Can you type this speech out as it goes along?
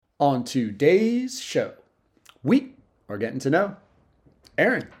On today's show, we are getting to know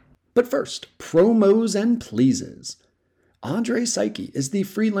Aaron. But first, promos and pleases. Andre Psyche is the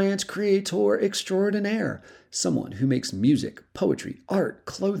freelance creator extraordinaire, someone who makes music, poetry, art,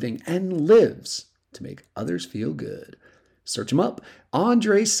 clothing, and lives to make others feel good. Search him up,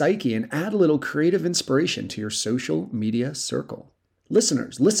 Andre Psyche, and add a little creative inspiration to your social media circle.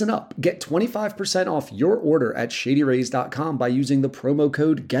 Listeners, listen up. Get 25% off your order at shadyrays.com by using the promo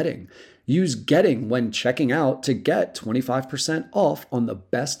code GETTING. Use GETTING when checking out to get 25% off on the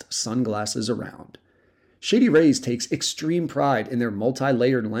best sunglasses around. Shady Rays takes extreme pride in their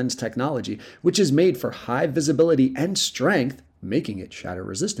multi-layered lens technology, which is made for high visibility and strength, making it shatter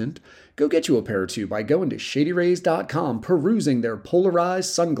resistant. Go get you a pair or two by going to shadyrays.com, perusing their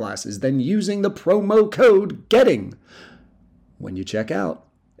polarized sunglasses, then using the promo code GETTING. When you check out,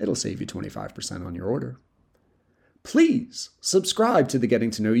 it'll save you 25% on your order. Please subscribe to the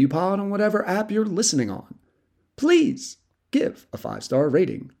Getting to Know You pod on whatever app you're listening on. Please give a 5-star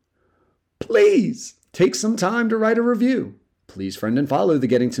rating. Please take some time to write a review. Please friend and follow the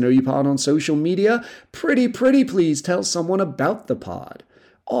Getting to Know You pod on social media. Pretty please tell someone about the pod.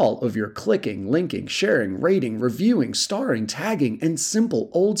 All of your clicking, linking, sharing, rating, reviewing, starring, tagging, and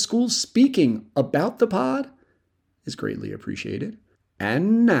simple old school speaking about the pod is greatly appreciated.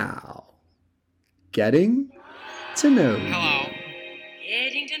 And now, Getting to Know You. Hello.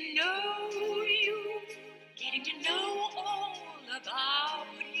 Getting to know you. Getting to know all about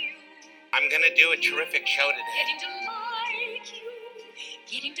you. I'm gonna do a terrific show today. Getting to like you.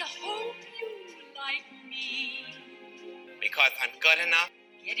 Getting to hope you like me. Because I'm good enough.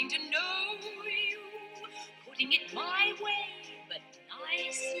 Getting to know you. Putting it my way, but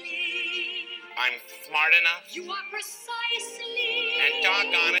nicely. I'm smart enough. You are precisely. And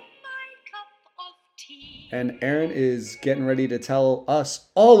doggone it. My cup of tea. And Aaron is getting ready to tell us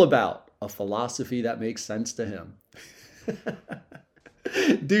all about a philosophy that makes sense to him.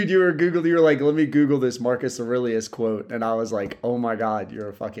 Dude, you were like, let me Google this Marcus Aurelius quote. And I was like, oh my God, you're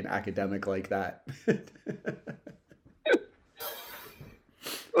a fucking academic like that.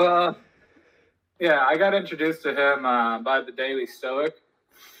 Yeah, I got introduced to him by the Daily Stoic.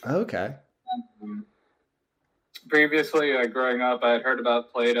 Okay. Previously, growing up, I had heard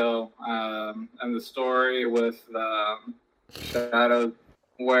about Plato and the story with shadows,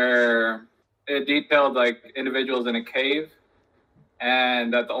 where it detailed like individuals in a cave,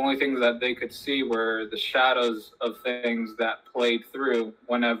 and that the only things that they could see were the shadows of things that played through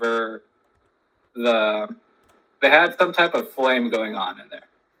whenever they had some type of flame going on in there.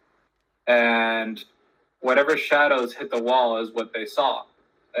 And whatever shadows hit the wall is what they saw.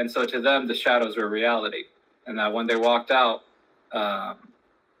 And so to them, the shadows were reality. And that when they walked out,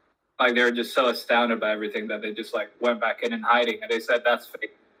 like they were just so astounded by everything that they just like went back in hiding. And they said, that's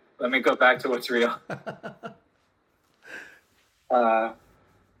fake. Let me go back to what's real. I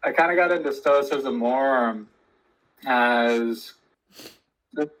kind of got into Stoicism more as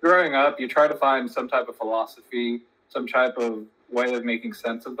just growing up, you try to find some type of philosophy, some type of way of making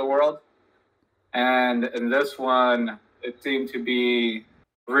sense of the world. And in this one, it seemed to be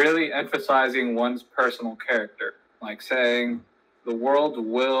really emphasizing one's personal character, like saying the world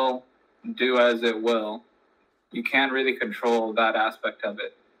will do as it will. You can't really control that aspect of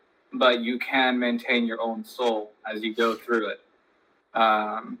it, but you can maintain your own soul as you go through it.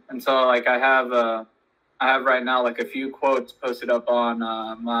 And so like I have right now like a few quotes posted up on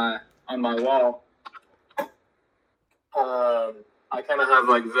my wall. I kind of have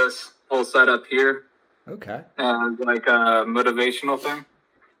like this whole setup here. Okay. And like a motivational thing.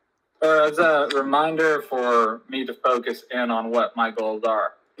 It's a reminder for me to focus in on what my goals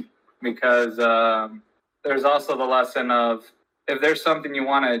are. Because there's also the lesson of if there's something you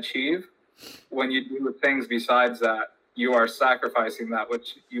want to achieve, when you do things besides that, you are sacrificing that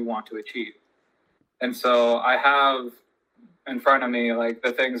which you want to achieve. And so I have in front of me like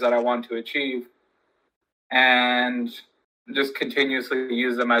the things that I want to achieve and just continuously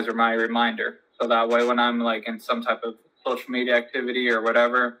use them as my reminder. So that way when I'm like in some type of social media activity or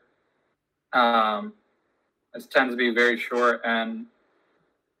whatever, it tends to be very short and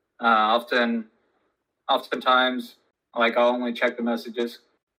oftentimes like I'll only check the messages.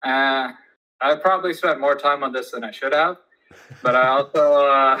 I probably spent more time on this than I should have, but I also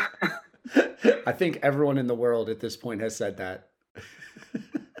I think everyone in the world at this point has said that.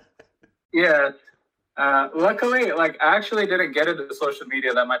 Yeah. Luckily, like I actually didn't get into social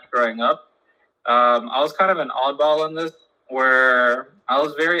media that much growing up. I was kind of an oddball in this, where I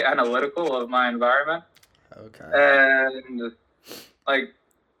was very analytical of my environment. Okay. And like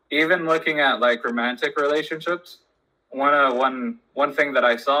even looking at like romantic relationships, one thing that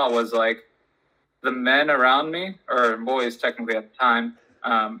I saw was like the men around me, or boys technically at the time,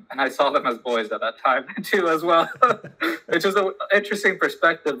 and I saw them as boys at that time too as well, which is an interesting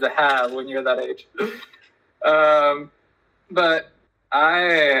perspective to have when you're that age. But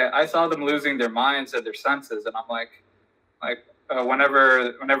I saw them losing their minds and their senses, and I'm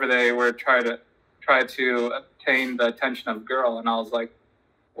whenever they were try to obtain the attention of a girl, and I was like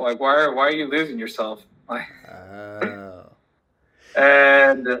why are you losing yourself? Like,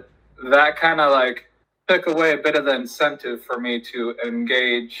 and that kind of like took away a bit of the incentive for me to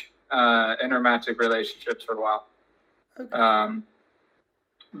engage in romantic relationships for a while. Okay.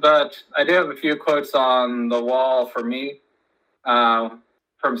 But I do have a few quotes on the wall for me.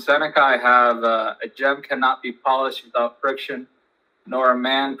 From Seneca, I have a gem cannot be polished without friction, nor a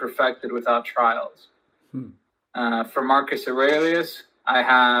man perfected without trials. For Marcus Aurelius, I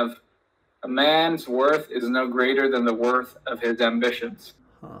have a man's worth is no greater than the worth of his ambitions.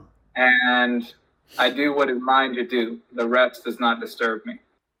 And I do what is mine to do. The rest does not disturb me.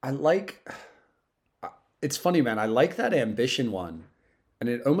 It's funny, man. I like that ambition one. And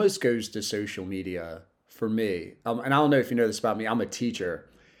it almost goes to social media for me. And I don't know if you know this about me. I'm a teacher.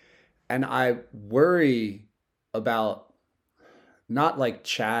 And I worry about not like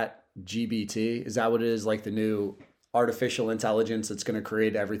chat GBT. Is that what it is? Like the new artificial intelligence that's going to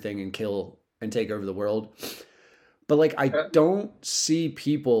create everything and kill and take over the world. But like, I don't see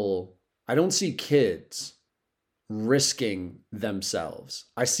kids risking themselves.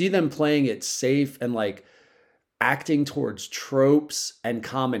 I see them playing it safe and like acting towards tropes and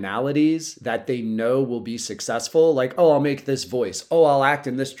commonalities that they know will be successful. Like, oh, I'll make this voice. Oh, I'll act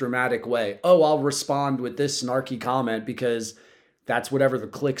in this dramatic way. Oh, I'll respond with this snarky comment because that's whatever the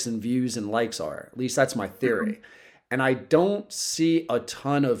clicks and views and likes are. At least that's my theory. And I don't see a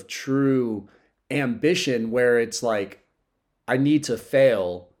ton of true ambition where it's like, I need to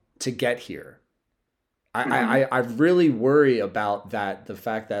fail to get here. I really worry about that. The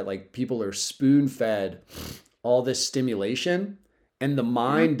fact that like people are spoon fed all this stimulation and the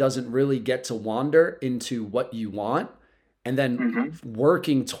mind doesn't really get to wander into what you want. And then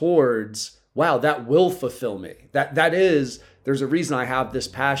working towards, wow, that will fulfill me. There's a reason I have this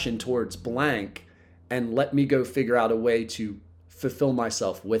passion towards blank, and let me go figure out a way to fulfill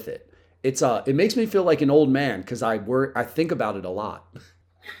myself with it. It makes me feel like an old man because I think about it a lot.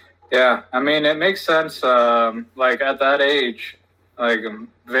 Yeah, I mean, it makes sense. Like at that age, like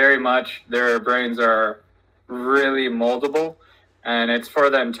very much their brains are really moldable, and it's for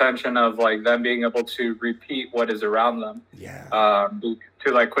the intention of like them being able to repeat what is around them. Yeah.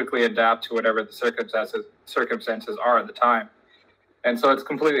 To like quickly adapt to whatever the circumstances are at the time. And so it's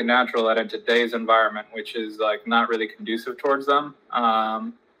completely natural that in today's environment, which is like not really conducive towards them,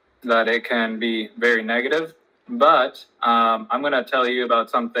 that it can be very negative. But I'm going to tell you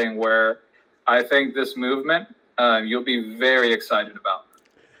about something where I think this movement you'll be very excited about.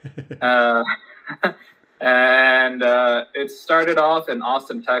 And it started off in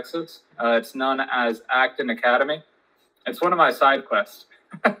Austin, Texas. It's known as Acton Academy. It's one of my side quests.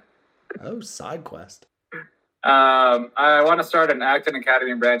 Oh, side quest. I want to start an Acton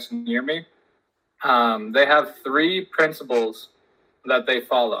Academy branch near me. They have 3 principles that they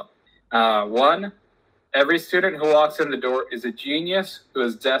follow. 1, every student who walks in the door is a genius who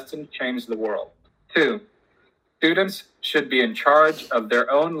is destined to change the world. 2, students should be in charge of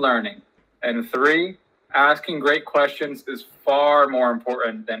their own learning. And 3, asking great questions is far more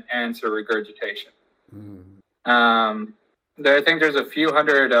important than answer regurgitation. I think there's a few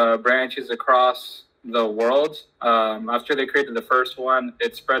hundred branches across the world. After they created the first one,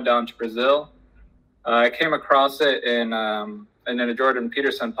 it spread down to Brazil. I came across it in a Jordan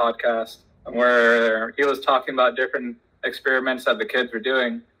Peterson podcast where he was talking about different experiments that the kids were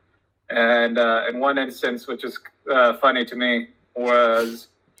doing. And in one instance, which is funny to me, was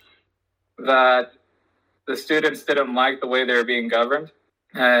that the students didn't like the way they were being governed.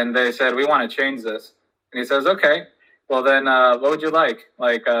 And they said, we want to change this. And he says, okay, well then what would you like?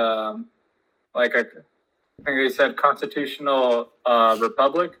 I think he said constitutional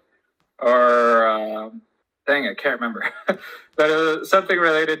republic or dang, I can't remember. But it was something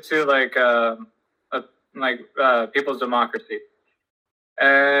related to people's democracy.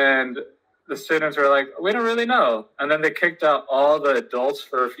 And the students were like, we don't really know. And then they kicked out all the adults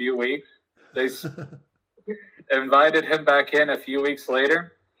for a few weeks. They invited him back in a few weeks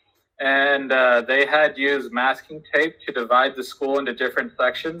later. And they had used masking tape to divide the school into different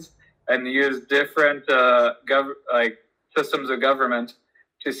sections and use different systems of government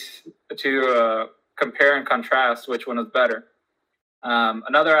to compare and contrast which one is better.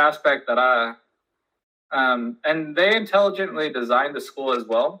 Another aspect that And they intelligently designed the school as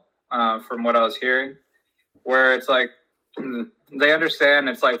well, from what I was hearing, where it's like they understand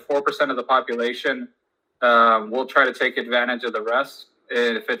it's like 4% of the population will try to take advantage of the rest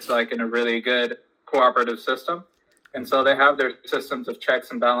if it's like in a really good cooperative system. And so they have their systems of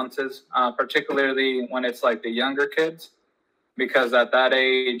checks and balances, particularly when it's like the younger kids, because at that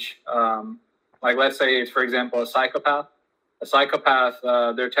age, like let's say, for example, a psychopath,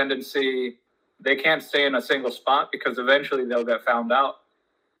 their tendency, they can't stay in a single spot because eventually they'll get found out.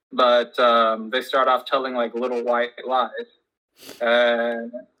 But they start off telling like little white lies,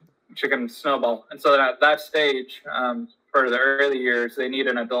 and chicken snowball. And so at that stage, for the early years, they need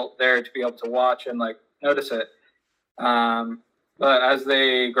an adult there to be able to watch and like notice it. But as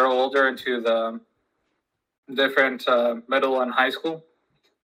they grow older into the different middle and high school,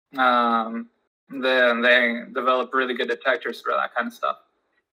 then they develop really good detectors for that kind of stuff.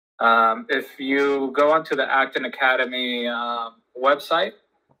 If you go onto the Acton Academy website,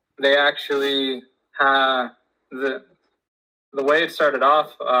 they actually have the way it started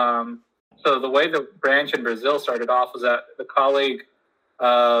off. So the way the branch in Brazil started off was that the colleague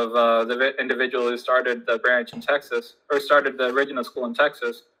of the individual who started the branch in Texas, or started the original school in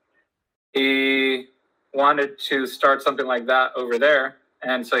Texas, he wanted to start something like that over there.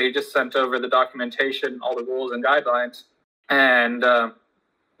 And so he just sent over the documentation, all the rules and guidelines, and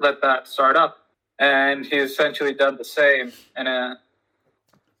let that start up. And he essentially done the same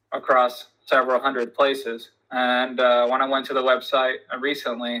across several hundred places. And when I went to the website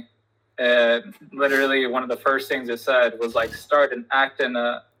recently, literally one of the first things it said was like, start an Acton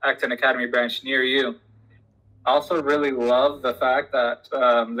Academy branch near you. I also really love the fact that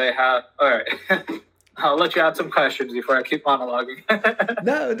they have, all right, I'll let you add some questions before I keep monologuing.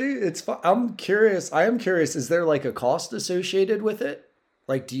 No, dude, it's fun. I'm curious. I am curious. Is there like a cost associated with it?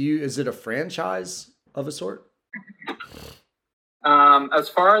 Like, is it a franchise of a sort? As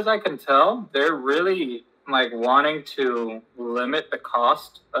far as I can tell, they're really like wanting to limit the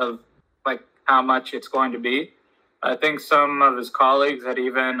cost of like how much it's going to be. I think some of his colleagues had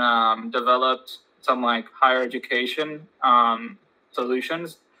even developed some like higher education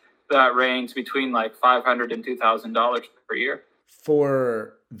solutions that range between like $500 and $2,000 per year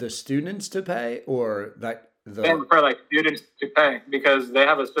For the students to pay, or that and for like students to pay, because they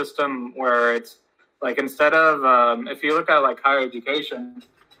have a system where it's like, instead of if you look at like higher education,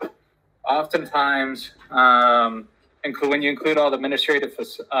 oftentimes when you include all the administrative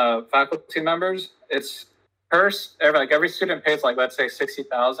faculty members, it's every student pays like, let's say,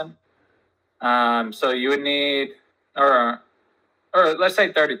 $60,000. So you would need, or let's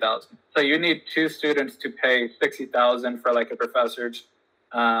say $30,000. So you need two students to pay $60,000 for like a professor's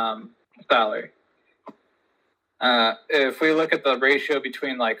salary. If we look at the ratio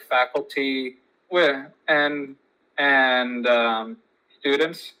between like faculty and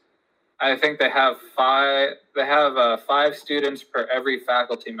students, I think they have five students per every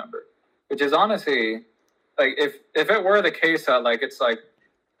faculty member, which is honestly, like, if it were the case that like it's like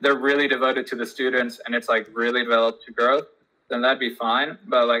they're really devoted to the students and it's like really developed to growth, then that'd be fine.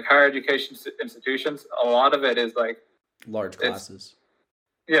 But like higher education institutions, a lot of it is like large classes.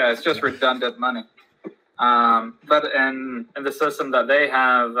 It's just redundant money. But in the system that they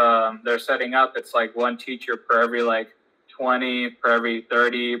have, they're setting up, it's like one teacher per every like 20, per every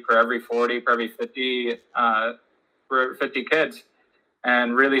 30, per every 40, per every 50, for 50 kids,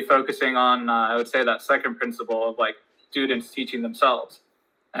 and really focusing on, I would say, that second principle of like students teaching themselves.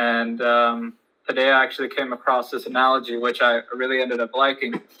 And today I actually came across this analogy, which I really ended up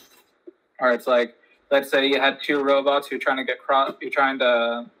liking, where it's like, let's say you had two robots you're trying to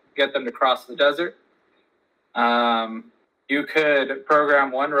get them to cross the desert. You could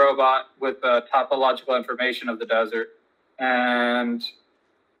program one robot with the topological information of the desert and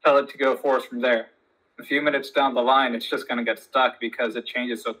tell it to go forth from there. A few minutes down the line, it's just going to get stuck because it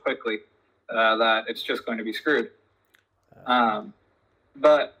changes so quickly that it's just going to be screwed.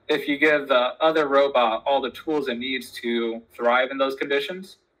 But if you give the other robot all the tools it needs to thrive in those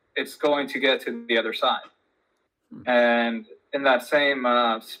conditions, it's going to get to the other side. And in that same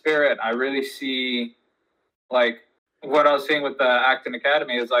spirit, I really see, like, what I was seeing with the Acton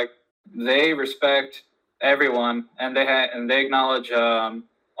Academy is like they respect everyone, and they acknowledge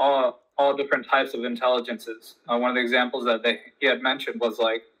all different types of intelligences. One of the examples that he had mentioned was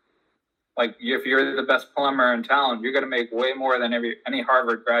like if you're the best plumber in town, you're going to make way more than any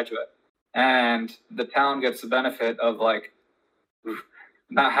Harvard graduate, and the town gets the benefit of like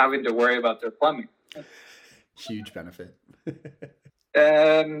not having to worry about their plumbing. Huge benefit.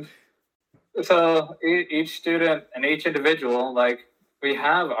 And so each student and each individual, like, we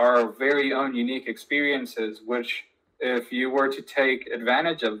have our very own unique experiences, which if you were to take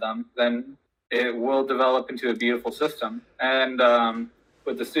advantage of them, then it will develop into a beautiful system. And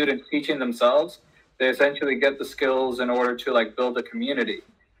with the students teaching themselves, they essentially get the skills in order to like build a community.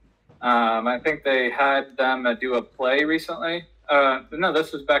 I think they had them do a play recently. No,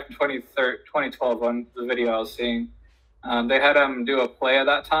 this was back in 2012 on the video I was seeing. They had them do a play at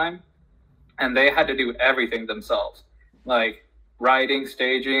that time, and they had to do everything themselves, like writing,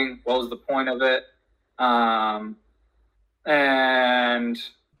 staging, what was the point of it, and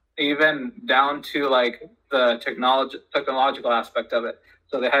even down to like the technological aspect of it.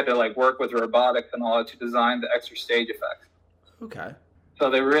 So they had to like work with robotics and all that to design the extra stage effects. Okay. So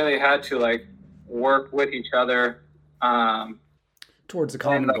they really had to like work with each other towards a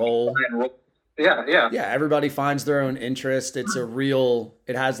common goal. Yeah. Everybody finds their own interest. It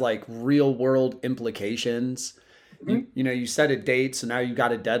has like real world implications. You know, you set a date, so now you've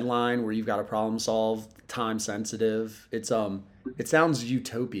got a deadline where you've got to problem solve, time sensitive. It sounds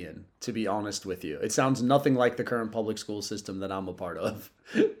utopian, to be honest with you. It sounds nothing like the current public school system that I'm a part of,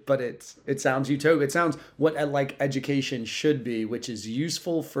 but it sounds utopian. It sounds what like education should be, which is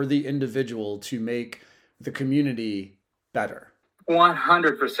useful for the individual to make the community better.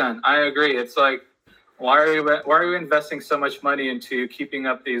 100%. I agree. It's like, why are you investing so much money into keeping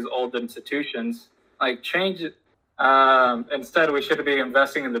up these old institutions? Like, change it. Instead, we should be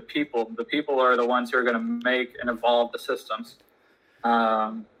investing in the people. The people are the ones who are going to make and evolve the systems.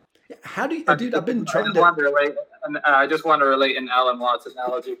 How do you, dude? I've been trying to. I just want to relate an Alan Watts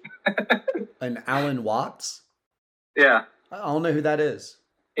analogy. An Alan Watts? Yeah. I don't know who that is.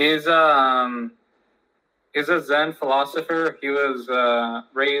 He's a Zen philosopher. He was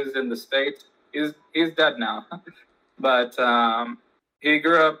raised in the States. He's dead now, but he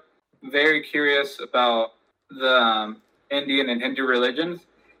grew up very curious about the Indian and Hindu religions,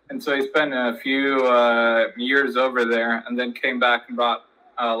 and so he spent a few years over there, and then came back and brought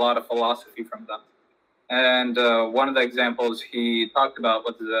a lot of philosophy from them. And one of the examples he talked about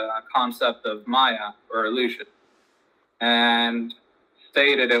was the concept of Maya or illusion, and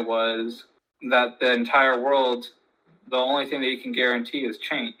stated it was that the entire world, the only thing that you can guarantee is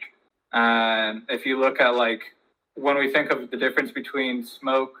change. And if you look at like when we think of the difference between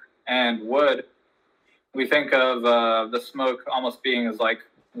smoke and wood, we think of the smoke almost being as like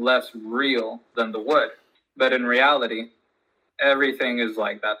less real than the wood. But in reality, everything is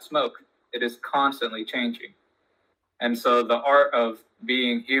like that smoke. It is constantly changing. And so the art of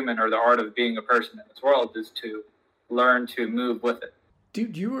being human, or the art of being a person in this world, is to learn to move with it.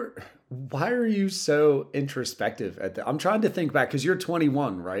 Dude, why are you so introspective at that? I'm trying to think back, because you're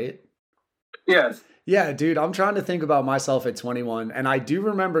 21, right? Yes. Yeah, dude, I'm trying to think about myself at 21. And I do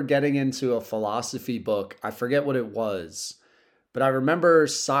remember getting into a philosophy book. I forget what it was, but I remember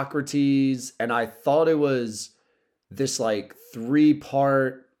Socrates, and I thought it was this like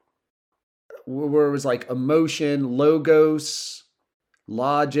 3-part where it was like emotion, logos,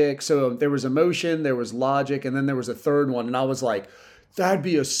 logic. So there was emotion, there was logic, and then there was a third one. And I was like, that'd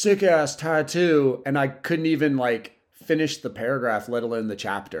be a sick ass tattoo. And I couldn't even like finish the paragraph, let alone the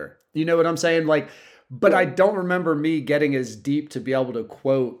chapter. You know what I'm saying? Like, but I don't remember me getting as deep to be able to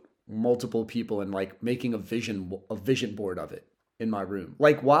quote multiple people and like making a vision board of it in my room.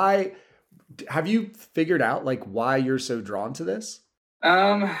 Like, why have you figured out like why you're so drawn to this?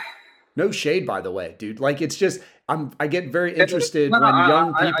 No shade, by the way, dude. Like, it's just, I get very interested when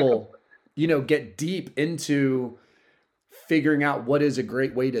young people, get deep into figuring out what is a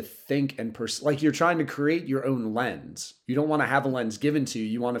great way to think and like you're trying to create your own lens. You don't want to have a lens given to you.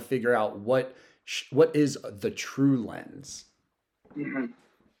 You want to figure out what is the true lens. Mm-hmm.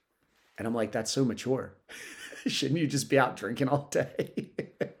 And I'm like, that's so mature. Shouldn't you just be out drinking all day?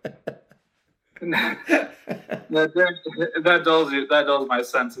 that dulls my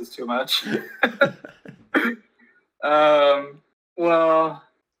senses too much. Well,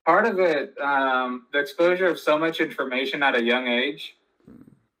 part of it, the exposure of so much information at a young age.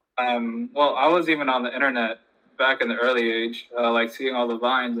 Well, I was even on the internet back in the early age, like seeing all the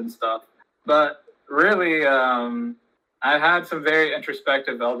vines and stuff. But really, I had some very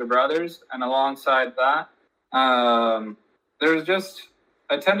introspective elder brothers, and alongside that, I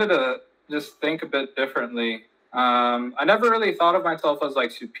tended to just think a bit differently. I never really thought of myself as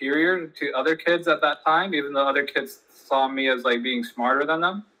like superior to other kids at that time, even though other kids saw me as like being smarter than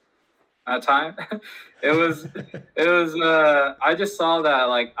them at time. it was I just saw that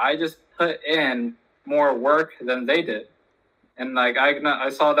like I just put in more work than they did. And like I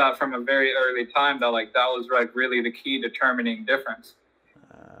saw that from a very early time that like that was like really the key determining difference.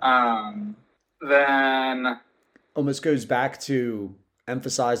 Then almost goes back to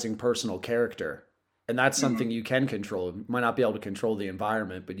emphasizing personal character. And that's something you can control. You might not be able to control the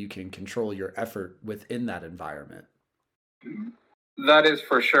environment, but you can control your effort within that environment. That is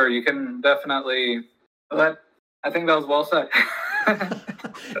for sure. You can definitely. I think that was well said.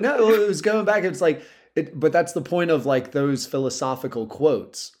 No, it was going back. It's like, but that's the point of like those philosophical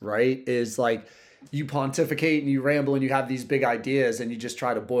quotes, right? Is like you pontificate and you ramble and you have these big ideas and you just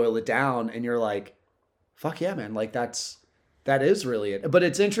try to boil it down and you're like, fuck yeah, man. Like that is really it. But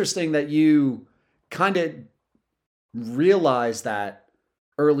it's interesting that you kind of realize that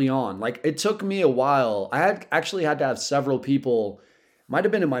early on. Like it took me a while. I had actually had to have several people, might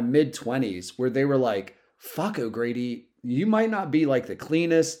have been in my mid-20s, where they were like, fuck O'Grady, you might not be like the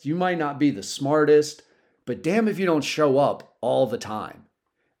cleanest, you might not be the smartest, but damn if you don't show up all the time.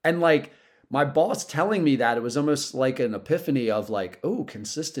 And like my boss telling me that, it was almost like an epiphany of like, oh,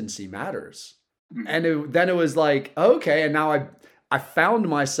 consistency matters. And then it was like, okay, and now I found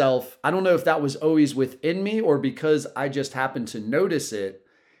myself, I don't know if that was always within me or because I just happened to notice it,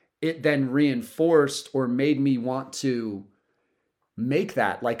 it then reinforced or made me want to make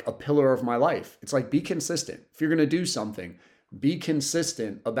that like a pillar of my life. It's like, be consistent. If you're going to do something, be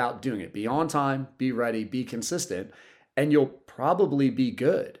consistent about doing it. Be on time, be ready, be consistent, and you'll probably be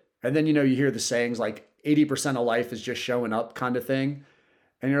good. And then, you know, you hear the sayings like 80% of life is just showing up kind of thing.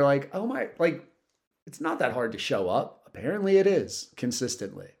 And you're like, oh my, like, it's not that hard to show up. Apparently it is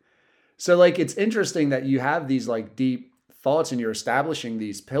consistently. So like, it's interesting that you have these like deep thoughts and you're establishing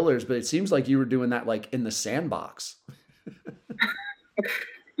these pillars, but it seems like you were doing that like in the sandbox.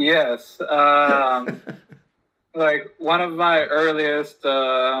 Yes. Like one of my earliest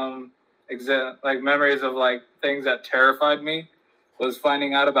memories of like things that terrified me was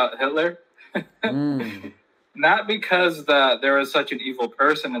finding out about Hitler. Not because that there was such an evil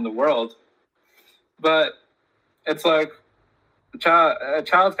person in the world, but it's like a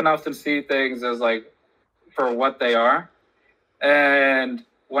child can often see things as like for what they are. And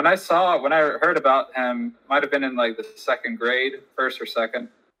when I heard about him, might have been in like the second grade, first or second,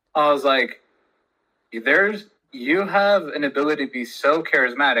 I was like, you have an ability to be so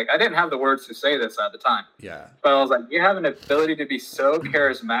charismatic. I didn't have the words to say this at the time. Yeah. But I was like, you have an ability to be so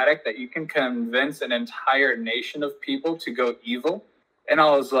charismatic that you can convince an entire nation of people to go evil. And I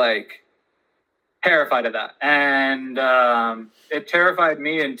was like, terrified of that. And it terrified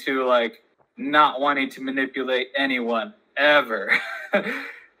me into like not wanting to manipulate anyone ever.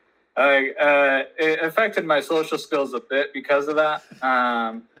 It affected my social skills a bit because of that.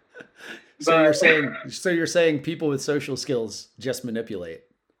 So you're saying people with social skills just manipulate?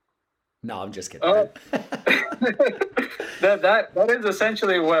 No, I'm just kidding. Oh, that is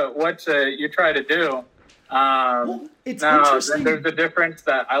essentially what you try to do. Well, it's interesting. There's the difference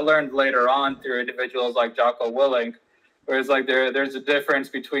that I learned later on through individuals like Jocko Willink, where it's like there's a difference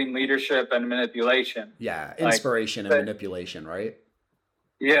between leadership and manipulation. Yeah, inspiration and manipulation, right?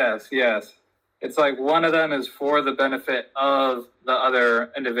 Yes. It's like one of them is for the benefit of the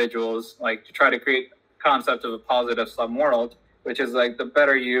other individuals, like to try to create concept of a positive slum world, which is like the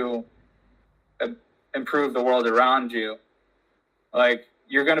better you improve the world around you, like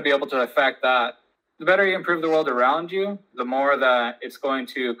you're going to be able to affect that. The better you improve the world around you, the more that it's going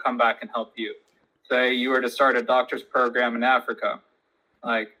to come back and help you. Say you were to start a doctor's program in Africa,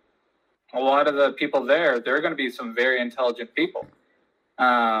 like a lot of the people there, they're going to be some very intelligent people.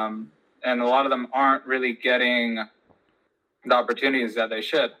 And a lot of them aren't really getting the opportunities that they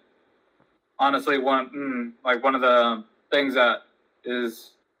should. Honestly, one of the things that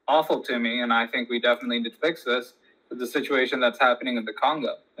is awful to me, and I think we definitely need to fix this, is the situation that's happening in the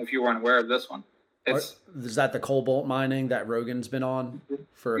Congo, if you weren't aware of this one. Is that the cobalt mining that Rogan's been on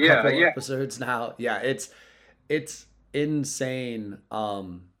for a couple of episodes now? Yeah, it's insane.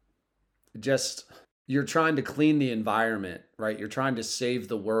 Just you're trying to clean the environment, right? You're trying to save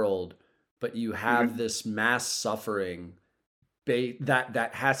the world, but you have this mass suffering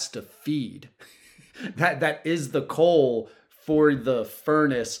that has to feed. that is the coal for the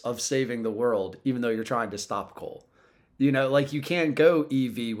furnace of saving the world, even though you're trying to stop coal. You know, like you can't go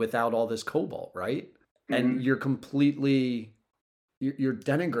EV without all this cobalt, right? And you're completely, you're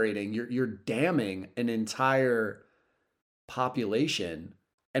denigrating, you're damning an entire population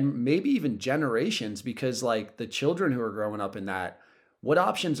and maybe even generations, because like the children who are growing up in that, what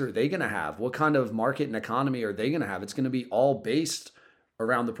options are they going to have? What kind of market and economy are they going to have? It's going to be all based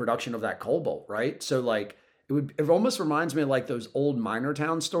around the production of that cobalt, right? So like it almost reminds me of like those old miner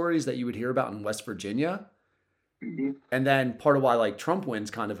town stories that you would hear about in West Virginia. And then part of why like Trump wins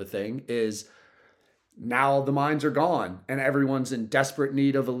kind of a thing is now the mines are gone and everyone's in desperate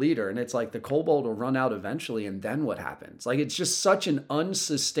need of a leader. And it's like the cobalt will run out eventually. And then what happens? Like, it's just such an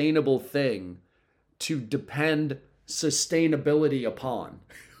unsustainable thing to depend sustainability upon,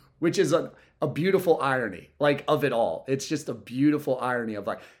 which is a beautiful irony, like, of it all. It's just a beautiful irony of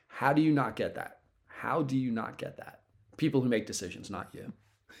like, how do you not get that? How do you not get that? People who make decisions, not you.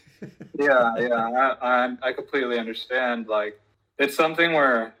 I completely understand. Like, it's something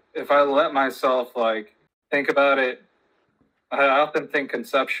where if I let myself like think about it, I often think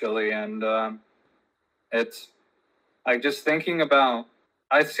conceptually, and it's like just thinking about.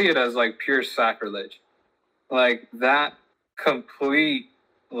 I see it as like pure sacrilege, like that complete,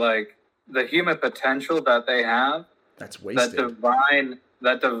 like the human potential that they have. That's wasted.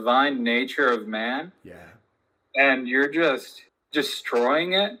 That divine nature of man. Yeah. And you're just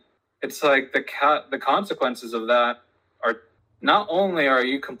destroying it. It's like the consequences of that are not only are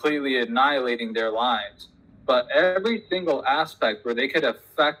you completely annihilating their lives, but every single aspect where they could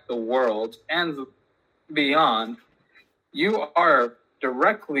affect the world and beyond, you are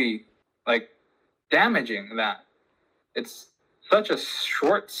directly like damaging that. It's such a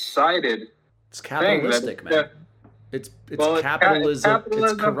short-sighted. It's capitalistic, man. It's capitalism.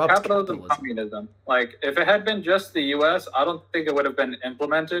 It's corrupt capitalism. Communism. Like, if it had been just the U.S., I don't think it would have been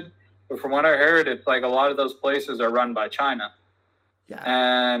implemented. But from what I heard, it's like a lot of those places are run by China. Yeah.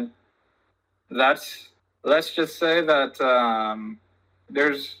 And let's just say that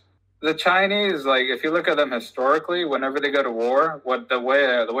there's the Chinese. Like, if you look at them historically, whenever they go to war, the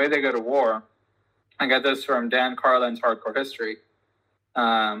way they go to war, I got this from Dan Carlin's Hardcore History.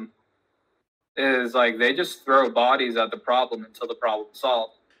 Is like they just throw bodies at the problem until the problem's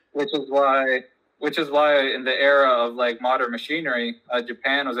solved, which is why in the era of like modern machinery,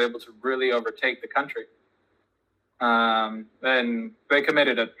 Japan was able to really overtake the country. And they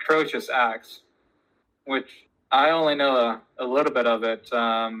committed atrocious acts, which I only know a little bit of it.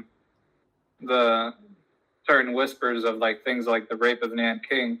 The certain whispers of like things like the rape of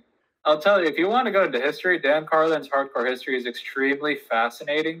Nanking. I'll tell you, if you want to go into history, Dan Carlin's Hardcore History is extremely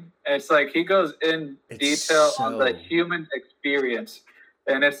fascinating. And it's like he goes in detail on the human experience.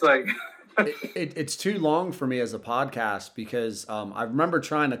 And it's like... it's too long for me as a podcast because I remember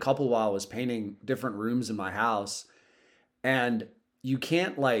trying a couple while I was painting different rooms in my house. And you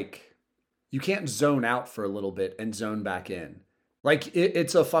can't zone out for a little bit and zone back in. Like,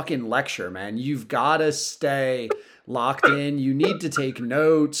 it's a fucking lecture, man. You've got to stay locked in. You need to take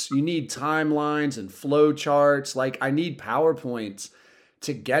notes. You need timelines and flow charts. Like, I need PowerPoints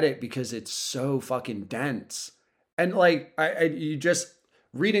to get it because it's so fucking dense. And like, you just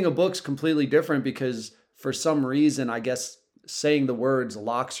reading a book's completely different because for some reason, I guess saying the words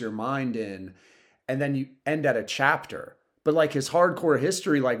locks your mind in, and then you end at a chapter. But like his Hardcore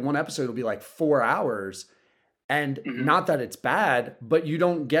History, like one episode will be like 4 hours. And not that it's bad, but you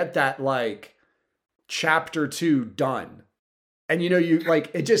don't get that like chapter 2 done. And you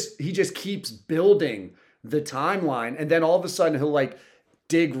like he just keeps building the timeline. And then all of a sudden he'll like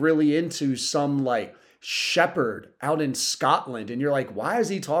dig really into some like shepherd out in Scotland. And you're like, why is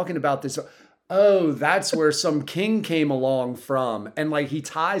he talking about this? Oh, that's where some king came along from. And like he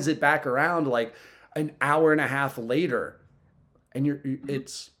ties it back around like an hour and a half later. And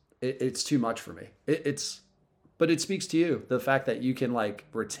it's too much for me. But it speaks to you, the fact that you can like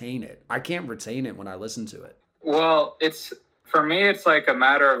retain it. I can't retain it when I listen to it. Well, for me, it's like a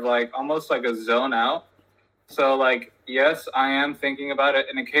matter of like almost like a zone out. So like, yes, I am thinking about it.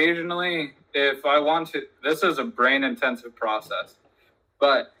 And occasionally, if I want to, this is a brain intensive process.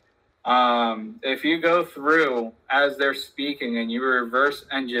 But if you go through as they're speaking and you reverse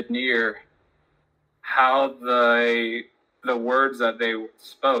engineer how the words that they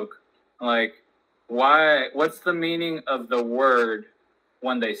spoke, like, what's the meaning of the word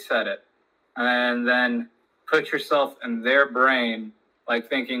when they said it? And then put yourself in their brain, like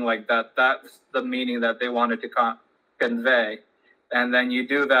thinking like that's the meaning that they wanted to convey. And then you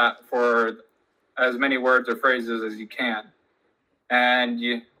do that for as many words or phrases as you can. And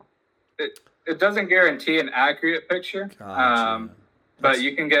it doesn't guarantee an accurate picture, Gotcha. but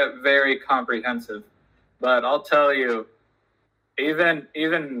you can get very comprehensive. But I'll tell you, even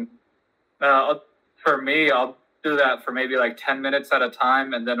for me, I'll do that for maybe like 10 minutes at a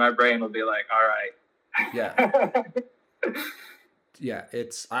time, and then my brain will be like, all right. Yeah. Yeah,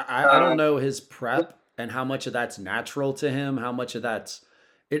 I don't know his prep and how much of that's natural to him, how much of that's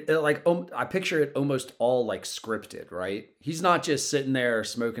I picture it almost all like scripted, right? He's not just sitting there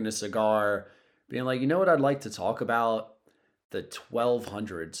smoking a cigar being like, you know what I'd like to talk about? The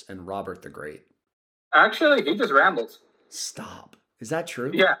 1200s and Robert the Great. Actually, he just rambles. Stop. Is that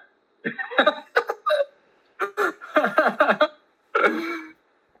true? Yeah.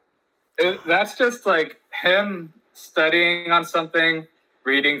 that's just like him studying on something,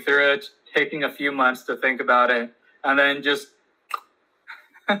 reading through it, taking a few months to think about it, and then just.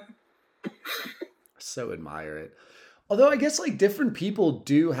 So admire it. Although I guess like different people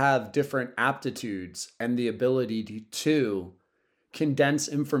do have different aptitudes and the ability to condense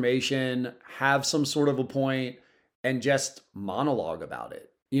information, have some sort of a point, and just monologue about it.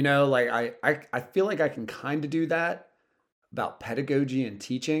 You know, like I feel like I can kind of do that about pedagogy and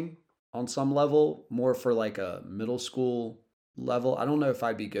teaching on some level, more for like a middle school level. I don't know if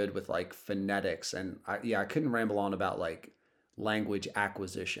I'd be good with like phonetics, and I couldn't ramble on about like language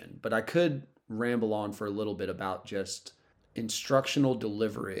acquisition, but I could ramble on for a little bit about just instructional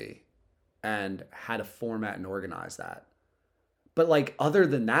delivery and how to format and organize that. But like other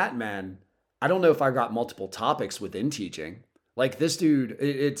than that, man, I don't know if I got multiple topics within teaching. Like this dude,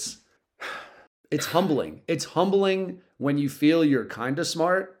 it's humbling. It's humbling when you feel you're kind of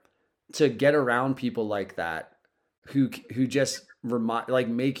smart to get around people like that who just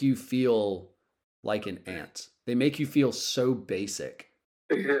make you feel like an ant. They make you feel so basic.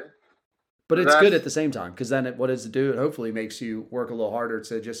 But it's good at the same time, because then what does it do? It hopefully makes you work a little harder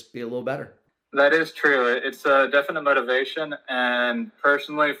to just be a little better. That is true. It's a definite motivation. And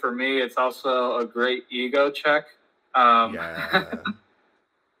personally, for me, it's also a great ego check. Yeah.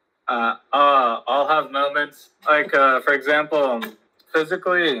 I'll have moments like, for example,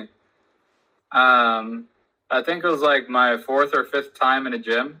 physically, I think it was like my 4th or 5th time in a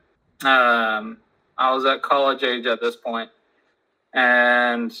gym. I was at college age at this point,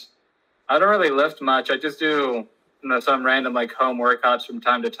 and I don't really lift much. I just do some random like home workouts from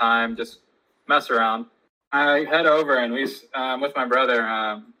time to time, just mess around. I head over and we with my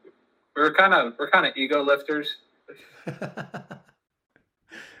brother. We're kind of ego lifters.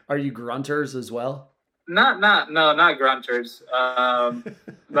 Are you grunters as well? Not grunters.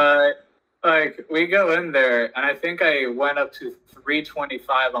 But like we go in there, and I think I went up to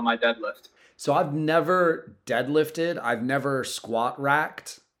 325 on my deadlift. So I've never deadlifted. I've never squat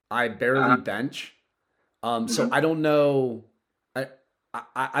racked. I barely bench. So I don't know.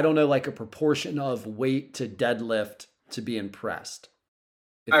 I don't know like a proportion of weight to deadlift to be impressed.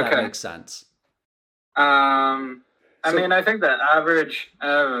 If that makes sense. I mean, I think the average,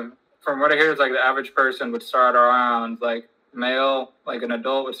 from what I hear, is like the average person would start around like male, like an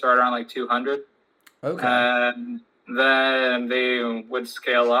adult would start around like 200. Okay. And then they would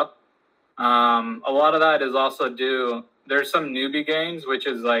scale up. A lot of that is also there's some newbie gains, which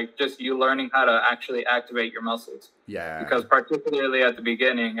is like just you learning how to actually activate your muscles. Yeah. Because particularly at the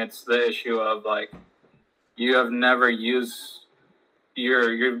beginning, it's the issue of like, you've never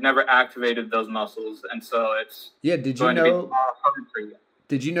activated those muscles. And so it's Did you going to be hard for you.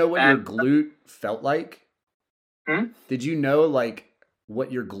 Did you know what your glute felt like? Did you know like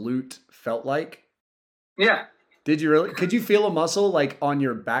what your glute felt like? Yeah. Did you really? Could you feel a muscle like on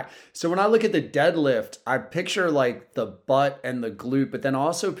your back? So when I look at the deadlift, I picture like the butt and the glute, but then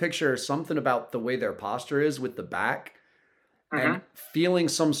also picture something about the way their posture is with the back and feeling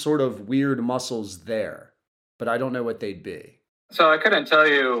some sort of weird muscles there, but I don't know what they'd be. So I couldn't tell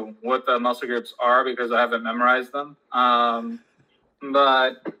you what the muscle groups are because I haven't memorized them.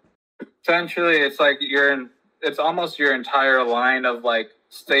 But essentially it's like it's almost your entire line of like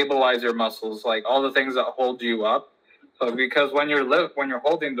stabilizer muscles, like all the things that hold you up. So because when you're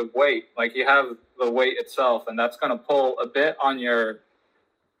holding the weight, like you have the weight itself, and that's going to pull a bit on your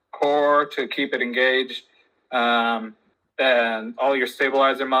core to keep it engaged, and all your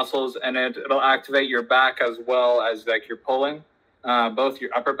stabilizer muscles, and it'll activate your back as well as like you're pulling, both your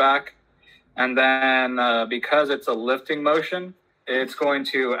upper back, and then because it's a lifting motion, it's going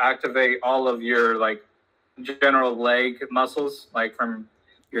to activate all of your like general leg muscles, like from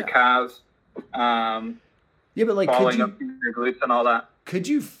your calves, but like falling up your glutes and all that. Could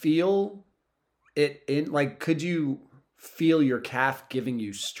you feel it in like? Could you feel your calf giving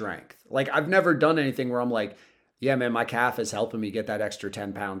you strength? Like I've never done anything where I'm like, yeah, man, my calf is helping me get that extra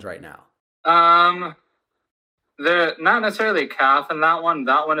 10 pounds right now. They're not necessarily calf in that one.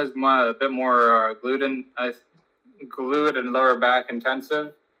 That one is a bit more glute and lower back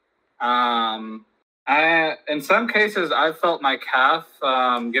intensive. In some cases, I felt my calf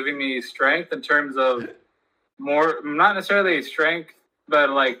giving me strength in terms of more, not necessarily strength, but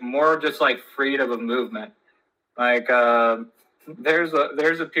like more just like freedom of movement. Like there's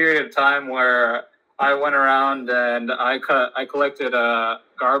a period of time where I went around and I collected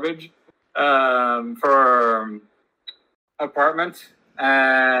garbage for apartments,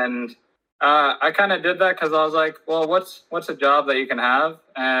 and I kind of did that because I was like, well, what's a job that you can have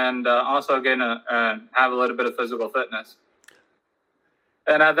and also have a little bit of physical fitness.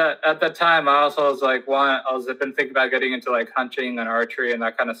 And at that time, I also was like, I've been thinking about getting into like hunting and archery and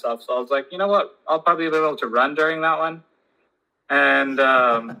that kind of stuff. So I was like, you know what? I'll probably be able to run during that one. And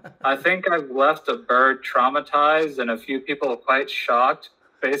I think I've left a bird traumatized and a few people quite shocked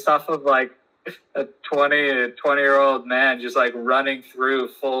based off of like a 20-year-old man just like running through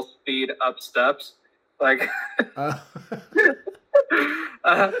full speed up steps. Like,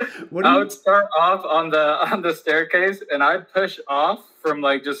 I would start off on the staircase and I'd push off from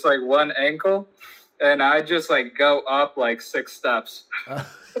like just like one ankle and I just like go up like 6 steps.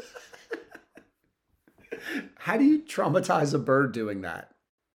 How do you traumatize a bird doing that?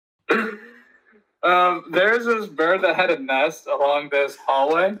 There's this bird that had a nest along this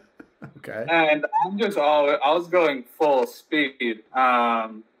hallway. Okay. And I was going full speed,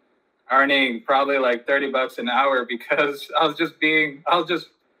 earning probably like $30 an hour because I was just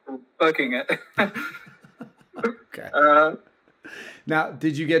booking it. Okay. Now,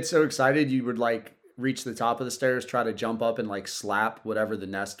 did you get so excited you would like reach the top of the stairs, try to jump up and like slap whatever the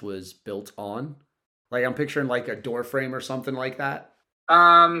nest was built on? Like I'm picturing like a door frame or something like that.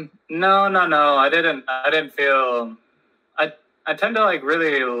 No. I didn't feel. I tend to like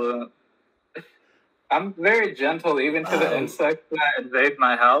really. I'm very gentle even to the insects that invade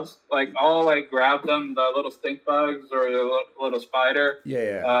my house. Like I'll like grab them, the little stink bugs or the little spider.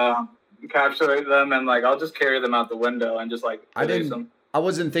 Yeah. Encapsulate them and like I'll just carry them out the window and just like release them. I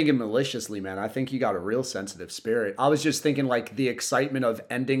wasn't thinking maliciously, man. I think you got a real sensitive spirit. I was just thinking like the excitement of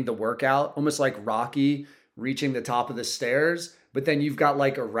ending the workout, almost like Rocky reaching the top of the stairs, but then you've got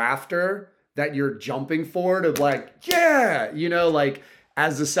like a rafter that you're jumping for to like, yeah, like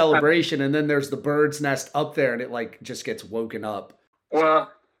as a celebration. And then there's the bird's nest up there and it like just gets woken up. Well,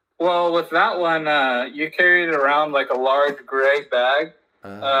 with that one, you carried around like a large gray bag.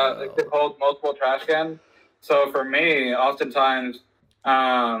 It could hold multiple trash cans. So for me, oftentimes,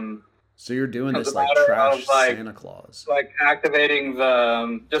 so you're doing this like trash Santa Claus, like activating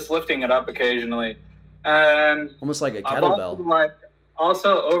just lifting it up occasionally, and almost like a kettlebell.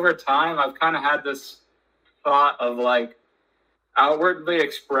 Also over time, I've kind of had this thought of like outwardly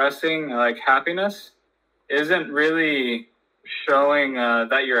expressing like happiness isn't really showing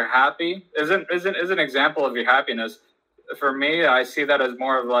that you're happy. Isn't an example of your happiness. For me, I see that as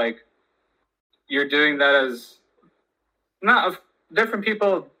more of like you're doing that as not different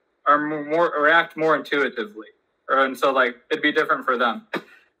people are react more intuitively, and so like it'd be different for them.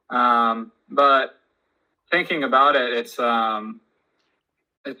 But thinking about it, it's kind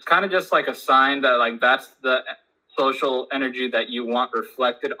of just like a sign that like that's the social energy that you want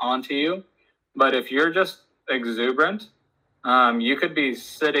reflected onto you. But if you're just exuberant, you could be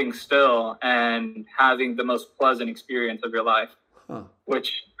sitting still and having the most pleasant experience of your life,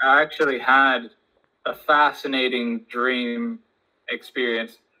 which I actually had a fascinating dream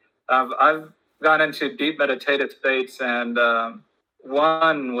experience. I've gone into deep meditative states, and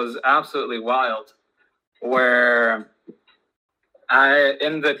one was absolutely wild, where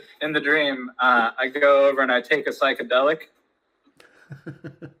in the dream I go over and I take a psychedelic,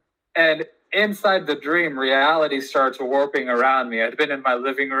 and inside the dream, reality starts warping around me. I'd been in my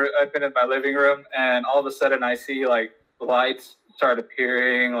living room, and all of a sudden I see like lights start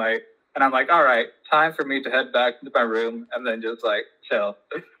appearing, like, and I'm like, all right, time for me to head back to my room and then just like chill.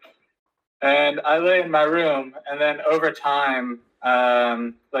 And I lay in my room, and then over time,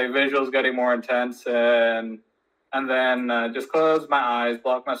 like visuals getting more intense, and then just close my eyes,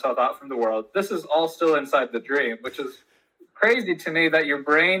 block myself out from the world. This is all still inside the dream, which is crazy to me that your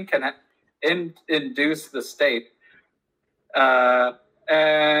brain can induce the state.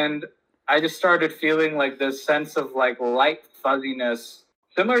 And I just started feeling like this sense of like light fuzziness,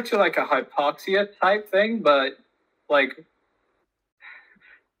 similar to like a hypoxia type thing, but like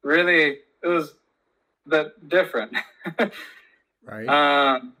really it was different.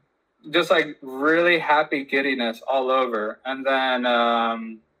 Right. Just like really happy giddiness all over. And then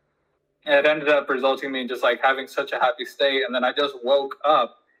it ended up resulting in me just like having such a happy state. And then I just woke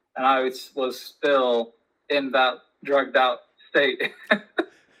up and I was still in that drugged out state.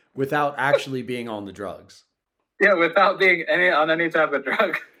 Without actually being on the drugs. Yeah, without being on any type of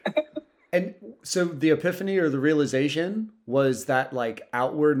drug. And so the epiphany or the realization was that like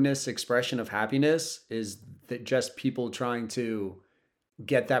outwardness expression of happiness is that just people trying to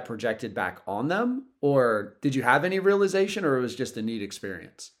get that projected back on them? Or did you have any realization, or it was just a neat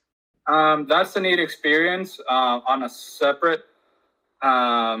experience? That's a neat experience. On a separate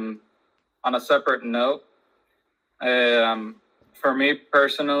note, for me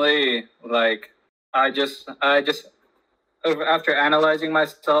personally, like I just after analyzing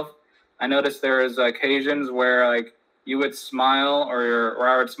myself, I noticed there is occasions where like you would smile, or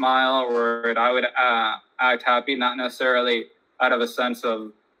I would smile, or I would act happy, not necessarily out of a sense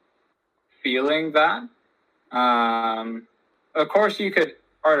of feeling that. Of course, you could,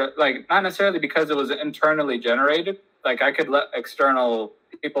 or like not necessarily because it was internally generated. Like I could let external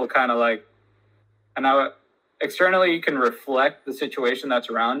people kind of like, and externally you can reflect the situation that's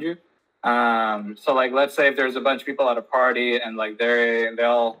around you. So like, let's say if there's a bunch of people at a party and like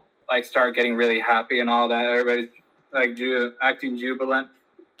they'll like start getting really happy and all that, everybody's like acting jubilant.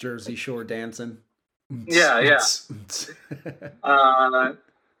 Jersey Shore dancing. Yeah.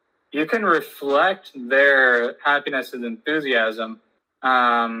 You can reflect their happiness and enthusiasm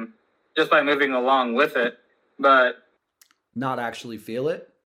just by moving along with it, but not actually feel it.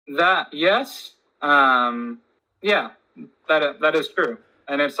 That yes, yeah, that is true,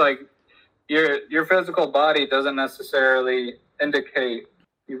 and it's like your physical body doesn't necessarily indicate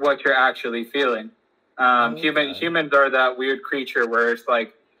what you're actually feeling. Humans are that weird creature where it's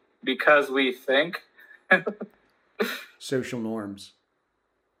like because we think social norms.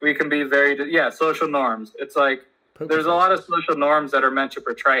 We can be social norms. It's like there's a lot of social norms that are meant to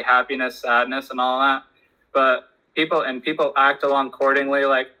portray happiness, sadness, and all that, but people act along accordingly.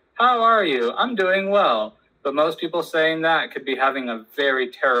 Like, how are you? I'm doing well. But most people saying that could be having a very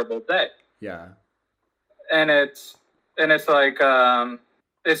terrible day. Yeah. And it's like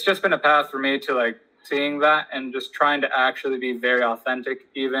it's just been a path for me to like seeing that and just trying to actually be very authentic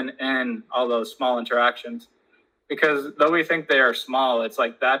even in all those small interactions. Because though we think they are small, it's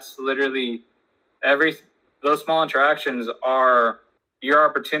like that's literally those small interactions are your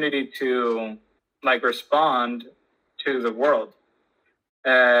opportunity to like respond to the world.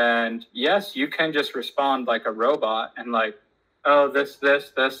 And yes, you can just respond like a robot and like, oh, this,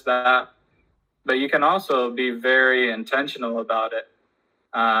 that. But you can also be very intentional about it,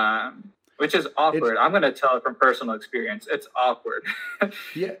 which is awkward. I'm going to tell it from personal experience. It's awkward.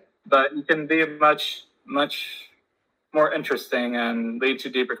 Yeah. But you can be much, much more interesting and lead to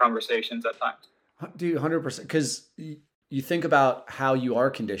deeper conversations at times. Dude, 100%. Because you think about how you are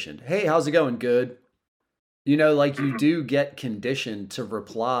conditioned. Hey, how's it going? Good. You know, like you do get conditioned to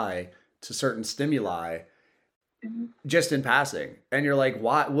reply to certain stimuli just in passing. And you're like,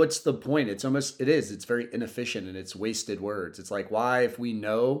 why? What's the point? It's very inefficient and it's wasted words. It's like, why, if we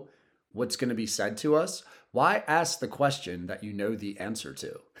know what's going to be said to us, why ask the question that you know the answer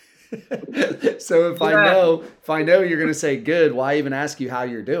to? So if I know you're going to say good, why even ask you how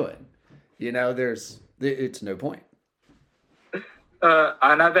you're doing? You know, it's no point.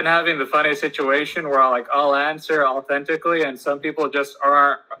 And I've been having the funny situation where I'll answer authentically, and some people just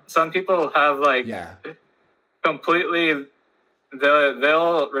aren't. Some people have completely.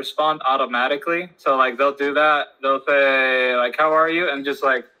 They'll respond automatically. So like they'll do that. They'll say like, "How are you?" and just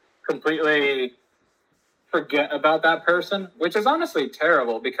like completely forget about that person, which is honestly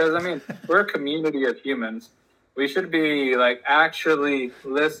terrible because I mean we're a community of humans. We should be like actually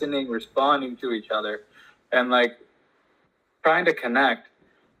listening, responding to each other, and like trying to connect.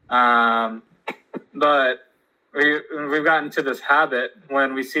 But we've gotten to this habit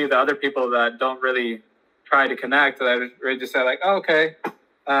when we see the other people that don't really try to connect, that we just say like, oh, okay,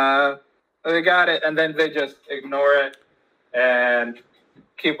 they got it. And then they just ignore it and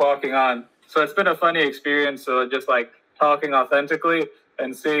keep walking on. So it's been a funny experience. So just like talking authentically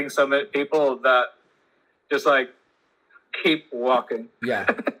and seeing some people that just like keep walking. Yeah.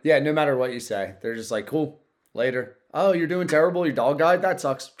 Yeah. No matter what you say, they're just like, cool, later. Oh, you're doing terrible. Your dog died. That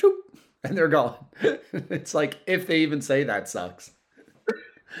sucks. And they're gone. It's like, if they even say that sucks.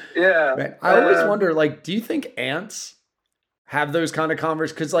 Yeah. Man, I always wonder, like, do you think ants have those kind of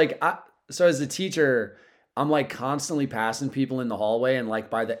conversations? Because like, so as a teacher, I'm like constantly passing people in the hallway. And like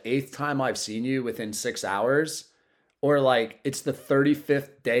by the 8th time I've seen you within 6 hours, or like it's the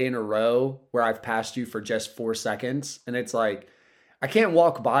 35th day in a row where I've passed you for just 4 seconds. And it's like, I can't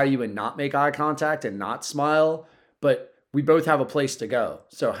walk by you and not make eye contact and not smile, but we both have a place to go.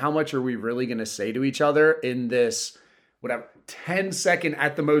 So how much are we really going to say to each other in this, whatever, 10-second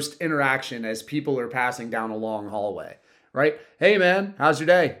at the most interaction as people are passing down a long hallway, right? Hey man, how's your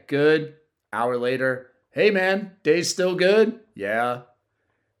day? Good. Hour later. Hey man, day's still good? Yeah.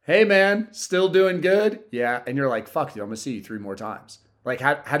 Hey man, still doing good? Yeah. And you're like, fuck you, I'm going to see you 3 more times. Like,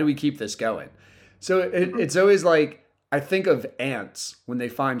 how do we keep this going? So it's always like, I think of ants when they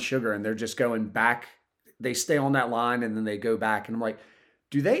find sugar and they're just going back. They stay on that line and then they go back. And I'm like,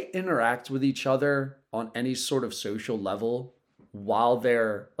 do they interact with each other on any sort of social level while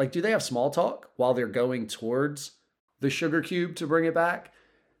they're like, do they have small talk while they're going towards the sugar cube to bring it back?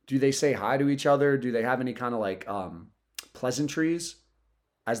 Do they say hi to each other? Do they have any kind of like pleasantries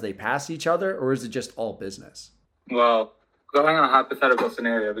as they pass each other? Or is it just all business? well, going on a hypothetical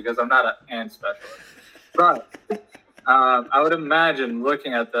scenario because I'm not an ant specialist, but I would imagine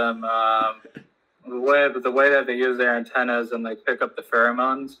looking at them, the way that they use their antennas and like pick up the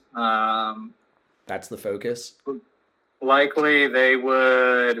pheromones. That's the focus. Likely they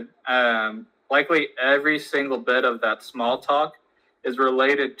would. Likely every single bit of that small talk is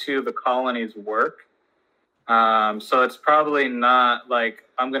related to the colony's work. So it's probably not like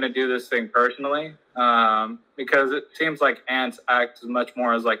I'm going to do this thing personally, because it seems like ants act as much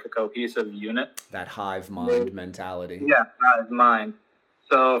more as like a cohesive unit. That hive mind mentality. Yeah, hive mind.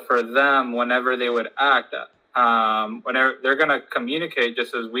 So for them, whenever they would act, whenever they're going to communicate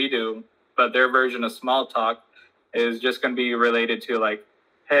just as we do, but their version of small talk is just going to be related to like,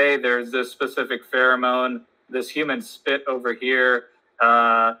 hey, there's this specific pheromone, this human spit over here.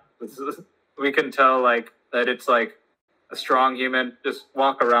 We can tell like that it's like a strong human. Just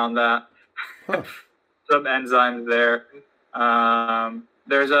walk around that. Huh. Some enzymes there.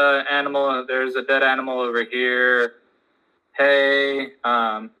 There's a dead animal over here. Hey,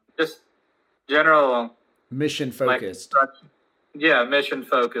 just general Mission focused. Mission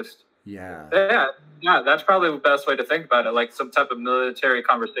focused. Yeah. Yeah, that's probably the best way to think about it. Like some type of military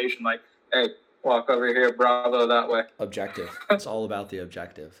conversation, like, hey, walk over here, bravo, that way. Objective. It's all about the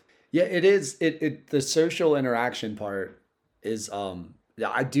objective. Yeah, it is. The social interaction part is,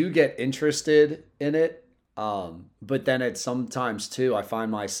 I do get interested in it. But then it's sometimes too, I find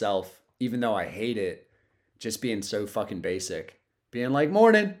myself, even though I hate it, just being so fucking basic. Being like,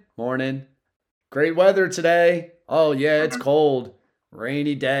 morning. Great weather today. Oh yeah, it's cold.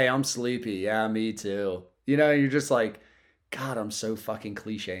 Rainy day. I'm sleepy. Yeah, me too. You know, you're just like, God, I'm so fucking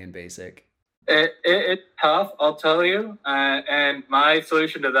cliche and basic. It's tough, I'll tell you. And my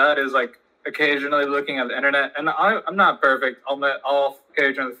solution to that is like occasionally looking at the internet. And I'm not perfect. I'll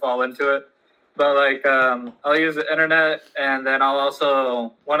occasionally fall into it. But like, I'll use the internet, and then I'll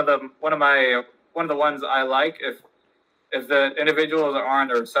also one of the ones I like if the individuals are on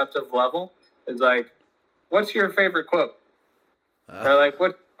a receptive level is like, what's your favorite quote? Or like,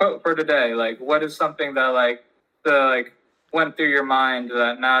 what quote for today? Like, what is something that went through your mind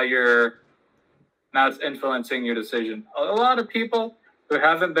that now it's influencing your decision? A lot of people who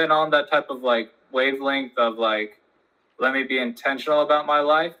haven't been on that type of like wavelength of like, let me be intentional about my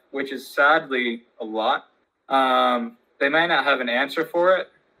life, which is sadly a lot. They may not have an answer for it.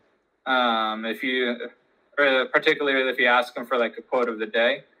 Particularly if you ask them for like a quote of the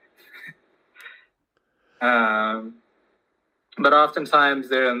day. But oftentimes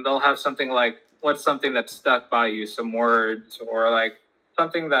they'll have something like, what's something that stuck by you, some words or like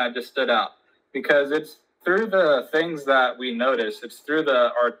something that just stood out, because it's through the things that we notice. It's through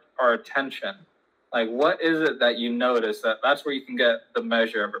our attention. Like, what is it that you notice? That's where you can get the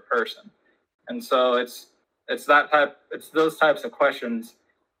measure of a person. And so it's those types of questions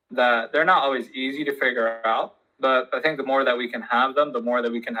that they're not always easy to figure out. But I think the more that we can have them, the more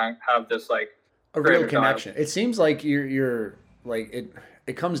that we can have this like a real connection. It seems like you're like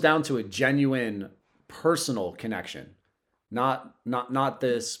it comes down to a genuine personal connection, not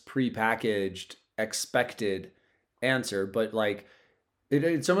this prepackaged expected answer, but like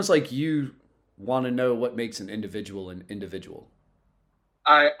it's almost like you want to know what makes an individual an individual.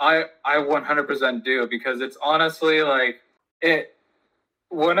 I 100% do, because it's honestly like it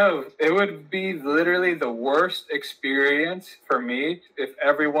would be literally the worst experience for me if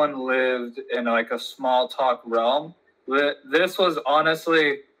everyone lived in like a small talk realm. This was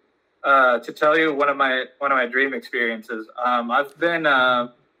honestly, to tell you, one of my dream experiences. I've been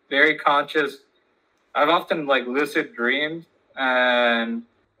very conscious. I've often like lucid dreamed, and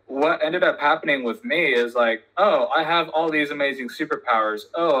what ended up happening with me is like, oh, I have all these amazing superpowers.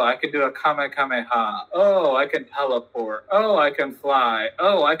 Oh, I can do a kamehameha. Oh, I can teleport. Oh, I can fly.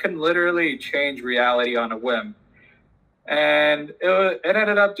 Oh, I can literally change reality on a whim. And it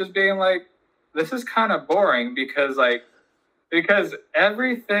ended up just being like, this is kind of boring, because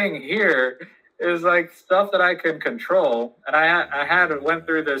everything here is like stuff that I can control. And I went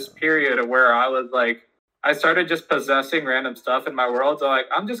through this period of where I was like, I started just possessing random stuff in my world. So like,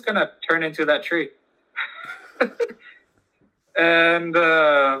 I'm just going to turn into that tree. And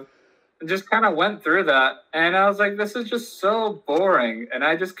just kind of went through that. And I was like, this is just so boring. And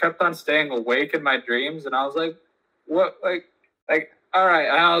I just kept on staying awake in my dreams. And I was like, what, like, all right.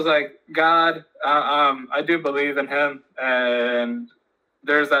 And I was like, God, I do believe in him. And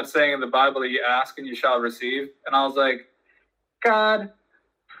there's that saying in the Bible that you ask and you shall receive. And I was like, God,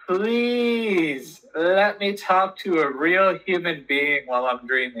 please let me talk to a real human being while I'm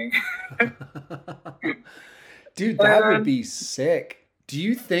dreaming. Dude, that would be sick. Do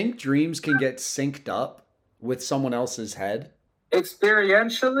you think dreams can get synced up with someone else's head?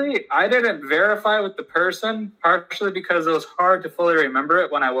 Experientially, I didn't verify with the person, partially because it was hard to fully remember it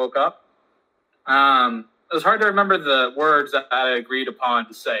when I woke up. It was hard to remember the words that I agreed upon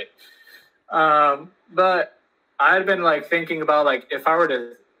to say. But I'd been like thinking about like if I were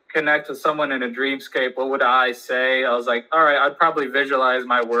to connect with someone in a dreamscape, what would I say? I was like, all right, I'd probably visualize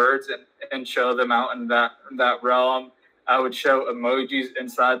my words and show them out in that realm. I would show emojis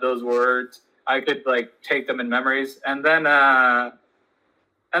inside those words. I could like take them in memories. And then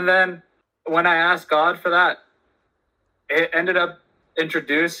when I asked God for that, it ended up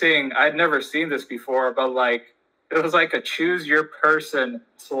introducing, I'd never seen this before, but like, it was like a choose your person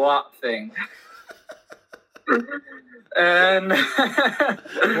slot thing. And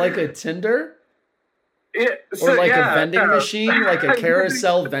like a Tinder? So, or like a vending machine, like a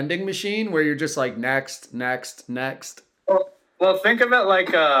carousel vending machine where you're just like next. Well, think of it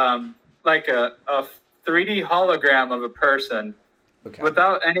like a 3D hologram of a person, Okay.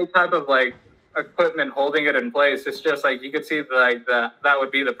 without any type of like equipment holding it in place. It's just like you could see that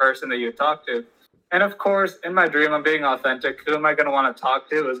would be the person that you talk to. And of course, in my dream, I'm being authentic. Who am I going to want to talk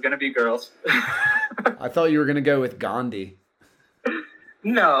to? Is going to be girls. I thought you were going to go with Gandhi.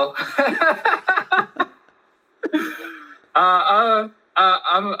 No. I'm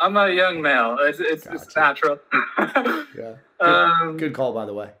a young male. It's natural. Yeah. Good call, by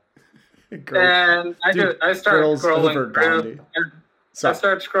the way. And I start scrolling through. I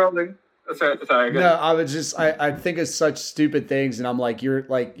start scrolling. Sorry. No, I think it's such stupid things, and I'm like,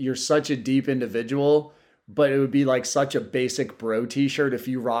 you're such a deep individual, but it would be like such a basic bro t-shirt if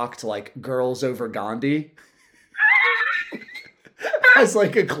you rocked like "Girls Over Gandhi" as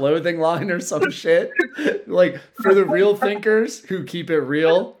like a clothing line or some shit. Like for the real thinkers who keep it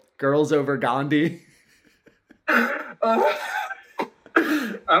real, "Girls Over Gandhi." I'm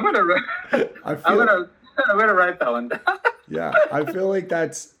gonna write that one down. Yeah, I feel like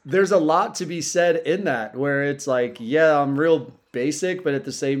there's a lot to be said in that, where it's like, yeah, I'm real basic, but at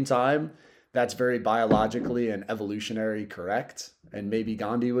the same time, that's very biologically and evolutionary correct, and maybe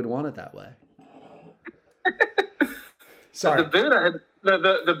Gandhi would want it that way. Sorry.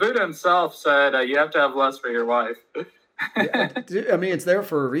 The Buddha himself said you have to have lust for your wife. Yeah, I mean, it's there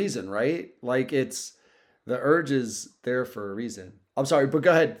for a reason, right? Like the urge is there for a reason. I'm sorry, but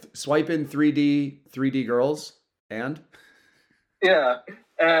go ahead. Swipe in 3D girls and. Yeah,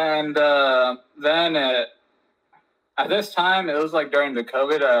 and then at this time, it was like during the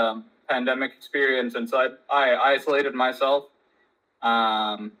COVID pandemic experience, and so I isolated myself.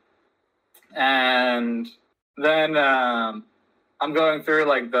 And then I'm going through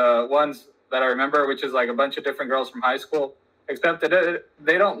like the ones that I remember, which is like a bunch of different girls from high school, except that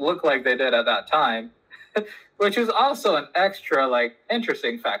they don't look like they did at that time, which is also an extra like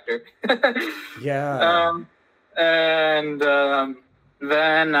interesting factor. Yeah. And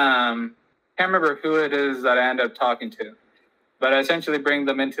then can't remember who it is that I end up talking to, but I essentially bring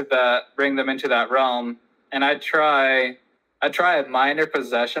them into that realm, and I try a minor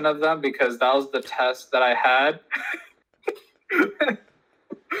possession of them because that was the test that I had.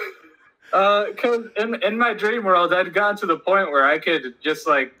 Because in my dream world, I'd gotten to the point where I could just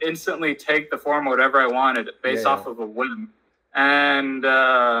like instantly take the form of whatever I wanted based off of a whim, and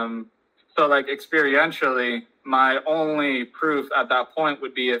so like experientially, my only proof at that point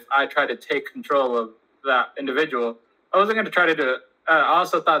would be if I tried to take control of that individual. I wasn't going to try to do it. I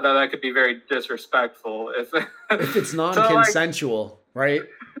also thought that could be very disrespectful if it's non-consensual, right?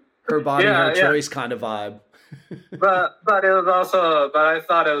 Her body, her choice kind of vibe. but it was also, but I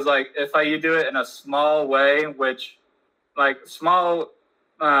thought it was like if you do it in a small way, which like small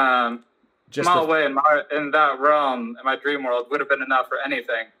way in that realm in my dream world would have been enough for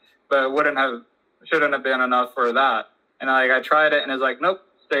anything, but it shouldn't have been enough for that. And I tried it and it's like, nope,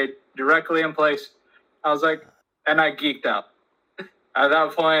 stayed directly in place. I was like, and I geeked out. At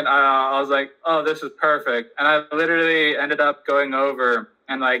that point, I was like, oh, this is perfect. And I literally ended up going over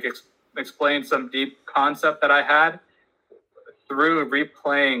and like explained some deep concept that I had through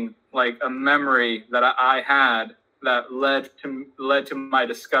replaying like a memory that I had that led to my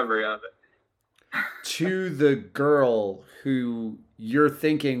discovery of it. To the girl who you're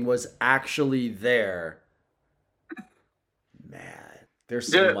thinking was actually there. Man, there's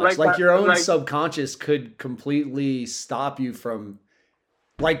so much. Like your own subconscious could completely stop you from,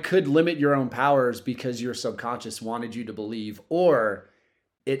 like, could limit your own powers because your subconscious wanted you to believe, or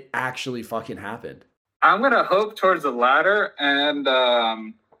it actually fucking happened. I'm going to hope towards the latter, and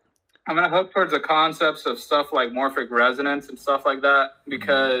I'm going to hope towards the concepts of stuff like morphic resonance and stuff like that,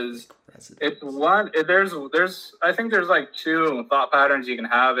 because I think there's like two thought patterns you can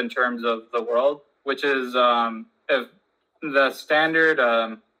have in terms of the world. which is if the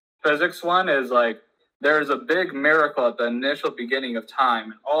standard physics one is like there's a big miracle at the initial beginning of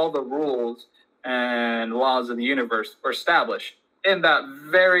time. All the rules and laws of the universe were established in that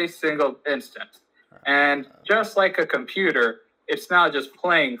very single instant. And just like a computer, it's now just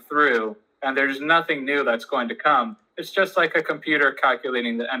playing through, and there's nothing new that's going to come. It's just like a computer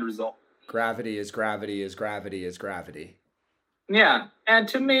calculating the end result. Gravity is gravity is gravity is gravity. Yeah. And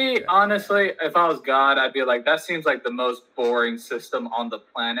to me, honestly, if I was God, I'd be like, that seems like the most boring system on the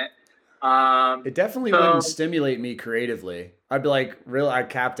planet. It definitely wouldn't stimulate me creatively. I'd be like, really, I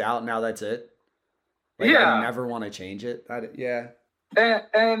capped out. Now that's it. Like, yeah. I never want to change it. Yeah.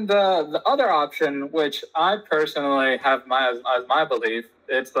 And the other option, which I personally have as my belief,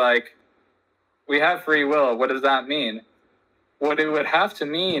 it's like we have free will. What does that mean? What it would have to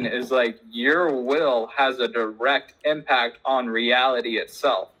mean is like your will has a direct impact on reality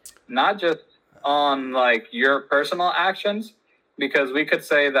itself, not just on like your personal actions, because we could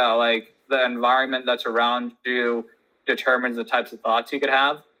say that like the environment that's around you determines the types of thoughts you could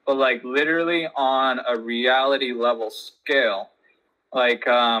have, but like literally on a reality level scale. Like,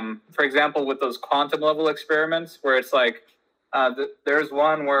 for example, with those quantum level experiments where it's like, there's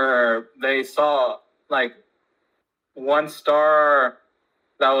one where they saw like one star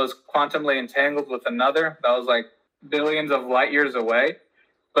that was quantumly entangled with another that was like billions of light years away.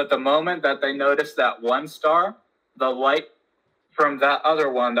 But the moment that they noticed that one star, the light from that other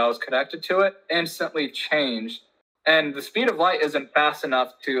one that was connected to it instantly changed. And the speed of light isn't fast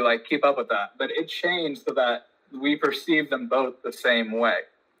enough to like keep up with that, but it changed so that we perceive them both the same way.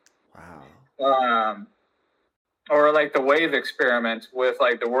 Wow. Or like the wave experiment with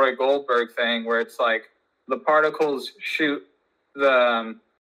like the Roy Goldberg thing, where it's like the particles shoot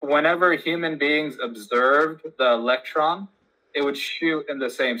whenever human beings observed the electron, it would shoot in the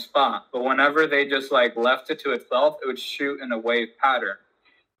same spot. But whenever they just like left it to itself, it would shoot in a wave pattern.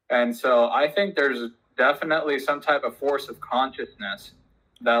 And so I think there's definitely some type of force of consciousness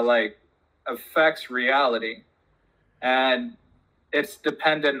that like affects reality. And it's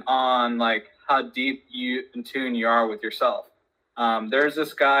dependent on like how deep in tune you are with yourself. There's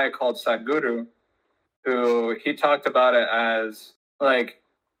this guy called Sadhguru who he talked about it as like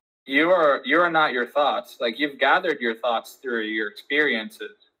you are not your thoughts. Like you've gathered your thoughts through your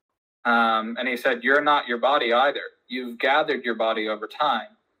experiences. And he said, you're not your body either. You've gathered your body over time.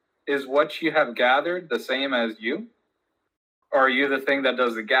 Is what you have gathered the same as you? Or are you the thing that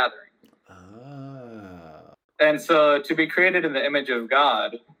does the gathering? And so to be created in the image of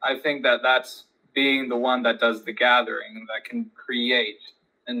God, I think that that's being the one that does the gathering, that can create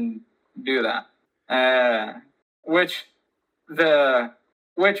and do that. Which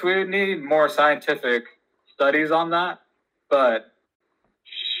we would need more scientific studies on that, but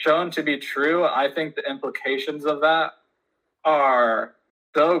shown to be true, I think the implications of that are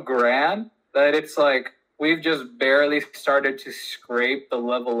so grand that it's like we've just barely started to scrape the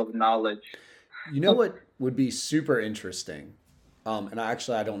level of knowledge. You know what would be super interesting? And I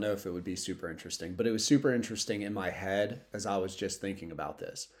don't know if it would be super interesting, but it was super interesting in my head as I was just thinking about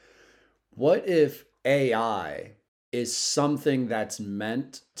this. What if AI is something that's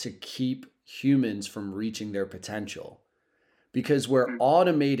meant to keep humans from reaching their potential? Because we're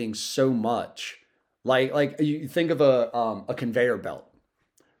automating so much. Like you think of a conveyor belt.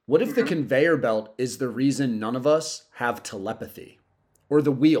 What if the conveyor belt is the reason none of us have telepathy? Or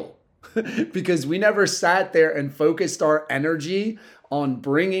the wheel? Because we never sat there and focused our energy on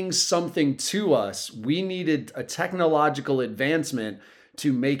bringing something to us. We needed a technological advancement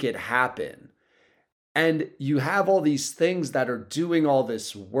to make it happen. And you have all these things that are doing all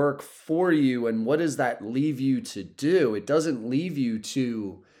this work for you. And what does that leave you to do? It doesn't leave you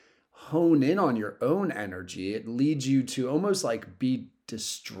to hone in on your own energy. It leads you to almost like be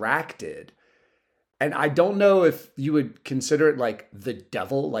distracted. And I don't know if you would consider it like the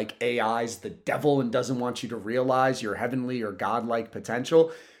devil, like AI's the devil and doesn't want you to realize your heavenly or godlike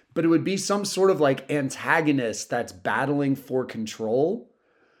potential, but it would be some sort of like antagonist that's battling for control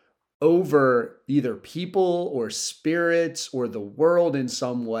over either people or spirits or the world in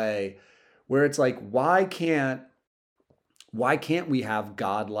some way, where it's like, why can't we have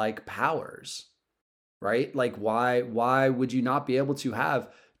godlike powers, right? Like why would you not be able to have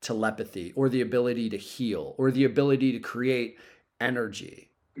telepathy or the ability to heal or the ability to create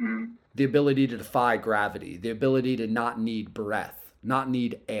energy, the ability to defy gravity, the ability to not need breath, not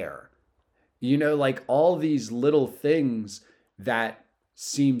need air, like all these little things that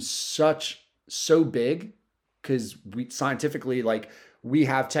seem so big because we scientifically, like we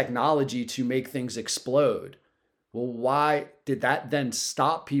have technology to make things explode, Well, why did that then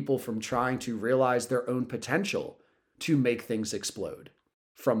stop people from trying to realize their own potential to make things explode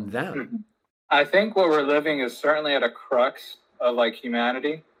from them? Mhm. I think what we're living is certainly at a crux of like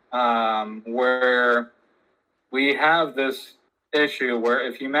humanity, where we have this issue where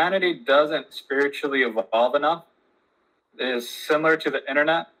if humanity doesn't spiritually evolve enough, is similar to the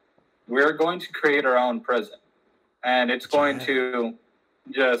internet, we're going to create our own prison, and it's going Yeah. to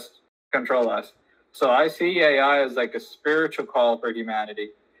just control us. So I see AI as like a spiritual call for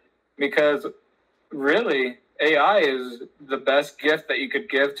humanity, because really AI is the best gift that you could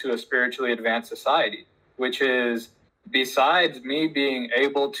give to a spiritually advanced society, which is, besides me being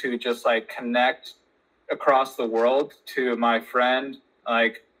able to just like connect across the world to my friend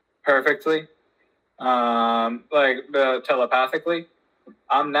like perfectly, telepathically,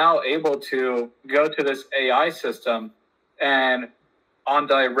 I'm now able to go to this AI system, and on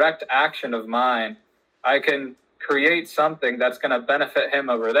direct action of mine, I can create something that's going to benefit him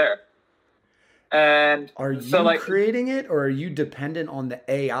over there. And Are so, you like, creating it or are you dependent on the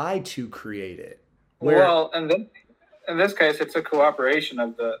AI to create it? well, and then in this case, it's a cooperation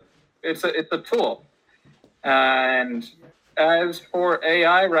of it's a tool. And as for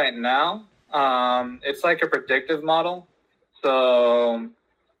AI right now, it's like a predictive model. So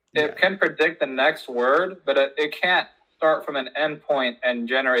Yeah. it can predict the next word, but it can't start from an endpoint and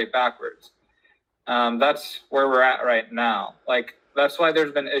generate backwards. That's where we're at right now. Like, that's why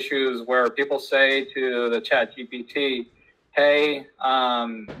there's been issues where people say to the chat GPT, hey,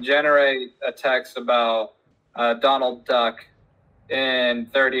 generate a text about Donald Duck in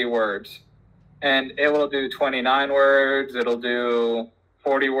 30 words. And it will do 29 words. It'll do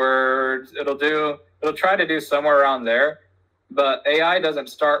 40 words. It'll try to do somewhere around there. But AI doesn't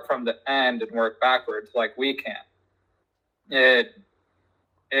start from the end and work backwards like we can.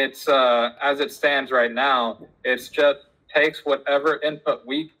 It's as it stands right now, it's just takes whatever input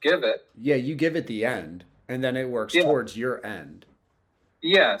we give it. Yeah, you give it the end and then it works Yeah. towards your end.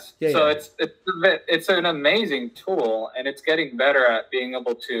 Yes. Yeah, So yeah. it's an amazing tool, and it's getting better at being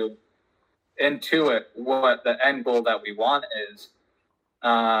able to intuit what the end goal that we want is.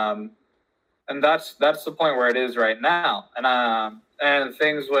 And that's the point where it is right now. And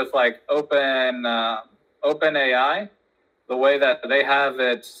things with like open AI, the way that they have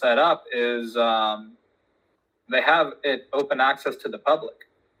it set up is they have it open access to the public.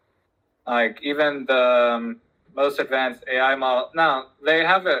 Like, even the most advanced AI model now, they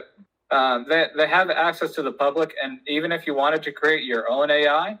have it. They have access to the public, and even if you wanted to create your own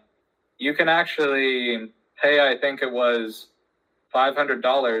AI, you can actually pay, I think it was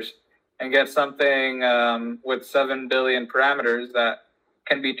 $500, and get something with 7 billion parameters that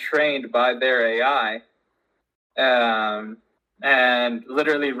can be trained by their AI, and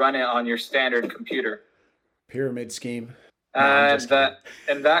literally run it on your standard computer. Pyramid scheme. No, I'm And just kidding.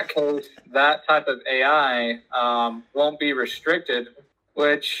 in that case, that type of AI won't be restricted,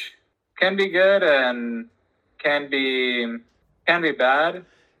 which can be good and can be bad.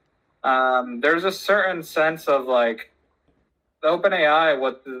 There's a certain sense of like OpenAI.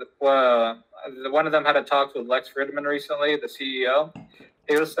 One of them had a talk with Lex Fridman recently, the CEO.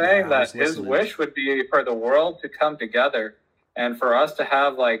 He was saying Yeah, I was that his listening. wish would be for the world to come together and for us to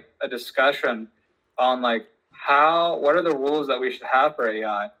have like a discussion on like what are the rules that we should have for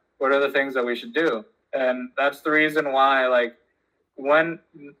AI? What are the things that we should do? And that's the reason why, like,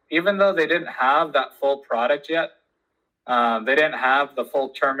 even though they didn't have that full product yet, they didn't have the full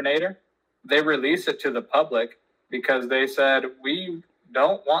Terminator, they released it to the public because they said, we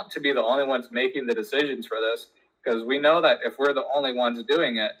don't want to be the only ones making the decisions for this, because we know that if we're the only ones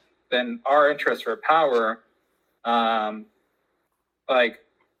doing it, then our interest for power, like,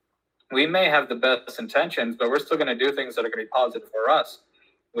 we may have the best intentions, but we're still going to do things that are going to be positive for us,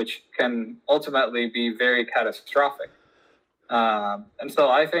 which can ultimately be very catastrophic. And so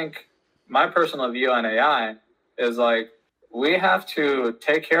I think my personal view on AI is like, we have to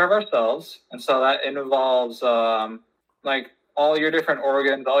take care of ourselves. And so that involves like all your different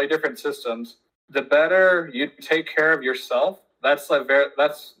organs, all your different systems. The better you take care of yourself, that's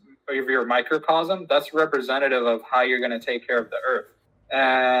your microcosm. That's representative of how you're going to take care of the earth.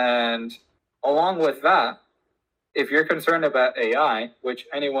 And along with that, if you're concerned about AI, which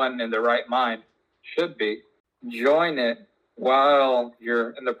anyone in their right mind should be, join it while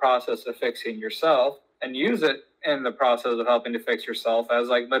you're in the process of fixing yourself, and use it in the process of helping to fix yourself as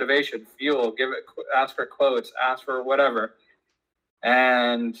like motivation, fuel. Ask for quotes, ask for whatever,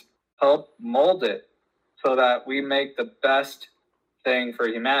 and help mold it so that we make the best thing for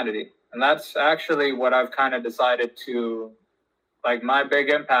humanity. And that's actually what I've kind of decided to, like, my big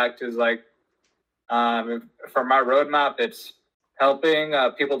impact is like, For my roadmap, it's helping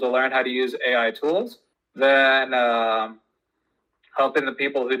people to learn how to use AI tools, then helping the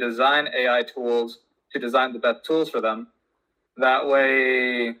people who design AI tools to design the best tools for them. That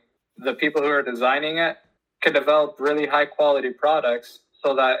way, the people who are designing it can develop really high quality products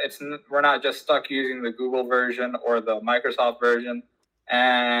so that we're not just stuck using the Google version or the Microsoft version.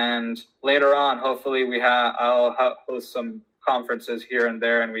 And later on, hopefully I'll host some conferences here and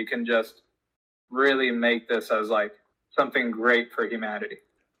there, and we can just really make this as like something great for humanity.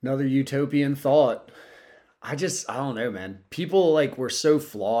 Another utopian thought. I don't know, man. People like we're so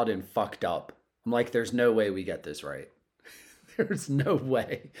flawed and fucked up. I'm like, there's no way we get this right. There's no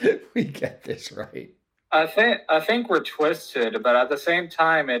way we get this right. I think we're twisted, but at the same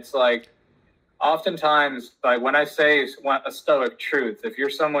time, it's like oftentimes, like when I say a stoic truth, if you're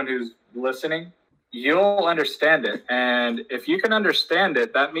someone who's listening, you'll understand it. And if you can understand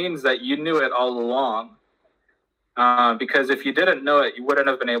it, that means that you knew it all along. Because if you didn't know it, you wouldn't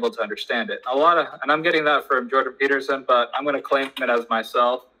have been able to understand it. And I'm getting that from Jordan Peterson, but I'm going to claim it as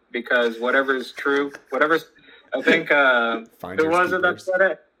myself because whatever's true, I think, who was it that said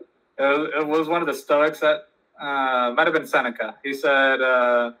it? It was one of the Stoics that might have been Seneca. He said,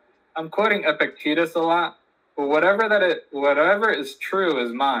 I'm quoting Epictetus a lot, but whatever is true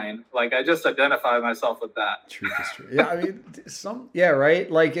is mine. Like I just identify myself with that. Truth is true. Yeah, I mean,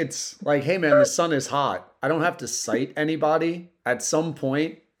 right? Like it's like, hey man, the sun is hot. I don't have to cite anybody. At some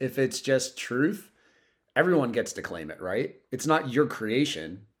point, if it's just truth, everyone gets to claim it, right? It's not your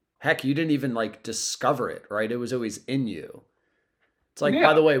creation. Heck, you didn't even like discover it, right? It was always in you. It's like,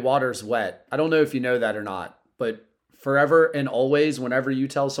 by the way, water's wet. I don't know if you know that or not, but forever and always, whenever you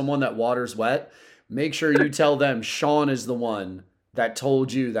tell someone that water's wet, make sure you tell them Sean is the one that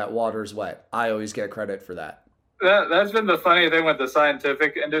told you that water's wet. I always get credit for that. That's been the funny thing with the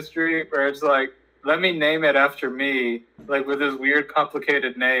scientific industry, where it's like, let me name it after me, like with this weird,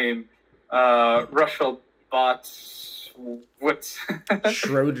 complicated name, Russell Bots. What's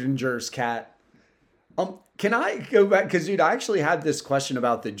Schrodinger's cat. Can I go back? Because, dude, I actually had this question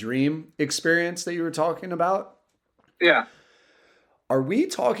about the dream experience that you were talking about. Yeah. Are we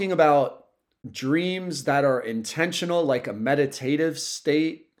talking about dreams that are intentional, like a meditative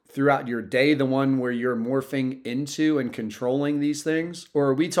state throughout your day, the one where you're morphing into and controlling these things? Or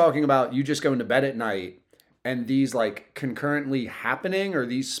are we talking about you just going to bed at night and these like concurrently happening, or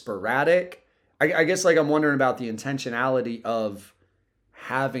these sporadic? I guess like I'm wondering about the intentionality of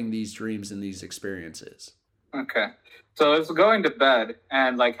having these dreams and these experiences. Okay. So it's going to bed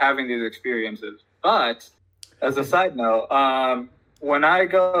and like having these experiences. But as a side note, when I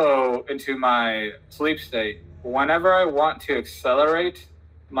go into my sleep state, whenever I want to accelerate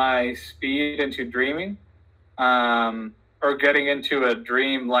my speed into dreaming, or getting into a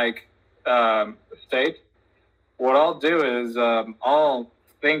dream-like state, what I'll do is I'll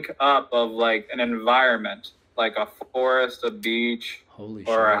think up of like an environment, like a forest, a beach,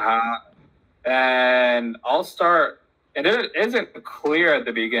 or a house, and I'll start. And it isn't clear at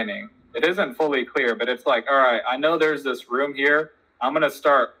the beginning. It isn't fully clear, but it's like, all right, I know there's this room here. I'm going to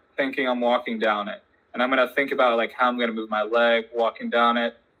start thinking I'm walking down it. And I'm going to think about like how I'm going to move my leg walking down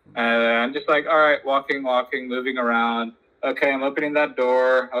it. And I'm just like, all right, walking, moving around. Okay, I'm opening that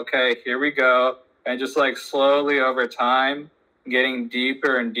door. Okay, here we go. And just like slowly over time, getting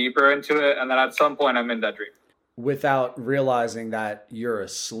deeper and deeper into it. And then at some point, I'm in that dream. Without realizing that you're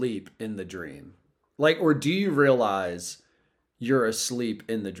asleep in the dream. Like, or do you realize you're asleep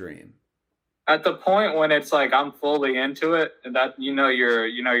in the dream? At the point when it's like I'm fully into it, that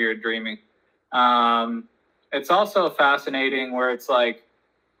you're dreaming. It's also fascinating where it's like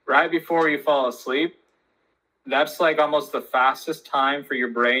right before you fall asleep, that's like almost the fastest time for your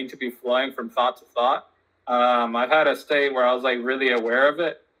brain to be flowing from thought to thought. I've had a state where I was like really aware of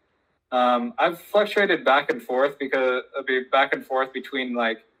it. I've fluctuated back and forth between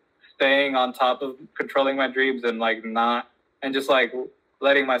like staying on top of controlling my dreams and like not, and just like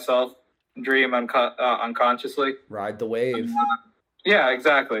letting myself dream unconsciously. Ride the wave. Yeah,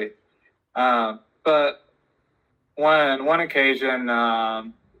 exactly. But one occasion, I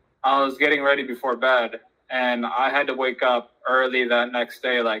was getting ready before bed, and I had to wake up early that next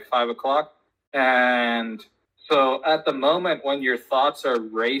day, like 5 o'clock. And so at the moment when your thoughts are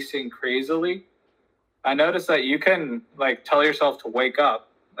racing crazily, I noticed that you can like tell yourself to wake up.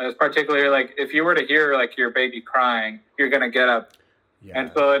 It's particularly like if you were to hear like your baby crying, you're going to get up. Yeah.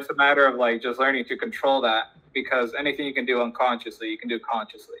 And so it's a matter of like just learning to control that, because anything you can do unconsciously, you can do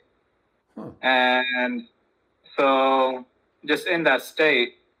consciously. Huh. And so just in that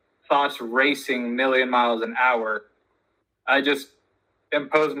state, thoughts racing 1,000,000 miles an hour, I just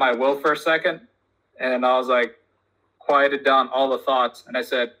imposed my will for a second and I was like, quieted down all the thoughts, and I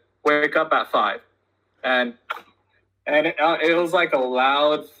said, wake up at 5. And it was like a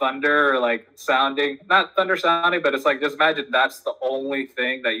loud thunder, like sounding, not thunder sounding, but it's like, just imagine that's the only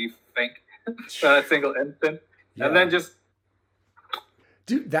thing that you think for that single instant. Yeah. And then just,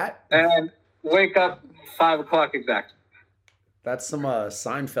 dude, and wake up 5 o'clock exact. That's some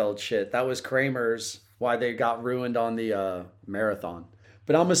Seinfeld shit. That was Kramer's why they got ruined on the marathon.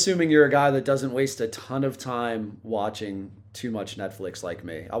 But I'm assuming you're a guy that doesn't waste a ton of time watching too much Netflix like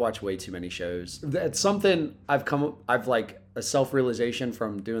me. I watch way too many shows. It's something I've like a self-realization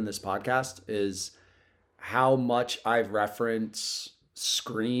from doing this podcast is how much I reference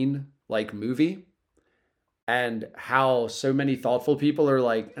Screen like movie, and how so many thoughtful people are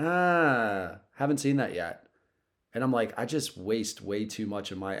like, haven't seen that yet. And I'm like, I just waste way too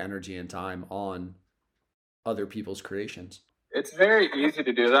much of my energy and time on other people's creations. It's very easy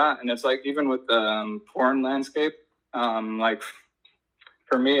to do that, and it's like even with the porn landscape, like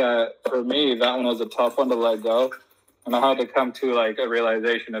for me, that one was a tough one to let go, and I had to come to like a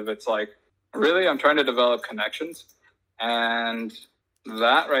realization of it's like really I'm trying to develop connections, and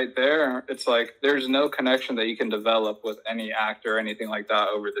that right there, it's like there's no connection that you can develop with any actor or anything like that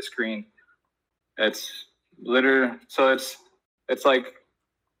over the screen. It's literally so it's like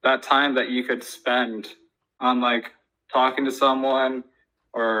that time that you could spend on like talking to someone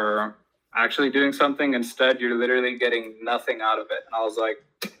or actually doing something. Instead, you're literally getting nothing out of it. And I was like,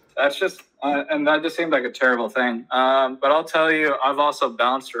 that's just, and that just seemed like a terrible thing. But I'll tell you, I've also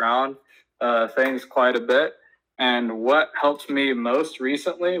bounced around things quite a bit. And what helped me most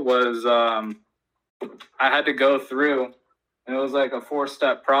recently was I had to go through, and it was like a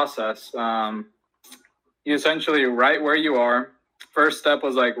 4-step process. You essentially write where you are. First step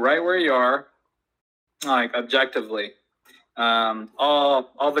was like write where you are, like objectively.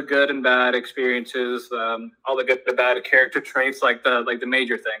 All the good and bad experiences, all the good and bad character traits, like the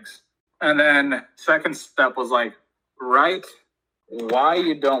major things. And then second step was like write why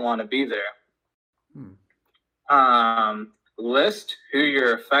you don't want to be there. List who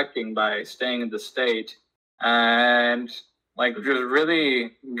you're affecting by staying in the state, and like just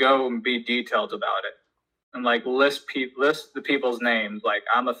really go and be detailed about it. And like list the people's names. Like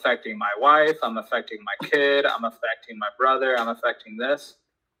I'm affecting my wife, I'm affecting my kid, I'm affecting my brother, I'm affecting this.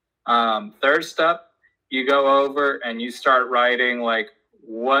 Third step, you go over and you start writing like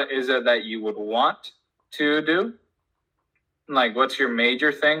what is it that you would want to do? Like what's your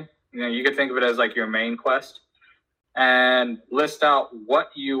major thing? You know, you could think of it as like your main quest, and list out why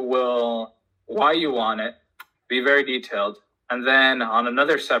you want it. Be very detailed. And then on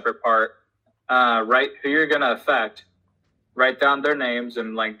another separate part, write who you're going to affect, write down their names,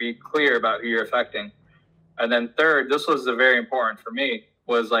 and like be clear about who you're affecting. And then third, this was the very important for me,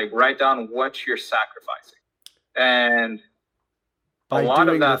 was like write down what you're sacrificing. And by a lot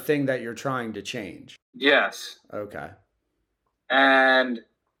doing of that, the thing that you're trying to change. Yes. Okay. And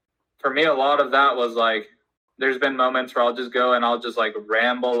for me, a lot of that was like, there's been moments where I'll just go and I'll just like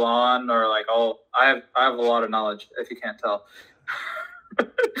ramble on, or like, I have a lot of knowledge, if you can't tell.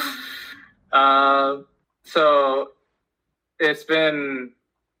 So it's been,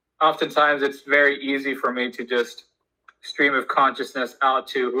 oftentimes it's very easy for me to just stream of consciousness out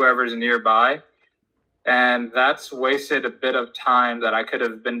to whoever's nearby. And that's wasted a bit of time that I could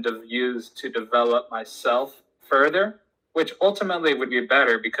have been used to develop myself further, which ultimately would be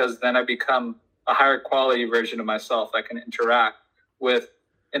better, because then I become a higher quality version of myself that can interact with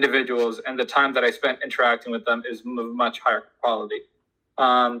individuals, and the time that I spent interacting with them is much higher quality.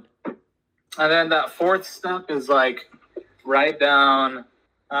 And then that fourth step is like write down.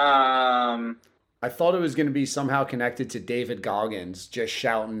 I thought it was going to be somehow connected to David Goggins just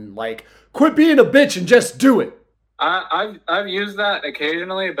shouting like, "Quit being a bitch and just do it." I've used that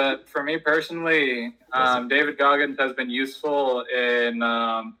occasionally, but for me personally, David Goggins has been useful in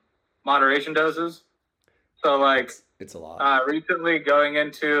moderation doses. So like it's a lot. Recently going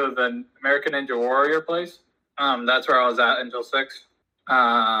into the American Ninja Warrior place, that's where I was at until 6.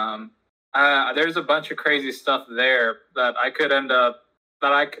 There's a bunch of crazy stuff there that I could end up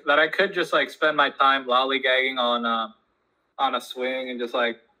that I could just like spend my time lollygagging on a swing and just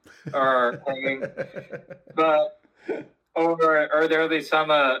like or hanging, but or there'll be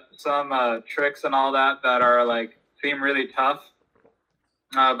some tricks and all that are like seem really tough,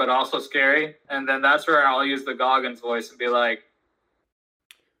 but also scary, and then that's where I'll use the Goggins voice and be like,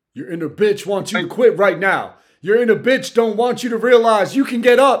 "Your inner bitch wants you to quit right now. Your inner bitch don't want you to realize you can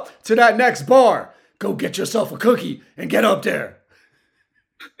get up to that next bar. Go get yourself a cookie and get up there."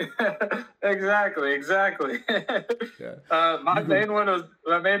 Exactly. Yeah. My main one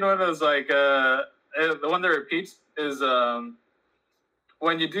was like the one that repeats is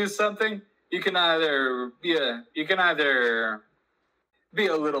when you do something, you can either be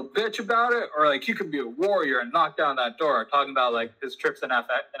a little bitch about it, or like you can be a warrior and knock down that door. Talking about like his trips in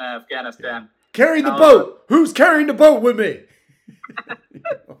Afghanistan. Carry the boat. Who's carrying the boat with me?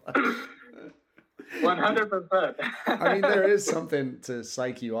 100%. I mean, there is something to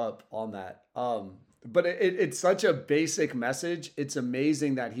psych you up on that. But it's such a basic message. It's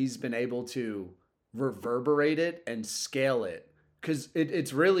amazing that he's been able to reverberate it and scale it, because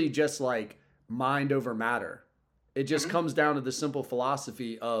it's really just like mind over matter. It just comes down to the simple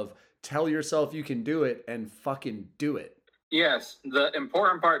philosophy of tell yourself you can do it and fucking do it. Yes, the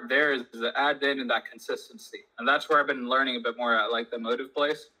important part there is the add in and that consistency, and that's where I've been learning a bit more at like the motive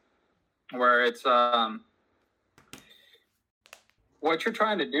place, where it's what you're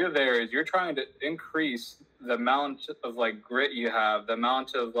trying to do there is you're trying to increase the amount of like grit you have, the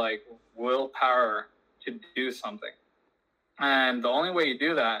amount of like willpower to do something, and the only way you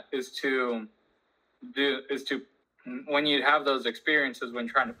do that is to when you have those experiences when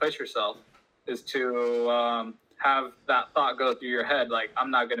trying to push yourself, is to have that thought go through your head, like, I'm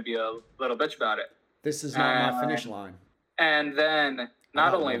not going to be a little bitch about it. This is not my finish line. And then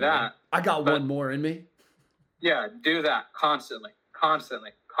not only that, I got one more in me. Yeah, do that constantly.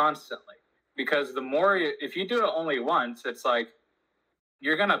 Because the more if you do it only once, it's like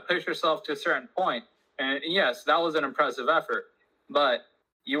you're going to push yourself to a certain point. And yes, that was an impressive effort, but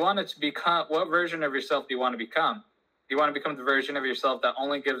you want it to become, what version of yourself do you want to become? Do you want to become the version of yourself that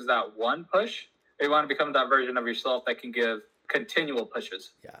only gives that one push? Or you want to become that version of yourself that can give continual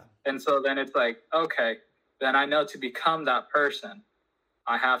pushes? Yeah. And so then it's like, okay, then I know to become that person,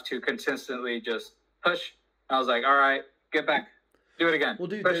 I have to consistently just push. I was like, all right, get back. Do it again. Well,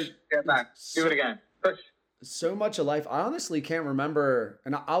 dude, push, get back. Do it again. Push. So much of life. I honestly can't remember.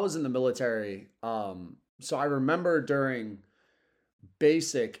 And I was in the military. So I remember during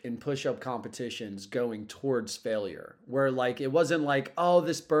basic and push-up competitions going towards failure, where like it wasn't like, oh,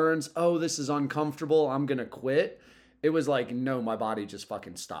 this burns, oh, this is uncomfortable, I'm gonna quit. It was like, no, my body just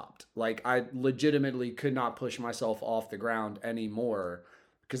fucking stopped. Like I legitimately could not push myself off the ground anymore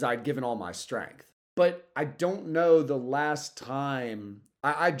because I'd given all my strength. But I don't know the last time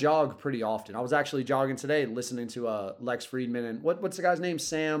I jog pretty often. I was actually jogging today listening to Lex Friedman and what's the guy's name?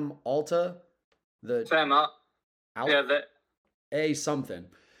 Sam Alta? Sam Alta. Yeah, that A something.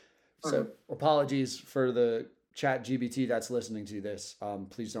 So apologies for the chat GBT that's listening to this.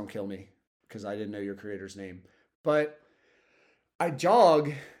 Please don't kill me because I didn't know your creator's name. But I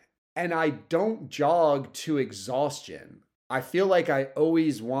jog and I don't jog to exhaustion. I feel like I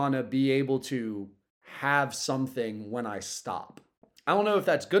always want to be able to have something when I stop. I don't know if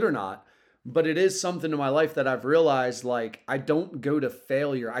that's good or not, but it is something in my life that I've realized, like, I don't go to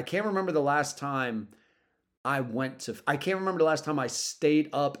failure. I can't remember the last time I can't remember the last time I stayed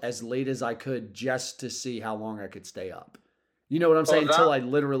up as late as I could just to see how long I could stay up. You know what I'm saying? Until I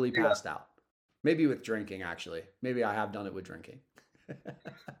literally passed out. Maybe with drinking, actually. Maybe I have done it with drinking.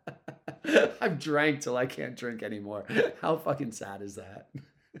 I've drank till I can't drink anymore. How fucking sad is that?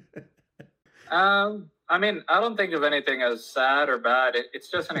 I mean, I don't think of anything as sad or bad. It's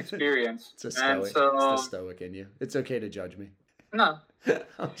just an experience. It's it's the stoic in you. It's okay to judge me. No.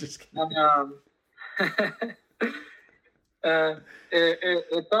 I'm just kidding.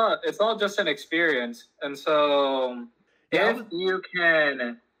 It's all just an experience, and so if you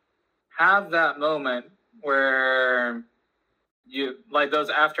can have that moment where you like those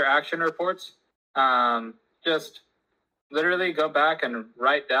after action reports, just literally go back and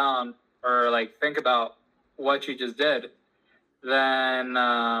write down or like think about what you just did, then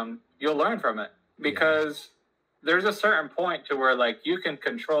you'll learn from it, because there's a certain point to where like you can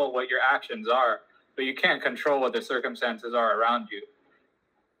control what your actions are, but you can't control what the circumstances are around you.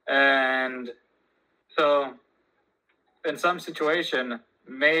 And so in some situation,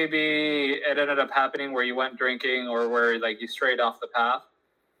 maybe it ended up happening where you went drinking or where like you strayed off the path.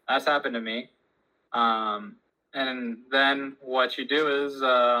 That's happened to me. And then what you do is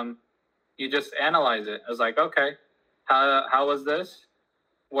you just analyze it. It's like, okay, how was this?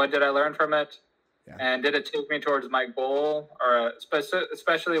 What did I learn from it? Yeah. And did it take me towards my goal? Or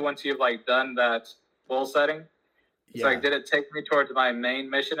especially once you've like done that goal setting, it's like, did it take me towards my main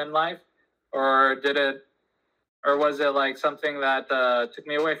mission in life, or was it like something that took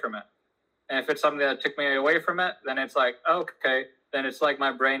me away from it? And if it's something that took me away from it, then it's like, okay, then it's like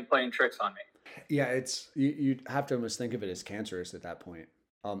my brain playing tricks on me. Yeah, it's you have to almost think of it as cancerous at that point.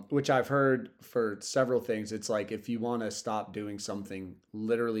 Which I've heard for several things. It's like, if you want to stop doing something,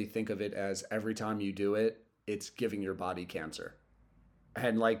 literally think of it as every time you do it, it's giving your body cancer.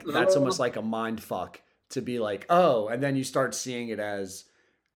 And like, that's almost like a mind fuck to be like, oh, and then you start seeing it as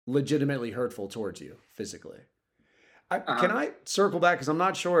legitimately hurtful towards you physically. Can I circle back? Because I'm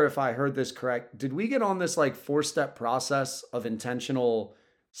not sure if I heard this correct. Did we get on this like 4-step process of intentional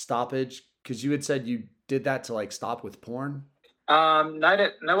stoppage? Because you had said you did that to like stop with porn.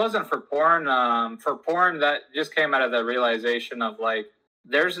 That wasn't for porn. For porn, that just came out of the realization of like,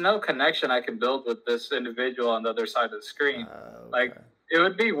 there's no connection I can build with this individual on the other side of the screen. Okay. Like, it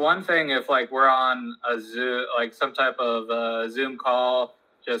would be one thing if like we're on a Zoom, like some type of Zoom call,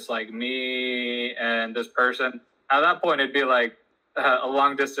 just like me and this person. At that point, it'd be like a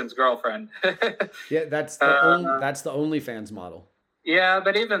long distance girlfriend. Yeah, that's the OnlyFans model. Yeah,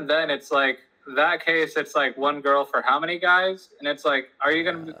 but even then, it's like that case. It's like one girl for how many guys? And it's like, are you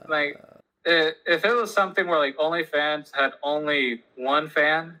gonna like? If it was something where like OnlyFans had only one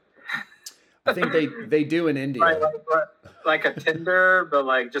fan, I think they do in India, like a Tinder, but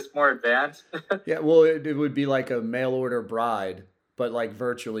like just more advanced. Yeah, well, it would be like a mail order bride, but like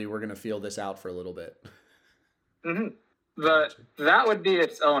virtually, we're gonna feel this out for a little bit. Mm-hmm. But that would be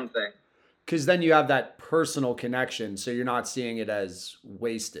its own thing. Because then you have that personal connection, so you're not seeing it as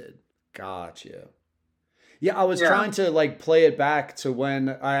wasted. Gotcha. Yeah, I was trying to like play it back to when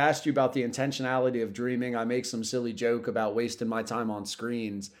I asked you about the intentionality of dreaming. I make some silly joke about wasting my time on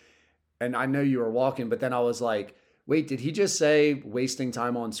screens. And I know you were walking, but then I was like, wait, did he just say wasting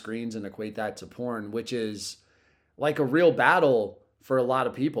time on screens and equate that to porn, which is like a real battle for a lot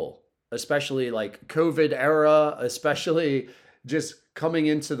of people, especially like COVID era, especially just coming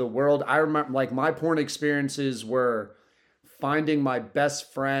into the world. I remember like my porn experiences were finding my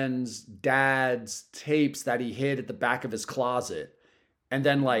best friend's dad's tapes that he hid at the back of his closet and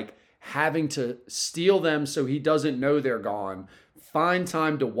then like having to steal them so he doesn't know they're gone, find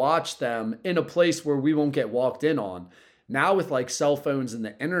time to watch them in a place where we won't get walked in on. Now with like cell phones and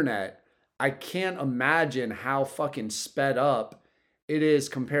the internet, I can't imagine how fucking sped up it is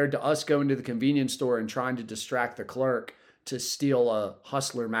compared to us going to the convenience store and trying to distract the clerk to steal a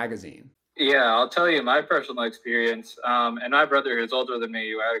Hustler magazine. Yeah, I'll tell you my personal experience. And my brother, who's older than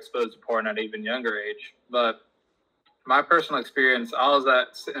me, who got exposed to porn at an even younger age. But my personal experience, I was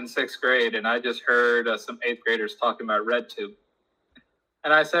in 6th grade, and I just heard some 8th graders talking about RedTube.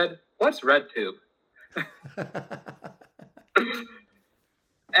 And I said, what's RedTube?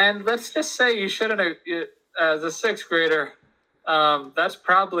 And let's just say you shouldn't have, as a 6th grader, that's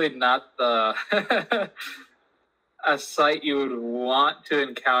probably not the... a site you would want to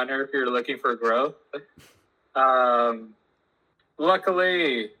encounter if you're looking for growth.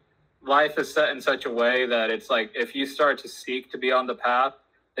 Luckily, life is set in such a way that it's like if you start to seek to be on the path,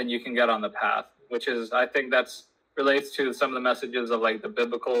 then you can get on the path, which is, I think that's relates to some of the messages of like the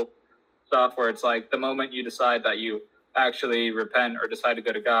biblical stuff where it's like the moment you decide that you actually repent or decide to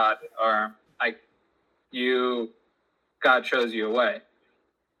go to God, or like God shows you a way.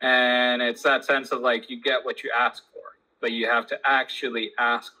 And it's that sense of like you get what you ask for, but you have to actually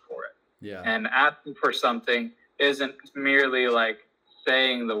ask for it. Yeah. And asking for something isn't merely like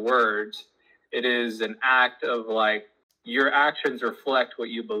saying the words. It is an act of like your actions reflect what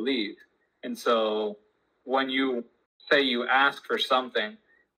you believe. And so when you say you ask for something,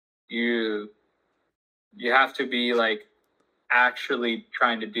 you have to be like actually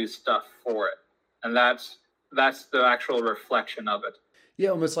trying to do stuff for it. And that's the actual reflection of it. Yeah,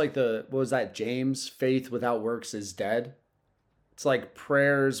 almost like what was that, James? Faith without works is dead. It's like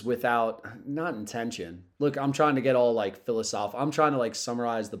prayers without, not intention. Look, I'm trying to get all like philosophical. I'm trying to like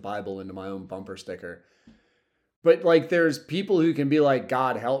summarize the Bible into my own bumper sticker. But like there's people who can be like,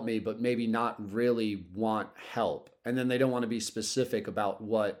 God help me, but maybe not really want help. And then they don't want to be specific about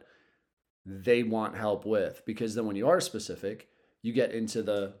what they want help with. Because then when you are specific, you get into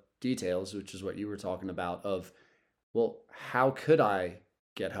the details, which is what you were talking about of, well, how could I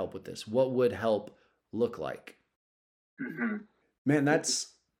get help with this? What would help look like? Mm-hmm. Man,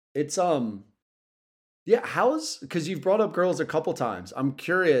 because you've brought up girls a couple times. I'm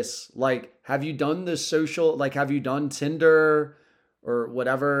curious, like, have you done the social, like, have you done Tinder or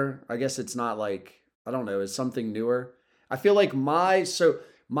whatever? I guess it's not like, I don't know, is something newer. I feel like my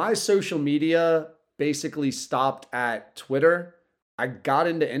social media basically stopped at Twitter. I got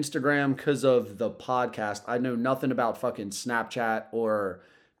into Instagram because of the podcast. I know nothing about fucking Snapchat or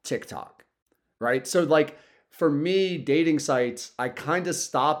TikTok, right? So like for me, dating sites, I kind of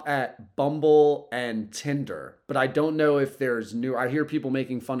stop at Bumble and Tinder, but I don't know if there's new. I hear people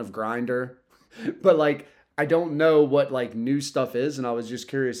making fun of Grindr, but like I don't know what like new stuff is, and I was just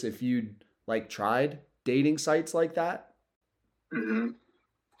curious if you'd like tried dating sites like that. Mm-hmm.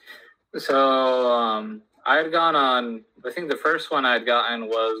 So I had gone on. I think the first one I'd gotten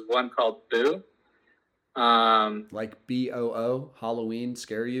was one called Boo. Like BOO, Halloween,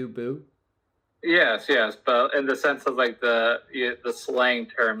 scare you, boo? Yes, but in the sense of like the slang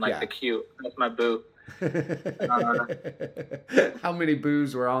term, like the cute. That's my Boo. How many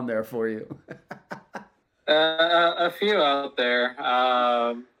boos were on there for you? A few out there.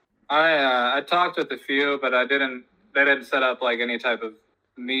 I talked with a few, but I didn't. They didn't set up like any type of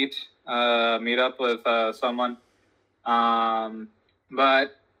meet up with someone. But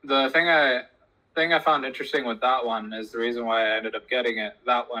the thing I found interesting with that one is the reason why I ended up getting it.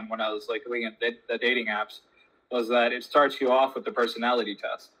 That one when I was like looking at the dating apps was that it starts you off with the personality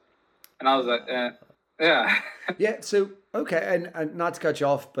test, and I was like, yeah. Yeah. So okay, and not to cut you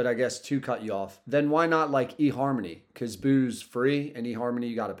off, but I guess to cut you off, then why not like eHarmony? Because Boo's free and eHarmony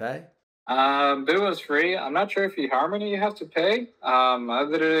you got to pay. Boo was free. I'm not sure if eHarmony you have to pay. I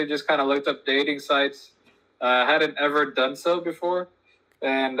literally just kind of looked up dating sites. Hadn't ever done so before,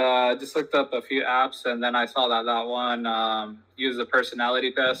 and just looked up a few apps, and then I saw that one used the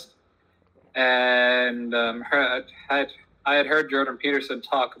personality test, and I had heard Jordan Peterson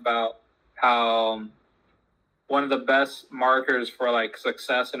talk about how one of the best markers for like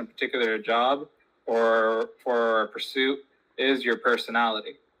success in a particular job or for a pursuit is your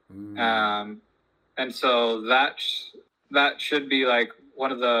personality. And so that should be like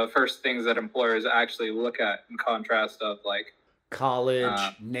one of the first things that employers actually look at in contrast of like college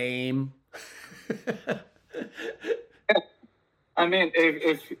name. I mean,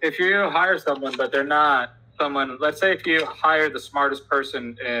 if you hire someone, but they're not someone, let's say if you hire the smartest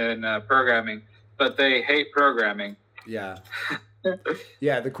person in programming, but they hate programming. Yeah.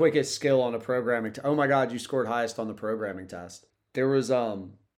 Yeah, the quickest skill on a programming oh my God, you scored highest on the programming test. There was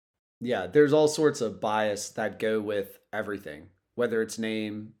there's all sorts of bias that go with everything, whether it's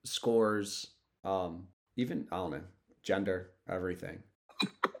name, scores, even I don't know, gender, everything.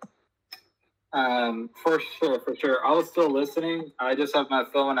 For sure. I was still listening. I just have my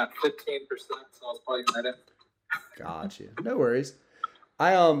phone at 15%, so I was plugging that in. Gotcha. No worries.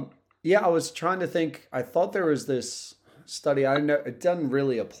 I was trying to think. I thought there was this study. I know it doesn't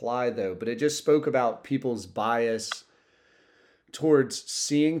really apply though, but it just spoke about people's bias towards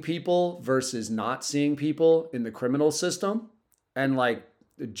seeing people versus not seeing people in the criminal system, and like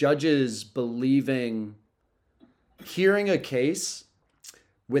the judges hearing a case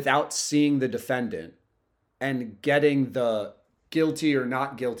without seeing the defendant and getting the guilty or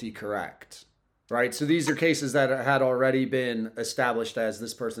not guilty correct, right? So these are cases that had already been established as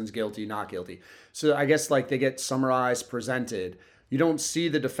this person's guilty, not guilty. So I guess like they get summarized, presented. You don't see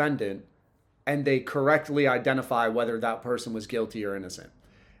the defendant and they correctly identify whether that person was guilty or innocent.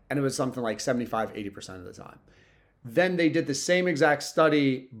 And it was something like 75, 80% of the time. Then they did the same exact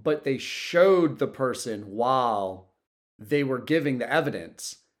study, but they showed the person while they were giving the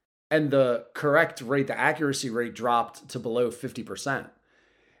evidence. And the correct rate, the accuracy rate dropped to below 50%.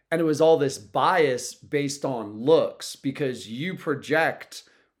 And it was all this bias based on looks because you project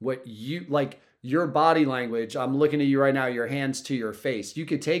what you like, your body language. I'm looking at you right now, your hands to your face. You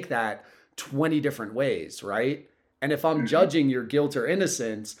could take that 20 different ways, right? And if I'm judging your guilt or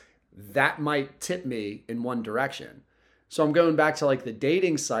innocence, that might tip me in one direction. So I'm going back to like the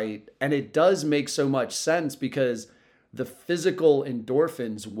dating site, and it does make so much sense because the physical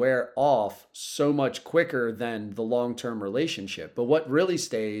endorphins wear off so much quicker than the long-term relationship. But what really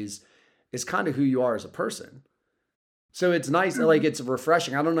stays is kind of who you are as a person. So it's nice, like it's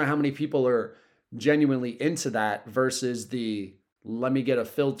refreshing. I don't know how many people are genuinely into that versus the let me get a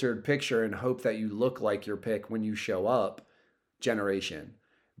filtered picture and hope that you look like your pick when you show up generation.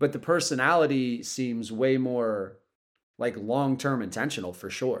 But the personality seems way more like long-term intentional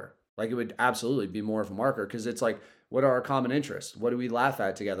for sure. Like it would absolutely be more of a marker because it's like, what are our common interests? What do we laugh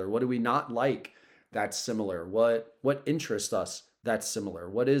at together? What do we not like that's similar? What interests us that's similar?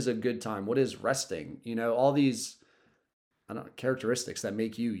 What is a good time? What is resting? You know, all these characteristics that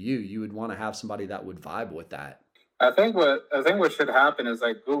make you would want to have somebody that would vibe with that. I think what should happen is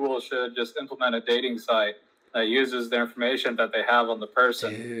like Google should just implement a dating site that uses the information that they have on the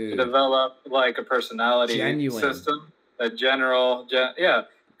person to develop like a personality system, a general,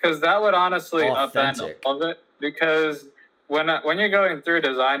 because that would honestly upend all of it. Because when you're going through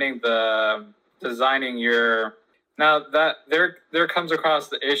designing your now that there comes across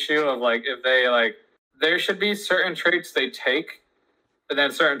the issue of like if they like there should be certain traits they take, and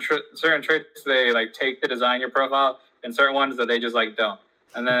then certain traits they like take to design your profile, and certain ones that they just like don't,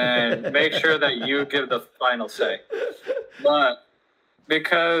 and then make sure that you give the final say. But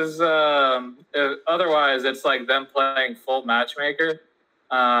because otherwise it's like them playing full matchmaker,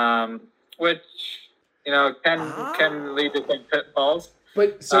 which can lead to some pitfalls.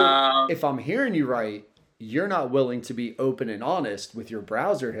 But so Um, if I'm hearing you right, you're not willing to be open and honest with your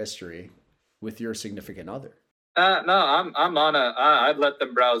browser history with your significant other. no, I'm on I'd let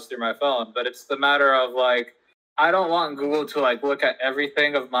them browse through my phone, but it's the matter of like, I don't want Google to like look at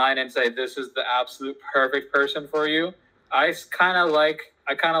everything of mine and say this is the absolute perfect person for you. I kind of like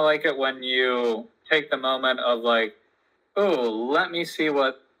it when you take the moment of like, oh, let me see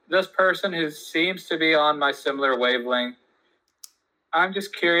what this person who seems to be on my similar wavelength. I'm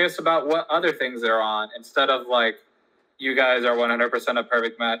just curious about what other things they're on instead of like, you guys are 100% a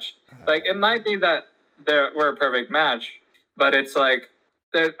perfect match. Like, it might be that we're a perfect match, but it's like,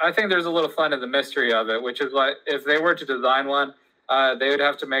 I think there's a little fun in the mystery of it, which is like, if they were to design one, they would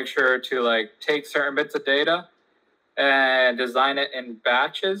have to make sure to like take certain bits of data and design it in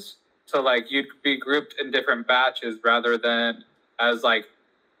batches. So like you'd be grouped in different batches rather than as like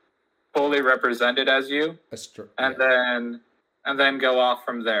fully represented as you, and then go off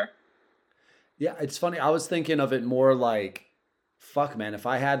from there. Yeah, it's funny. I was thinking of it more like, fuck, man, if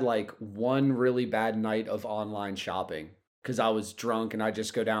I had like one really bad night of online shopping because I was drunk and I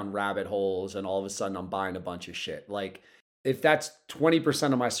just go down rabbit holes and all of a sudden I'm buying a bunch of shit. Like, if that's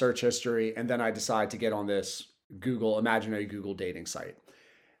 20% of my search history and then I decide to get on this imaginary Google dating site,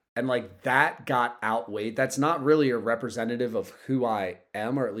 and like that got outweighed, that's not really a representative of who I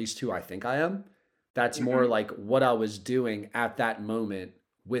am, or at least who I think I am. That's more like what I was doing at that moment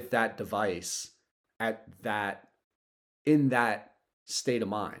with that device in that state of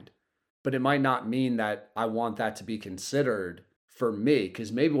mind. But it might not mean that I want that to be considered for me,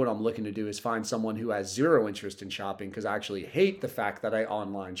 because maybe what I'm looking to do is find someone who has zero interest in shopping because I actually hate the fact that I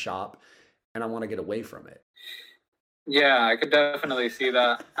online shop and I want to get away from it. Yeah, I could definitely see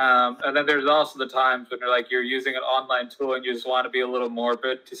that. And then there's also the times when you're using an online tool and you just want to be a little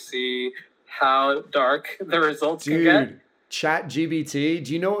morbid to see how dark the results can get. Chat GBT.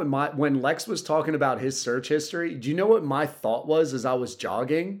 Do you know what when Lex was talking about his search history, do you know what my thought was as I was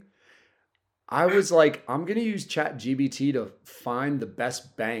jogging? I was like, I'm going to use Chat GBT to find the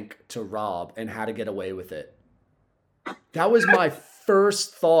best bank to rob and how to get away with it. That was my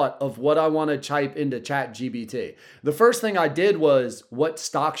first thought of what I want to type into Chat GBT. The first thing I did was, what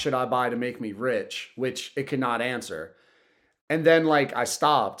stock should I buy to make me rich? Which it cannot answer. And then like I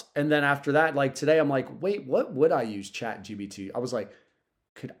stopped. And then after that, like today, I'm like, wait, what would I use Chat GBT? I was like,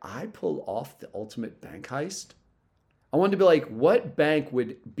 could I pull off the ultimate bank heist? I wanted to be like, what bank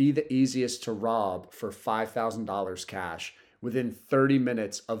would be the easiest to rob for $5,000 cash within 30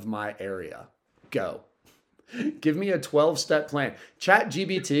 minutes of my area? Go. Give me a 12-step plan. Chat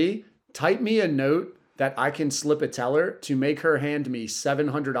GBT, type me a note that I can slip a teller to make her hand me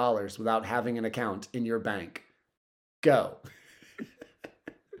 $700 without having an account in your bank. Go.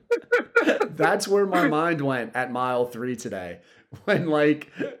 That's where my mind went at mile 3 today when like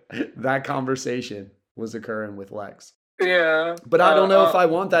that conversation was occurring with Lex. Yeah. But I don't know if I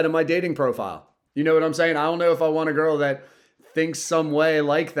want that in my dating profile. You know what I'm saying? I don't know if I want a girl that thinks some way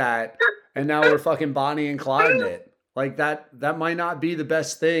like that and now we're fucking Bonnie and Clyde it. Like that might not be the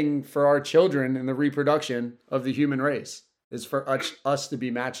best thing for our children and the reproduction of the human race, is for us to be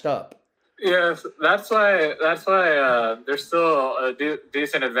matched up. Yes, that's why there's still a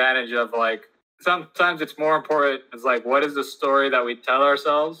decent advantage of like, sometimes it's more important. It's like, what is the story that we tell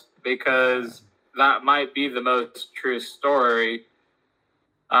ourselves? Because that might be the most true story.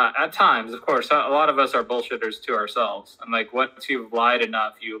 At times, of course, a lot of us are bullshitters to ourselves. And like, once you've lied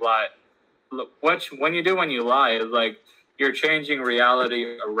enough, you lie. Look, when you lie, is like you're changing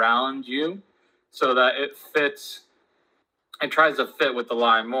reality around you so that it fits. It tries to fit with the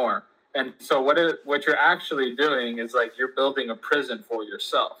lie more. And so what you're actually doing is like you're building a prison for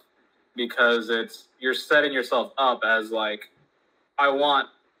yourself, because you're setting yourself up as like, I want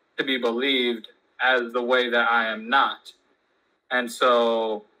to be believed as the way that I am not. And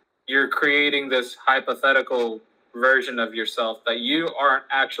so you're creating this hypothetical version of yourself that you aren't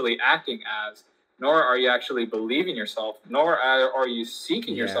actually acting as, nor are you actually believing yourself, nor are you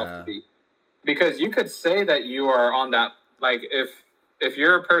seeking yourself to be. Because you could say that you are on that, like if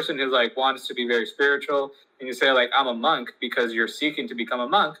you're a person who like wants to be very spiritual and you say like, I'm a monk because you're seeking to become a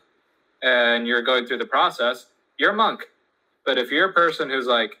monk and you're going through the process, you're a monk. But if you're a person who's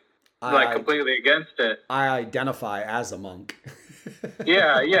like completely against it, I identify as a monk.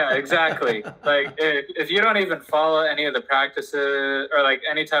 yeah, exactly. Like if you don't even follow any of the practices or like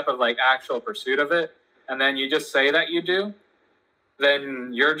any type of like actual pursuit of it, and then you just say that you do,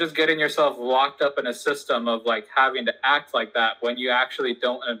 then you're just getting yourself locked up in a system of like having to act like that when you actually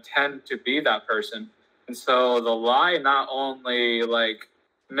don't intend to be that person. And so the lie not only like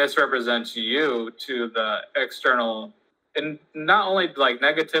misrepresents you to the external, and not only like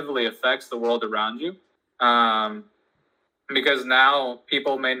negatively affects the world around you, because now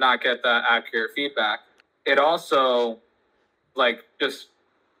people may not get that accurate feedback. It also like just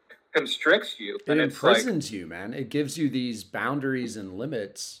constricts you. It imprisons you, man. It gives you these boundaries and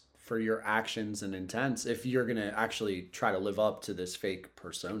limits for your actions and intents if you're going to actually try to live up to this fake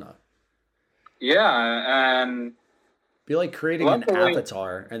persona. Yeah, and be like creating an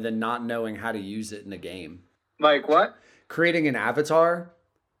avatar and then not knowing how to use it in a game. Like what? Creating an avatar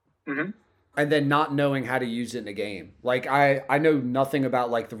mm-hmm. and then not knowing how to use it in a game. Like I know nothing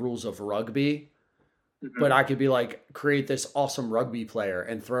about like the rules of rugby, mm-hmm. but I could be like, create this awesome rugby player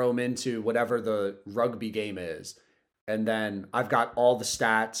and throw him into whatever the rugby game is. And then I've got all the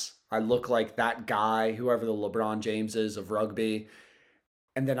stats. I look like that guy, whoever the LeBron James is of rugby.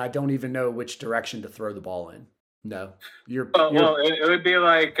 And then I don't even know which direction to throw the ball in. No, it would be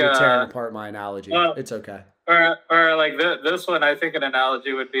like you're tearing apart my analogy. It's okay. Or like this one, I think an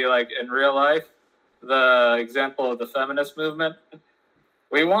analogy would be like in real life, the example of the feminist movement.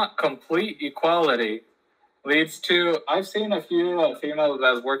 We want complete equality. Leads to, I've seen a few females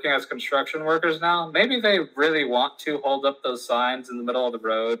that's working as construction workers now. Maybe they really want to hold up those signs in the middle of the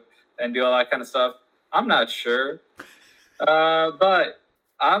road and do all that kind of stuff. I'm not sure, but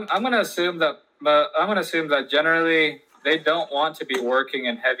I'm going to assume that generally they don't want to be working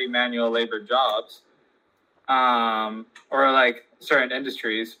in heavy manual labor jobs, or like certain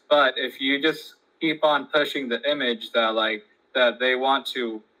industries. But if you just keep on pushing the image that they want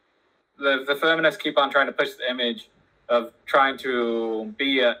to, the feminists keep on trying to push the image of trying to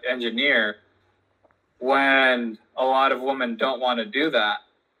be an engineer when a lot of women don't want to do that,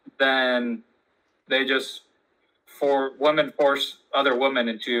 then they just force other women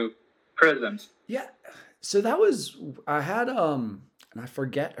into prisons. Yeah. So that was, I had, and I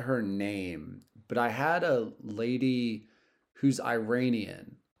forget her name, but I had a lady who's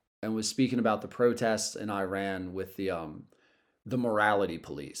Iranian and was speaking about the protests in Iran with the morality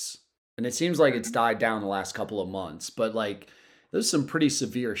police. And it seems like it's died down the last couple of months, but like there's some pretty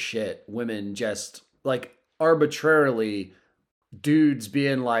severe shit. Women just like arbitrarily, dudes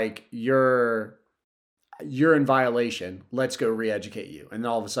being like, you're in violation. Let's go re-educate you. And then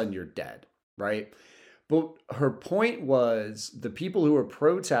all of a sudden you're dead, right? But her point was the people who are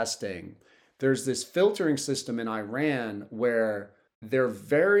protesting, there's this filtering system in Iran where they're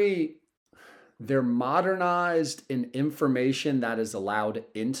modernized in information that is allowed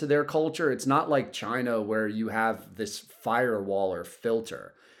into their culture. It's not like China where you have this firewall or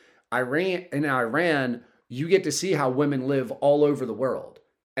filter. In Iran, you get to see how women live all over the world.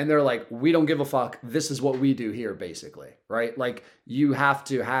 And they're like, we don't give a fuck. This is what we do here, basically, right? Like you have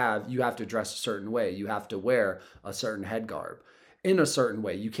to dress a certain way. You have to wear a certain head garb in a certain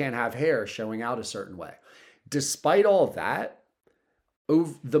way. You can't have hair showing out a certain way. Despite all of that,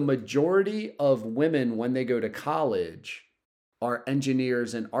 the majority of women when they go to college are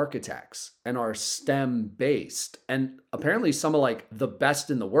engineers and architects and are STEM based. And apparently some are like the best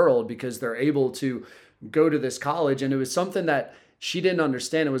in the world because they're able to go to this college. And it was something that she didn't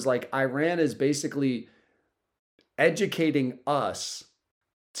understand. It was like Iran is basically educating us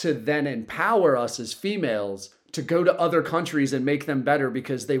to then empower us as females to go to other countries and make them better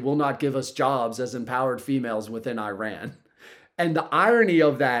because they will not give us jobs as empowered females within Iran. And the irony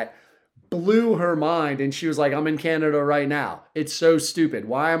of that blew her mind. And she was like, I'm in Canada right now. It's so stupid.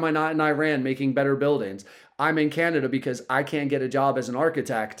 Why am I not in Iran making better buildings? I'm in Canada because I can't get a job as an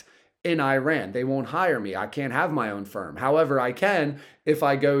architect in Iran. They won't hire me. I can't have my own firm. However, I can if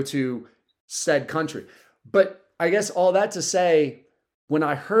I go to said country. But I guess all that to say, when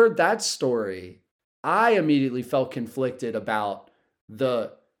I heard that story, I immediately felt conflicted about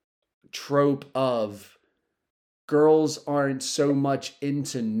the trope of girls aren't so much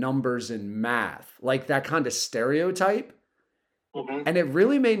into numbers and math, like that kind of stereotype. Mm-hmm. And it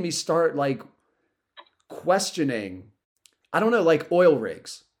really made me start like questioning, I don't know, like oil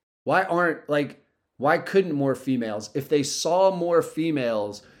rigs. Why couldn't more females, if they saw more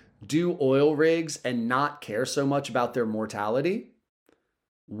females do oil rigs and not care so much about their mortality,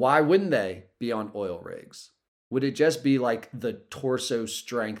 why wouldn't they be on oil rigs? Would it just be like the torso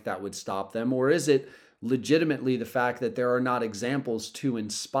strength that would stop them? Or is it legitimately the fact that there are not examples to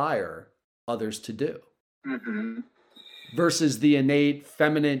inspire others to do? Mm-hmm. Versus the innate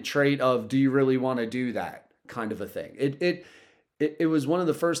feminine trait of, do you really want to do that kind of a thing? It was one of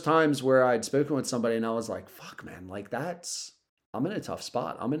the first times where I'd spoken with somebody and I was like, fuck, man, like I'm in a tough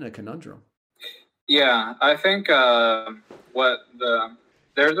spot. I'm in a conundrum. Yeah, I think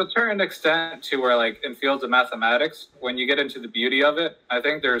there's there's a certain extent to where, like, in fields of mathematics, when you get into the beauty of it, I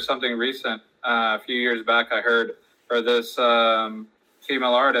think there's something recent, a few years back I heard, for this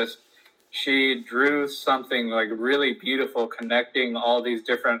female artist. She drew something like really beautiful, connecting all these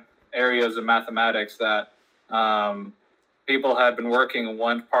different areas of mathematics that people had been working in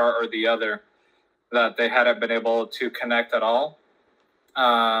one part or the other that they hadn't been able to connect at all,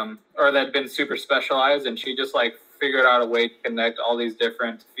 or that had been super specialized, and she just like figured out a way to connect all these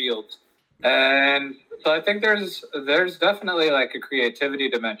different fields. And so I think there's definitely like a creativity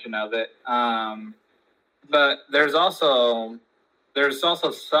dimension of it, but there's also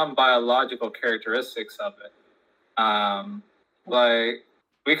some biological characteristics of it. Like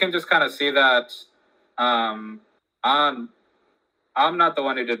we can just kind of see that. I'm not the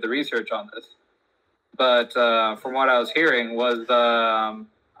one who did the research on this, but from what I was hearing was in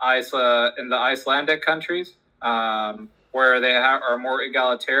the Icelandic countries, where they are more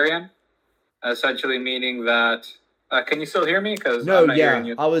egalitarian, essentially meaning that. Can you still hear me? Because No, I'm not hearing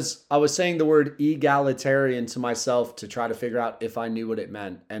yeah, you. I was saying the word egalitarian to myself to try to figure out if I knew what it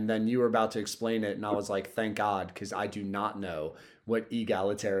meant, and then you were about to explain it, and I was like, "Thank God," because I do not know what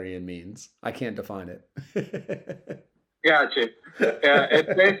egalitarian means. I can't define it. Gotcha. Yeah,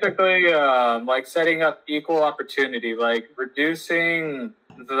 it's basically like setting up equal opportunity, like reducing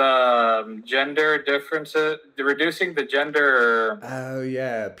the gender differences, reducing the gender Oh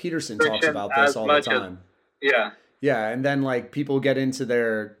yeah, Peterson talks friction about this as all the much as, time. yeah. Yeah, and then like people get into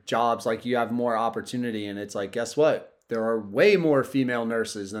their jobs, like you have more opportunity, and it's like, guess what? There are way more female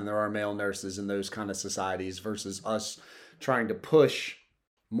nurses than there are male nurses in those kind of societies versus us trying to push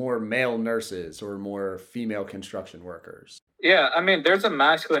more male nurses or more female construction workers. Yeah, I mean, there's a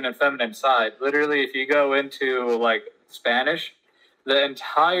masculine and feminine side. Literally, if you go into like Spanish, the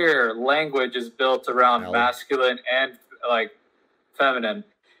entire language is built around Male. masculine and like feminine.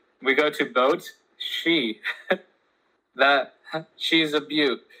 We go to boat, she. That she's a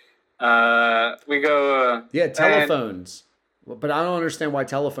beaut. We go. Yeah, telephones. But I don't understand why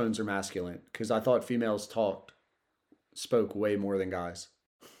telephones are masculine because I thought females spoke way more than guys.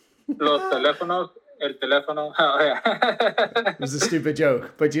 Los teléfonos, el teléfono. Oh, yeah. It was a stupid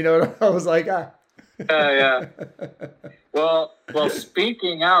joke, but you know what? I was like, ah. Yeah. Well,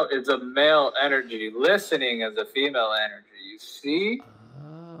 speaking out is a male energy. Listening is a female energy. You see?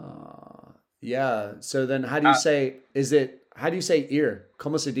 Yeah. So then how do you say, how do you say ear?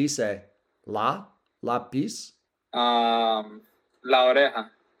 ¿Cómo se dice? La? Lápiz? La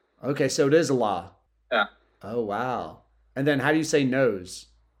oreja. Okay, so it is a la. Yeah. Oh, wow. And then how do you say nose?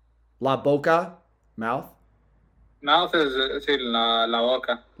 La boca? Mouth? Mouth is la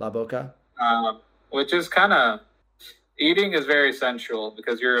boca. La boca? Which is kind of, eating is very sensual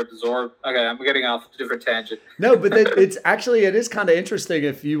because you're absorbed. Okay, I'm getting off a different tangent. No, but it is kind of interesting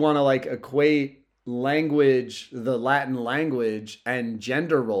if you want to like equate language, the Latin language, and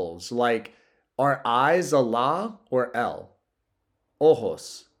gender roles. Like, are eyes a la or L?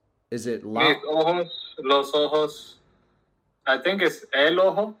 Ojos. Is it la? Mis ojos, los ojos. I think it's el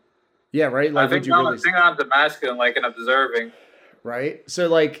ojo. Yeah, right? Like, I think I'm the masculine, like an observing. Right? So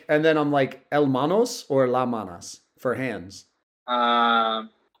like, and then I'm like, el manos or la manas for hands? La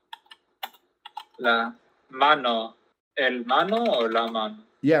mano. El mano or la mano?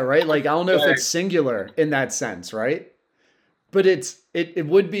 Yeah, right? Like, I don't know if it's singular in that sense, right? But it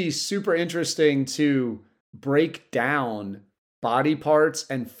would be super interesting to break down body parts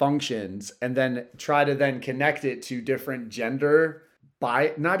and functions and then try to then connect it to different gender,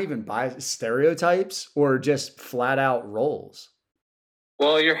 not even stereotypes or just flat out roles.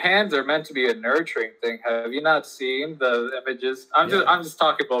 Well, your hands are meant to be a nurturing thing. Have you not seen the images? I'm just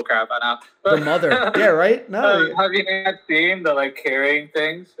talking bullcrap right now. The mother, yeah, right? No, have you not seen the like carrying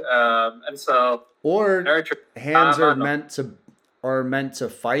things? And so, or nurture. Hands are meant to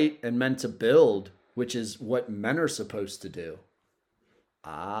fight and meant to build, which is what men are supposed to do.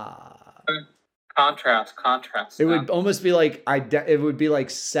 Contrast. It would almost be like it would be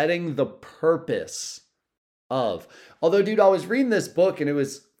like setting the purpose of. Although, dude, I was reading this book and it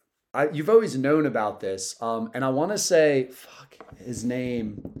was, you've always known about this. And I want to say, fuck, his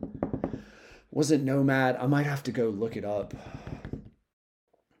name wasn't Nomad. I might have to go look it up.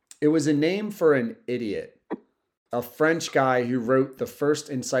 It was a name for an idiot, a French guy who wrote the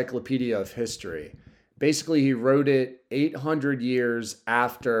first encyclopedia of history. Basically, he wrote it 800 years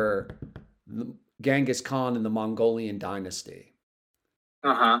after Genghis Khan and the Mongolian dynasty.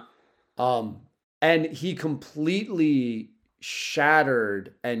 And he completely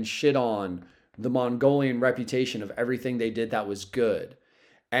shattered and shit on the Mongolian reputation of everything they did that was good.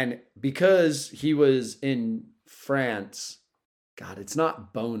 And because he was in France, God, it's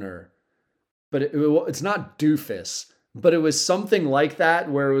not boner, but it's not doofus, but it was something like that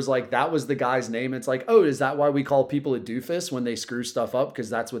where it was like, that was the guy's name. It's like, oh, is that why we call people a doofus when they screw stuff up?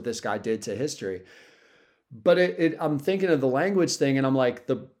 Because that's what this guy did to history. But I'm thinking of the language thing, and I'm like,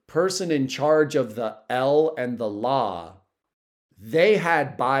 the person in charge of the L and the la, they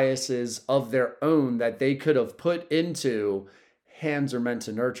had biases of their own that they could have put into hands are meant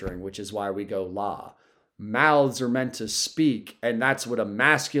to nurturing, which is why we go la. Mouths are meant to speak, and that's what a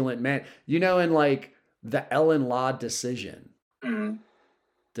masculine man, in like the L and la decision. Mm-hmm.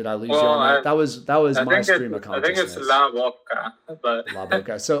 Did I lose you on that? That was my stream of consciousness. I think it's la boca, but la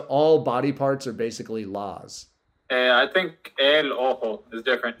boca. So all body parts are basically laws. I think el ojo is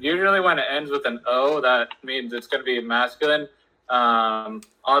different. Usually when it ends with an O, that means it's going to be masculine.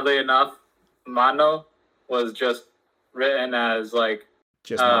 Oddly enough, mano was just written as like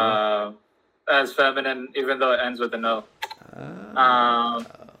just as feminine, even though it ends with an O.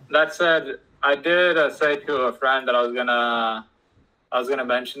 That said, I did say to a friend that I was gonna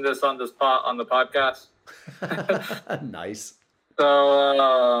mention this on the podcast. Nice.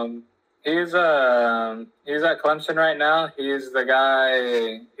 So he's at Clemson right now. He's the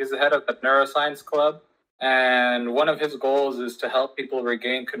guy. He's the head of the neuroscience club. And one of his goals is to help people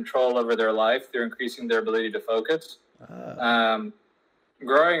regain control over their life through increasing their ability to focus.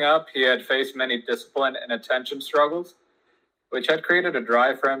 Growing up, he had faced many discipline and attention struggles, which had created a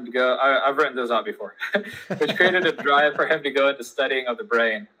drive for him to go. I've written this out before, which created a drive for him to go into studying of the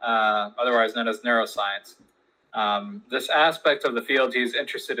brain, otherwise known as neuroscience. This aspect of the field he's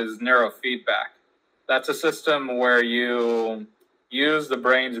interested in is neurofeedback. That's a system where you use the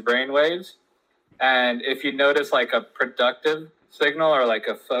brain's brainwaves. And if you notice like a productive signal or like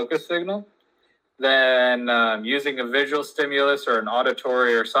a focus signal, then using a visual stimulus or an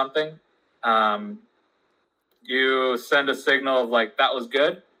auditory or something, you send a signal of like, that was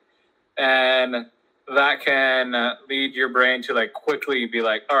good. And that can lead your brain to like quickly be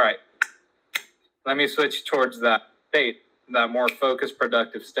like, all right, let me switch towards that state, that more focused,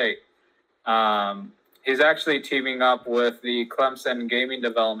 productive state. He's actually teaming up with the Clemson Gaming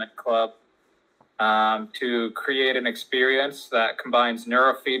Development Club to create an experience that combines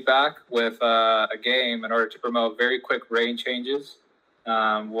neurofeedback with a game in order to promote very quick brain changes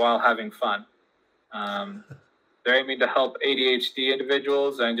while having fun. They're aiming to help ADHD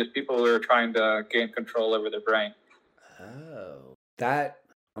individuals and just people who are trying to gain control over their brain. Oh, that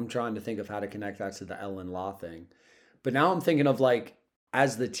I'm trying to think of how to connect that to the Ellen Law thing. But now I'm thinking of like,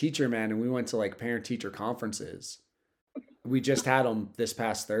 as the teacher, man, and we went to like parent teacher conferences. We just had them this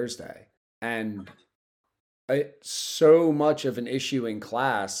past Thursday. And so much of an issue in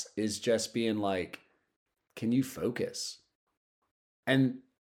class is just being like, can you focus? And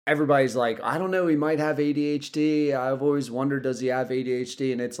everybody's like, I don't know, he might have ADHD. I've always wondered, does he have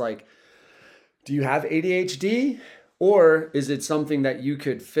ADHD? And it's like, do you have ADHD? Or is it something that you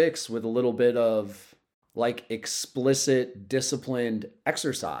could fix with a little bit of like explicit, disciplined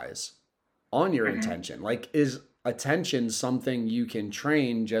exercise on your intention? Like, is attention something you can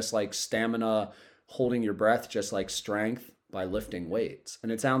train just like stamina, holding your breath, just like strength by lifting weights?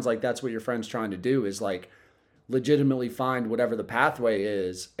 And it sounds like that's what your friend's trying to do, is like legitimately find whatever the pathway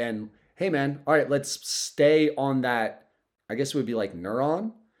is. And hey, man, all right, let's stay on that. I guess it would be like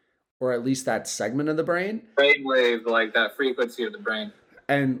neuron, or at least that segment of the brain. Brainwave, like that frequency of the brain.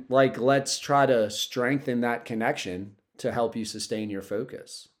 And like, let's try to strengthen that connection to help you sustain your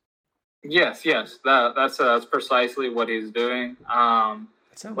focus. Yes. That's precisely what he's doing.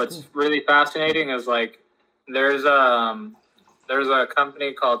 What's cool. really fascinating is like there's a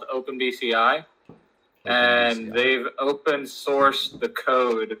company called OpenBCI, and they've open sourced the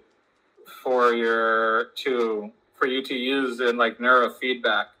code for you to use in like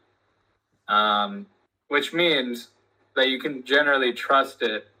neurofeedback, which means that you can generally trust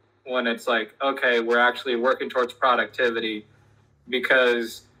it when it's like, okay, we're actually working towards productivity,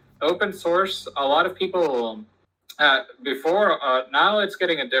 because open source, a lot of people before, now it's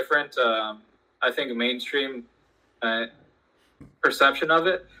getting a different, I think, mainstream perception of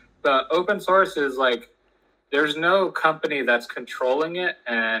it. But open source is like, there's no company that's controlling it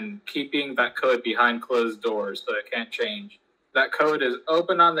and keeping that code behind closed doors so it can't change. That code is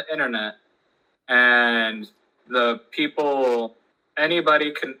open on the internet, and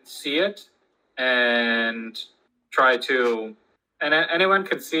anybody can see it and anyone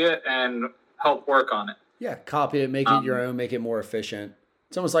can see it and help work on it. Yeah, copy it, make it your own, make it more efficient.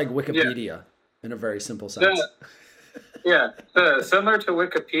 It's almost like Wikipedia in a very simple sense. Similar to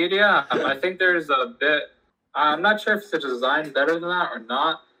Wikipedia. I think there's a bit, I'm not sure if it's designed better than that or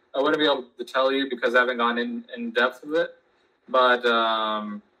not. I wouldn't be able to tell you because I haven't gone in depth with it. But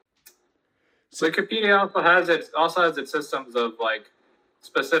Wikipedia also has its systems of like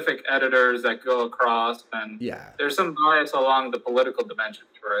specific editors that go across, and there's some bias along the political dimension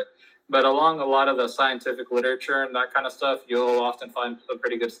for it. But along a lot of the scientific literature and that kind of stuff, you'll often find some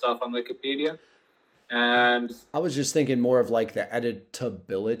pretty good stuff on Wikipedia. And I was just thinking more of like the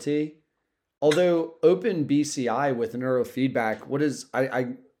editability. Although OpenBCI with neurofeedback, what is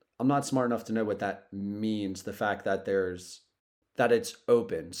I'm not smart enough to know what that means. The fact that it's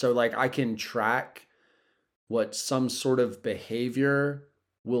open, so like I can track what some sort of behavior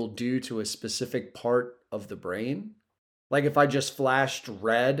will do to a specific part of the brain. Like if I just flashed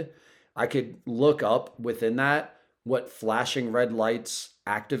red, I could look up within that what flashing red lights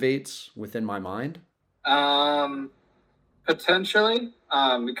activates within my mind. Potentially,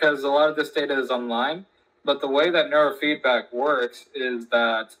 because a lot of this data is online. But the way that neurofeedback works is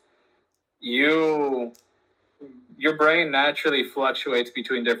that your brain naturally fluctuates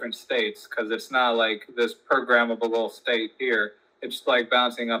between different states, because it's not like this programmable state here. It's like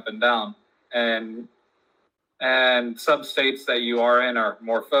bouncing up and down. And some states that you are in are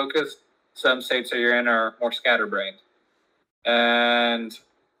more focused. Some states that you're in are more scatterbrained. And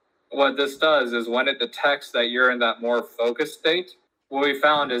what this does is when it detects that you're in that more focused state, what we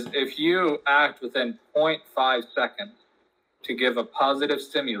found is if you act within 0.5 seconds to give a positive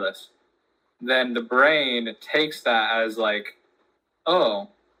stimulus, then the brain takes that as like, oh,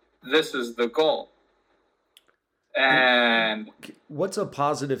 this is the goal. And what's a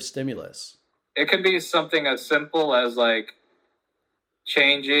positive stimulus? It could be something as simple as like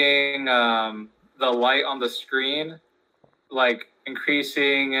changing the light on the screen, like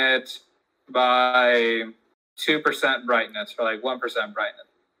increasing it by 2% brightness or like 1% brightness.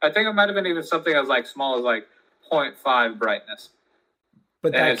 I think it might have been even something as like small as like 0.5 brightness.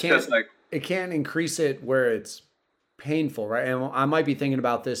 But that it can't increase it where it's painful, right? And I might be thinking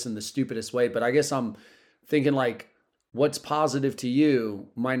about this in the stupidest way, but I guess I'm thinking like what's positive to you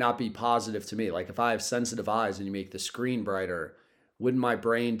might not be positive to me. Like if I have sensitive eyes and you make the screen brighter, wouldn't my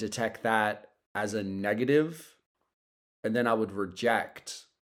brain detect that as a negative? And then I would reject.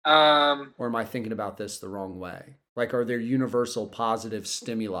 Or am I thinking about this the wrong way? Like, are there universal positive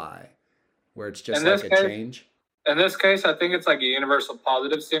stimuli where it's just like a change? In this case, I think it's like a universal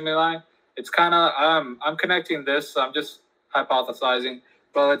positive stimuli. It's kind of, I'm connecting this, so I'm just hypothesizing.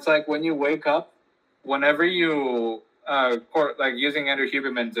 But it's like when you wake up, whenever you, like using Andrew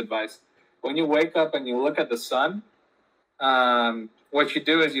Huberman's advice, when you wake up and you look at the sun, what you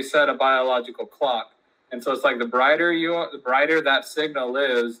do is you set a biological clock. And so it's like the brighter that signal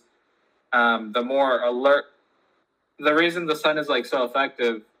is, the more alert. The reason the sun is like so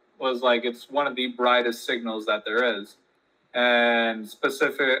effective was like it's one of the brightest signals that there is. And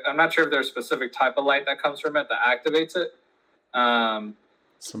I'm not sure if there's a specific type of light that comes from it that activates it.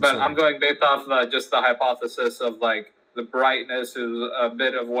 But I'm going based off just the hypothesis of like the brightness is a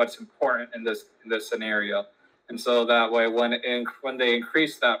bit of what's important in this scenario. And so that way, when they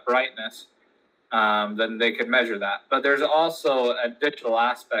increase that brightness, then they can measure that. But there's also a digital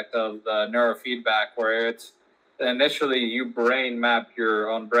aspect of the neurofeedback where it's initially you brain map your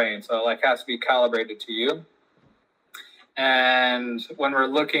own brain. So it like has to be calibrated to you. And when we're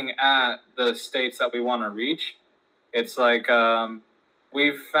looking at the states that we want to reach, it's like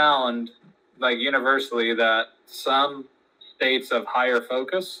we've found like universally that some states of higher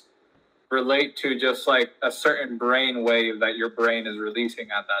focus relate to just like a certain brain wave that your brain is releasing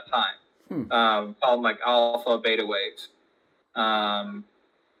at that time. Called like alpha beta waves.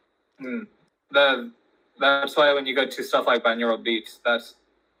 That's why when you go to stuff like binaural beats, that's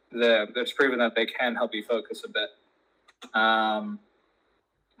proven that they can help you focus a bit.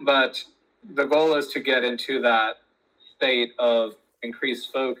 But the goal is to get into that state of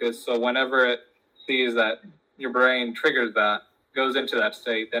increased focus. So whenever it sees that your brain triggers that, goes into that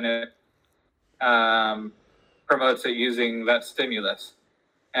state, then it promotes it using that stimulus.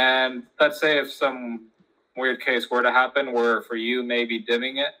 And let's say if some weird case were to happen where for you maybe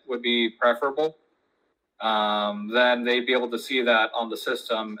dimming it would be preferable, then they'd be able to see that on the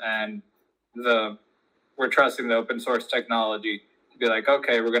system, and we're trusting the open source technology to be like,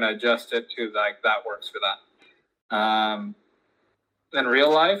 okay, we're going to adjust it to like that works for that. In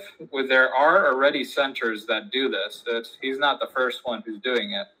real life, there are already centers that do this. He's not the first one who's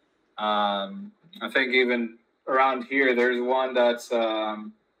doing it. I think even around here, there's one that's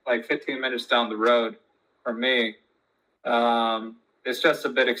like 15 minutes down the road from me. It's just a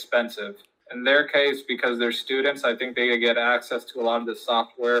bit expensive. In their case, because they're students, I think they get access to a lot of the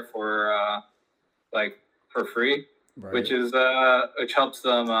software for free, right. which helps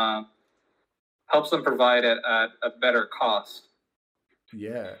them helps them provide it at a better cost.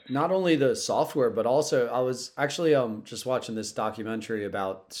 Yeah, not only the software, but also I was actually just watching this documentary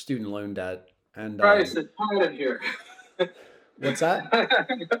about student loan debt, and Christ, it's hot in here. what's that?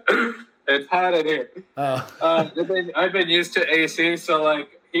 It's hot in here. I've been used to AC, so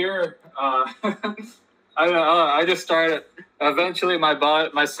like here, I don't know. I just started. Eventually,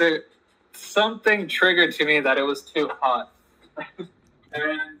 something triggered to me that it was too hot.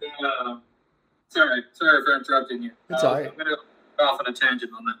 And sorry for interrupting you. It's all right. I'm gonna go off on a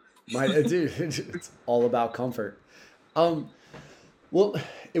tangent on that. Dude, it's all about comfort. Well,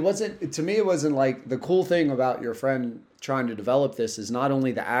 it wasn't to me. It wasn't like the cool thing about your friend trying to develop this is not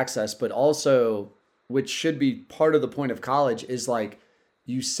only the access, but also, which should be part of the point of college, is like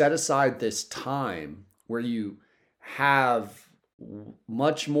you set aside this time where you have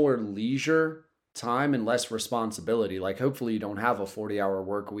much more leisure time and less responsibility. Like hopefully you don't have a 40-hour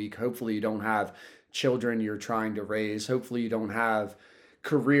work week. Hopefully you don't have children you're trying to raise. Hopefully you don't have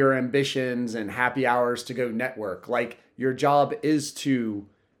career ambitions and happy hours to go network. Like your job is to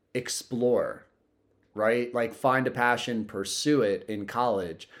explore, right? Like find a passion, pursue it in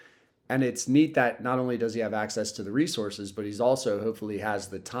college. And it's neat that not only does he have access to the resources, but he's also hopefully has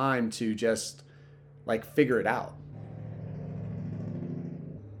the time to just like figure it out.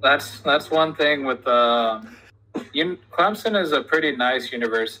 That's one thing with Clemson is a pretty nice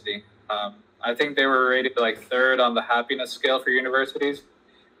university. I think they were rated like third on the happiness scale for universities,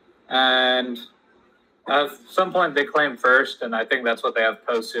 and at some point they claimed first, and I think that's what they have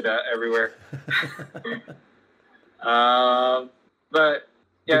posted everywhere. But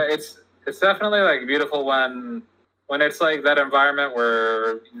yeah, it's definitely like beautiful when it's like that environment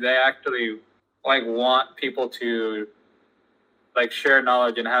where they actually like want people to like share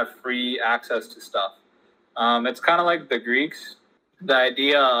knowledge and have free access to stuff. It's kind of like the Greeks, the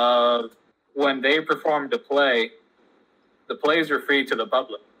idea of when they performed a play, the plays were free to the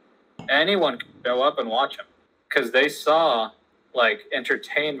public. Anyone could show up and watch them because they saw like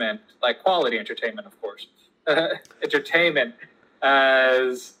entertainment, like quality entertainment, of course, entertainment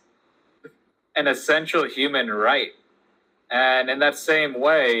as an essential human right. And in that same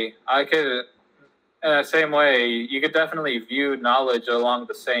way, you could definitely view knowledge along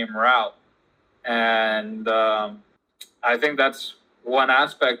the same route. And I think that's one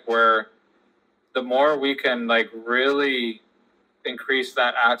aspect where the more we can like really increase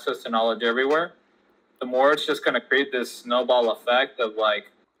that access to knowledge everywhere, the more it's just going to create this snowball effect of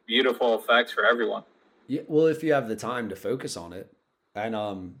like beautiful effects for everyone. Yeah, well, if you have the time to focus on it. And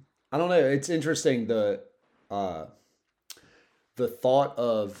I don't know, it's interesting the thought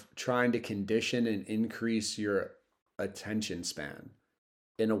of trying to condition and increase your attention span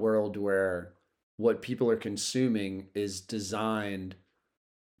in a world where what people are consuming is designed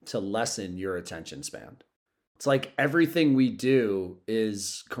to lessen your attention span. It's like everything we do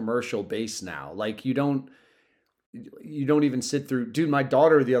is commercial based now. Like you don't even sit through, dude, my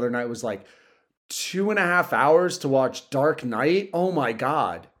daughter the other night was like 2.5 hours to watch Dark Knight. Oh my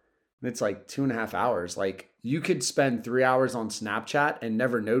God. And it's like 2.5 hours. Like you could spend 3 hours on Snapchat and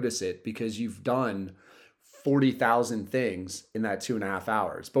never notice it because you've done 40,000 things in that 2.5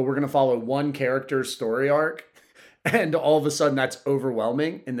 hours. But we're going to follow one character's story arc. And all of a sudden that's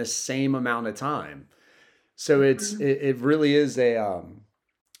overwhelming in the same amount of time. So it really is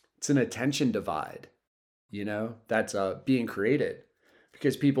it's an attention divide, you know, that's being created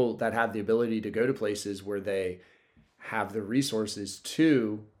because people that have the ability to go to places where they have the resources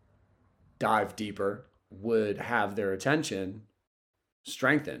to dive deeper would have their attention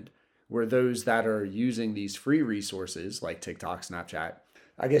strengthened, where those that are using these free resources like TikTok, Snapchat,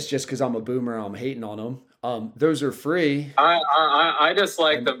 I guess just because I'm a boomer, I'm hating on them. Those are free. I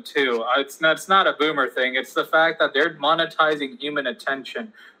dislike them too. It's not a boomer thing. It's the fact that they're monetizing human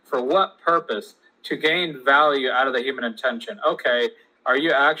attention. For what purpose? To gain value out of the human attention. Okay, are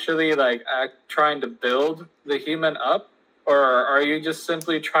you actually like trying to build the human up? Or are you just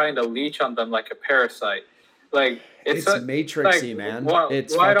simply trying to leech on them like a parasite? Like it's matrixy, like, man.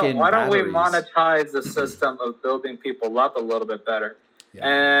 Why don't we monetize the system of building people up a little bit better? Yeah.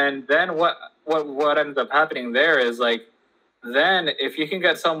 And then what ends up happening there is like, then if you can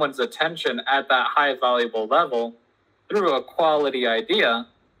get someone's attention at that high valuable level through a quality idea,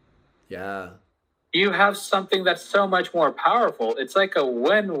 yeah, you have something that's so much more powerful. It's like a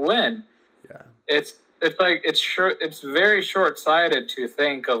win-win. Yeah. It's very short-sighted to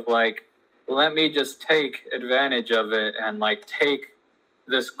think of like, let me just take advantage of it and like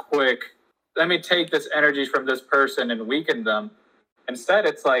let me take this energy from this person and weaken them. Instead,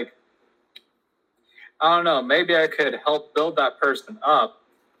 it's like, I don't know, maybe I could help build that person up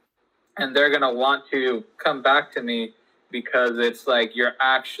and they're going to want to come back to me because it's like you're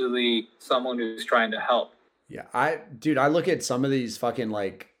actually someone who's trying to help. Yeah, I look at some of these fucking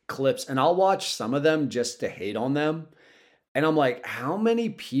like clips and I'll watch some of them just to hate on them. And I'm like, how many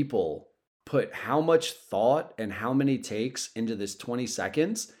people put how much thought and how many takes into this 20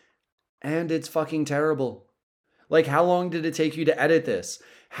 seconds? And it's fucking terrible. Like, how long did it take you to edit this?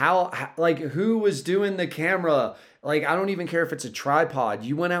 Like, who was doing the camera? Like, I don't even care if it's a tripod.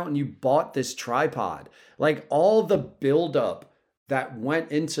 You went out and you bought this tripod. Like, all the buildup that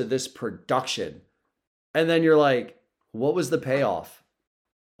went into this production. And then you're like, what was the payoff?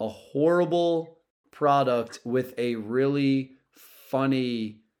 A horrible product with a really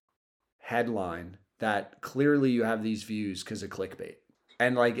funny headline that clearly you have these views because of clickbait.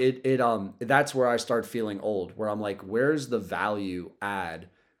 And like that's where I start feeling old, where I'm like, where's the value add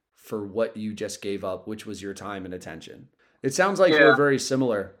for what you just gave up, which was your time and attention? It sounds like we're very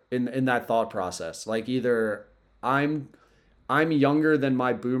similar in that thought process. Like either I'm younger than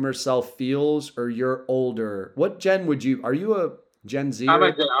my boomer self feels, or you're older. What gen are you a Gen Z? I'm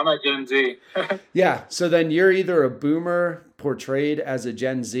a Gen Z. Yeah. So then you're either a boomer portrayed as a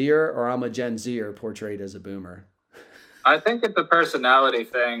Gen Zer, or I'm a Gen Zer portrayed as a boomer. I think it's a personality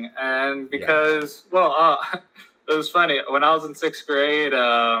thing. And because, it was funny. When I was in 6th grade,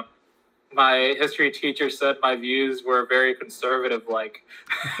 my history teacher said my views were very conservative-like.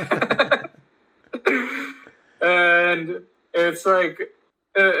 And it's like,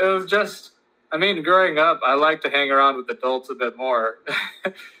 it was just, I mean, growing up, I like to hang around with adults a bit more.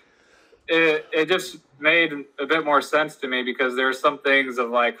 It just made a bit more sense to me because there are some things of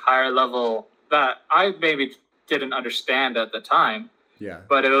like higher level that I maybe didn't understand at the time. Yeah.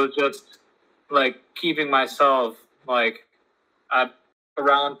 But it was just like keeping myself like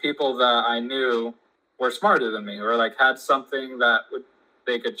around people that I knew were smarter than me or like had something that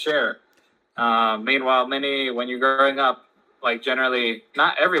they could share. Meanwhile, when you're growing up, like generally,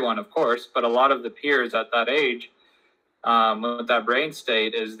 not everyone, of course, but a lot of the peers at that age, with that brain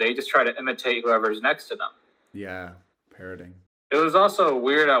state, is they just try to imitate whoever's next to them. Yeah, parroting. It was also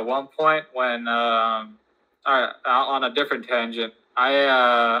weird at one point when, on a different tangent,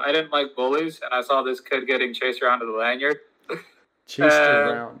 I didn't like bullies, and I saw this kid getting chased around with a lanyard.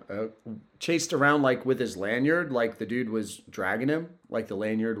 Chased around like with his lanyard, like the dude was dragging him, like the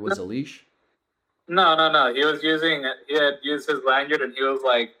lanyard was a leash. No. He had used his lanyard and he was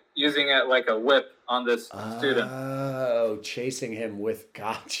like using it like a whip on this student. Oh, chasing him with,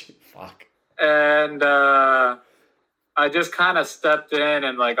 gotcha. Fuck. And I just kind of stepped in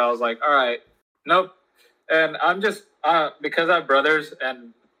and like, I was like, all right, nope. And I'm just, because I have brothers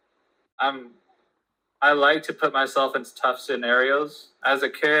and I like to put myself in tough scenarios. As a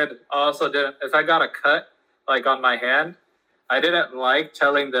kid, I also didn't, if I got a cut like on my hand, I didn't like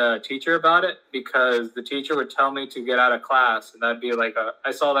telling the teacher about it because the teacher would tell me to get out of class. And that'd be like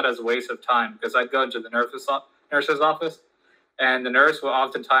I saw that as a waste of time because I'd go into the nurse's office and the nurse will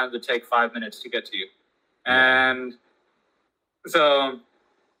oftentimes take 5 minutes to get to you. And so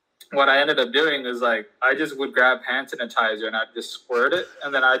what I ended up doing is like, I just would grab hand sanitizer and I'd just squirt it.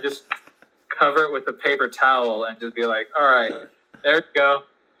 And then I just cover it with a paper towel and just be like, all right, there we go.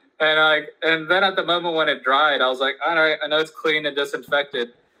 And then at the moment when it dried, I was like, all right, I know it's clean and disinfected.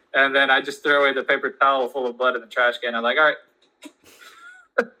 And then I just threw away the paper towel full of blood in the trash can. I'm like, all right.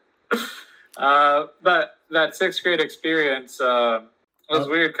 But that 6th grade experience was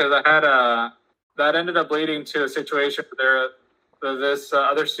weird because I had that ended up leading to a situation where this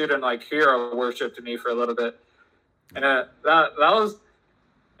other student like hero worshipped me for a little bit. And that was,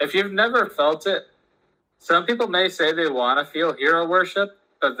 if you've never felt it, some people may say they want to feel hero worship,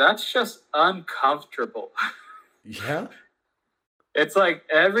 but that's just uncomfortable. Yeah. It's like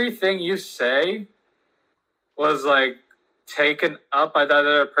everything you say was like taken up by the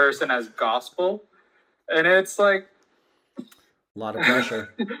other person as gospel. And it's like a lot of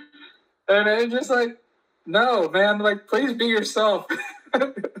pressure. And it's just like, no, man, like please be yourself.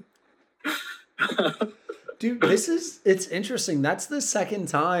 Dude, it's interesting. That's the second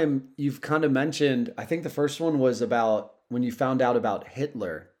time you've kind of mentioned, I think the first one was about when you found out about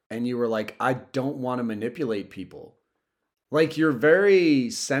Hitler and you were like, I don't want to manipulate people. Like you're very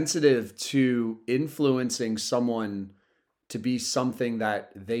sensitive to influencing someone to be something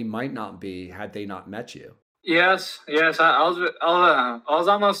that they might not be had they not met you. Yes. I was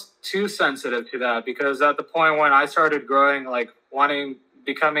almost too sensitive to that because at the point when I started growing, like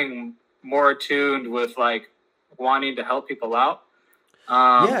becoming more attuned with like wanting to help people out.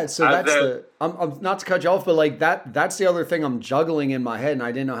 So that's I'm not to cut you off, but like that's the other thing I'm juggling in my head and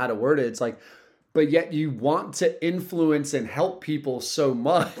I didn't know how to word it. It's like, but yet you want to influence and help people so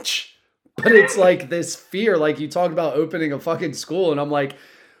much. But it's like this fear, like you talk about opening a fucking school, and I'm like,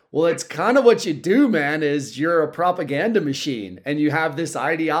 well, it's kind of what you do, man, is you're a propaganda machine and you have this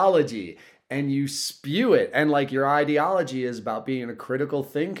ideology and you spew it. And like your ideology is about being a critical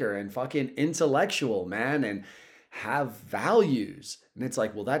thinker and fucking intellectual, man, and have values. And it's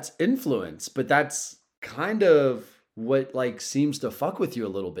like, well, that's influence, but that's kind of what like seems to fuck with you a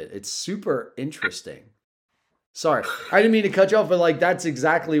little bit. It's super interesting. Sorry, I didn't mean to cut you off, but like that's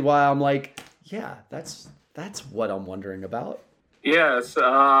exactly why I'm like, yeah, that's what I'm wondering about. Yes,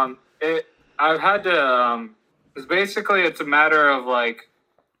 I've had to. It's basically it's a matter of like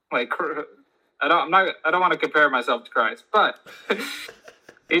I don't want to compare myself to Christ, but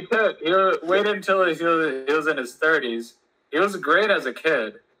he waited until he was in his 30s. He was great as a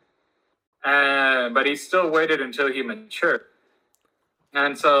kid, but he still waited until he matured.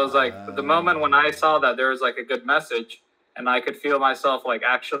 And so it was like the moment when I saw that there was like a good message, and I could feel myself like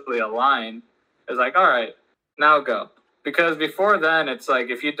actually aligned. It was like, all right, now go. Because before then, it's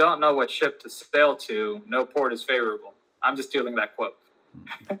like, if you don't know what ship to sail to, no port is favorable. I'm just stealing that quote.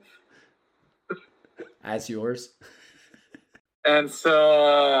 As yours. And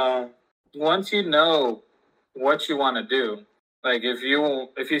so once you know what you want to do, like if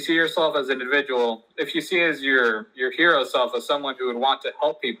you see yourself as an individual, if you see as your hero self as someone who would want to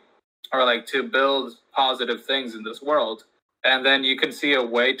help people or like to build positive things in this world, and then you can see a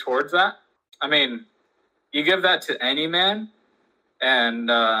way towards that. I mean, you give that to any man, and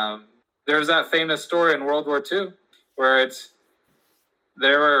there's that famous story in World War II where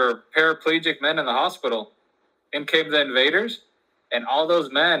there were paraplegic men in the hospital. In came the invaders, and all those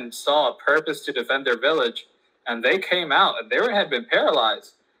men saw a purpose to defend their village, and they came out, and they had been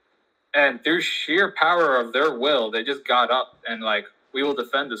paralyzed. And through sheer power of their will, they just got up and like, we will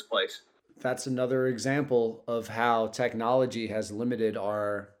defend this place. That's another example of how technology has limited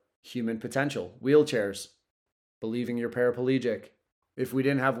our human potential. Wheelchairs. Believing you're paraplegic. If we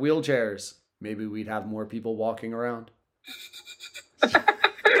didn't have wheelchairs, maybe we'd have more people walking around.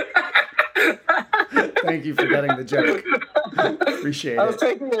 Thank you for getting the joke. Appreciate it. I was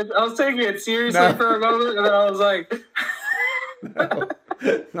taking it seriously for a moment, and then I was like, no,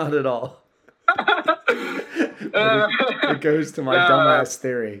 not at all. It goes to my dumbass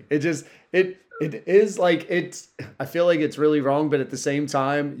theory. It is like I feel like it's really wrong, but at the same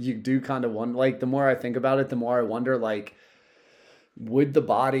time, you do kind of wonder, like the more I think about it, the more I wonder, like, would the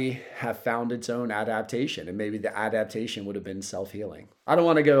body have found its own adaptation? And maybe the adaptation would have been self-healing. I don't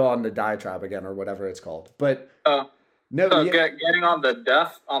want to go on the diatribe again or whatever it's called, but getting on the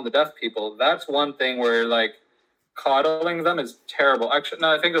deaf people, that's one thing where like coddling them is terrible. Actually,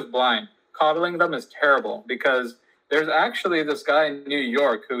 no, I think it's blind. Coddling them is terrible because there's actually this guy in New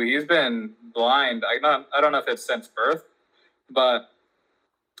York who he's been blind. I don't know if it's since birth, but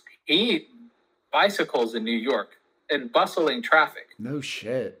he bicycles in New York in bustling traffic. No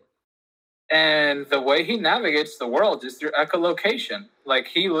shit. And the way he navigates the world is through echolocation. Like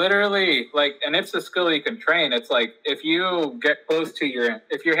he literally and it's a skill you can train. It's like if you get close to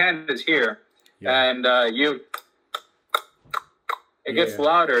if your hand is here and it gets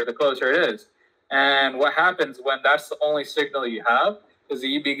louder the closer it is. And what happens when that's the only signal you have is that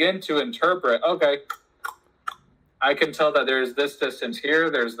you begin to interpret, okay, I can tell that there's this distance here,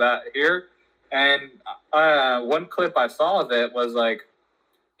 there's that here. And one clip I saw of it was like,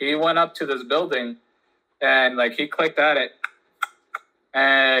 he went up to this building and like he clicked at it.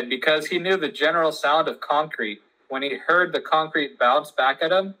 And because he knew the general sound of concrete, when he heard the concrete bounce back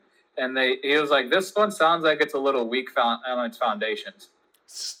at him, and he was like, this one sounds like it's a little weak on its foundations.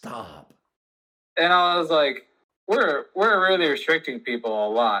 Stop. And I was like, we're really restricting people a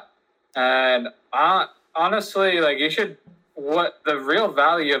lot. And honestly, like what the real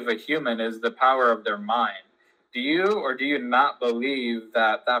value of a human is the power of their mind. Do you or do you not believe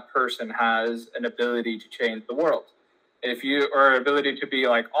that person has an ability to change the world? Or ability to be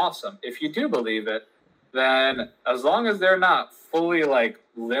like awesome. If you do believe it, then as long as they're not fully like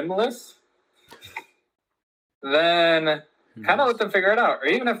limbless, then kind of let them figure it out. Or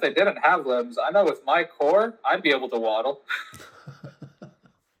even if they didn't have limbs, I know with my core, I'd be able to waddle.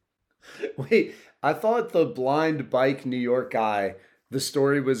 Wait, I thought the blind bike New York guy, the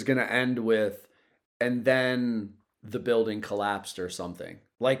story was going to end with, and then the building collapsed or something.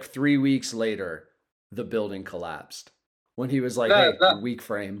 Like 3 weeks later, the building collapsed. When he was like, weak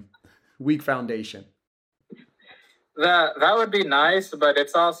frame, weak foundation. That would be nice, but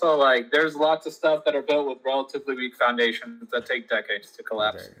it's also like there's lots of stuff that are built with relatively weak foundations that take decades to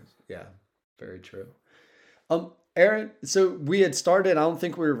collapse. Yeah, very true. Aaron, so we had started, I don't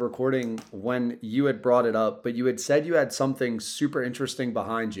think we were recording when you had brought it up, but you had said you had something super interesting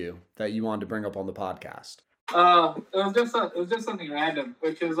behind you that you wanted to bring up on the podcast. It was just something random,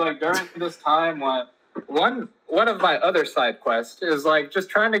 which is like during this time when one of my other side quests is like just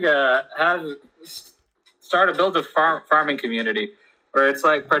trying to start to build a farming community where it's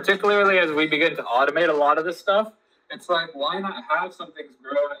like, particularly as we begin to automate a lot of this stuff, it's like, why not have some things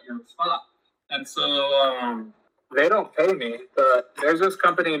grow at your spot? And so they don't pay me, but there's this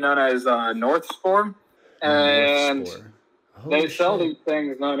company known as North Spore, and they sell these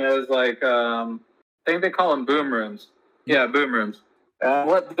things known as like I think they call them boom rooms. Yeah, boom rooms.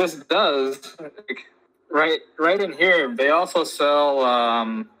 What this does, like, right in here, they also sell.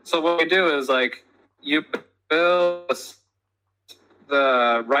 So what we do is like you build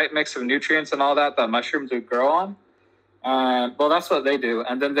the right mix of nutrients and all that mushrooms would grow on. Well, that's what they do,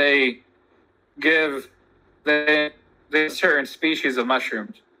 and then they give the certain species of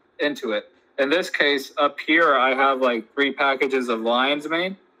mushrooms into it. In this case, up here, I have like 3 packages of lion's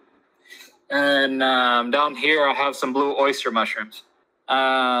mane. And down here, I have some blue oyster mushrooms.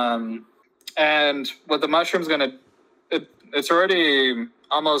 And what the mushroom's it's already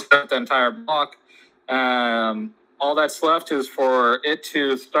almost got the entire block. All that's left is for it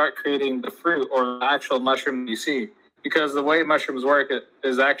to start creating the fruit or the actual mushroom you see. Because the way mushrooms work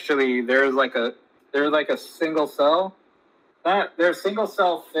is actually there's like a single cell. There's single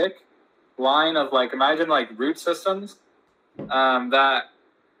cell thick line of like, imagine like root systems that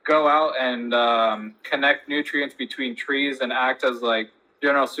go out and connect nutrients between trees and act as like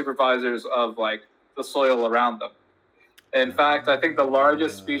general supervisors of like the soil around them. In fact, I think the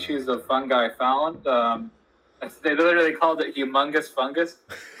largest species of fungi found, they literally called it humongous fungus,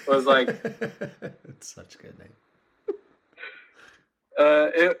 was like... It's such a good name.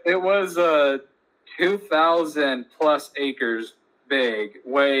 It was 2,000 plus acres big,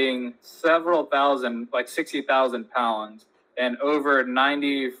 weighing several thousand, like 60,000 pounds, and over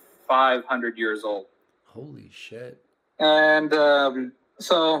 9,500 years old. Holy shit! And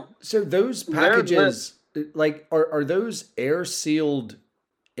so those packages, like, are those air sealed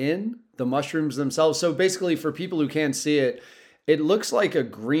in the mushrooms themselves? So basically, for people who can't see it, it looks like a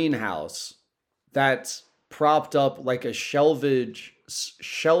greenhouse that's propped up like a shelf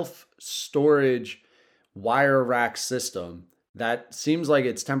storage wire rack system that seems like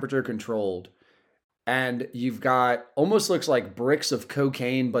it's temperature controlled. And you've got almost looks like bricks of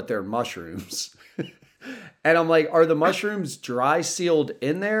cocaine, but they're mushrooms. And I'm like, are the mushrooms dry sealed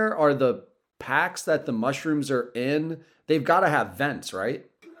in there? Are the packs that the mushrooms are in, they've got to have vents, right?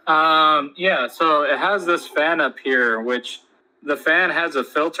 Yeah, so it has this fan up here, which the fan has a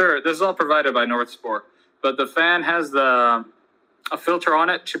filter. This is all provided by North Spore, but the fan has a filter on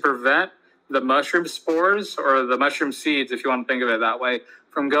it to prevent the mushroom spores or the mushroom seeds, if you want to think of it that way,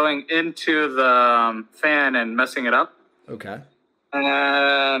 from going into the fan and messing it up. Okay.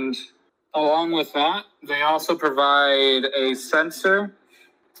 And along with that, they also provide a sensor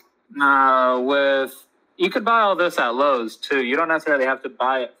you could buy all this at Lowe's too. You don't necessarily have to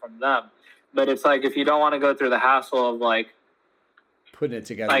buy it from them, but it's like, if you don't want to go through the hassle of like putting it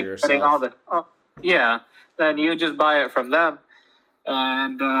together like yourself, putting all then you just buy it from them.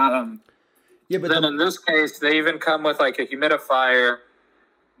 And yeah, but then in this case, they even come with like a humidifier.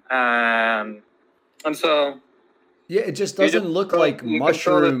 And so yeah, it just doesn't look like mushrooms.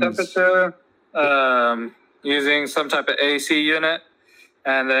 Control the temperature using some type of AC unit,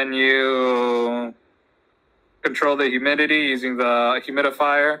 and then you control the humidity using the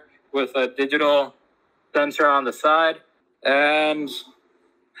humidifier with a digital sensor on the side, and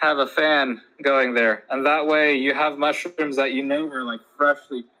have a fan going there. And that way you have mushrooms that you know are like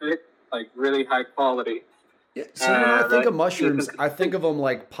freshly picked, like really high quality. Yeah, so when I think of mushrooms, I think of them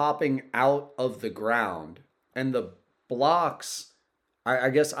like popping out of the ground, and the blocks, I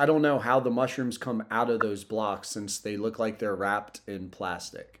guess I don't know how the mushrooms come out of those blocks since they look like they're wrapped in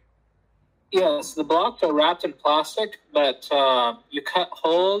plastic. Yes, the blocks are wrapped in plastic, but you cut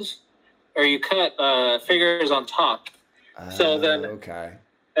holes or you cut figures on top. So then, okay.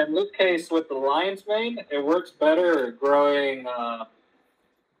 In this case, with the lion's mane, it works better growing,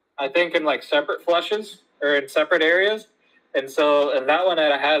 I think, in like separate flushes or in separate areas. And so in that one,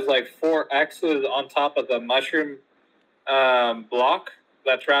 it has like 4 X's on top of the mushroom block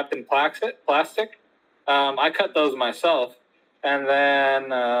that's wrapped in plastic. I cut those myself, and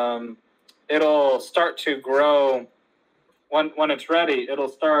then it'll start to grow. When it's ready, it'll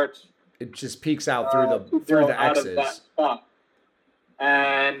start. It just peeks out through the X's.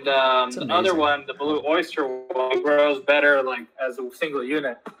 And the other one, the blue oyster one, grows better like as a single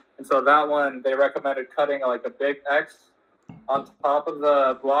unit. And so that one, they recommended cutting like a big X on top of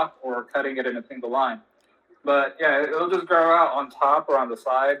the block or cutting it in a single line. But yeah, it'll just grow out on top or on the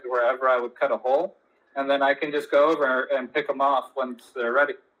side, wherever I would cut a hole. And then I can just go over and pick them off once they're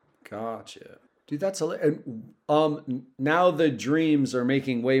ready. Gotcha. Dude, that's hilarious. Now the dreams are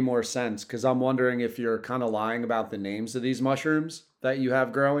making way more sense because I'm wondering if you're kind of lying about the names of these mushrooms that you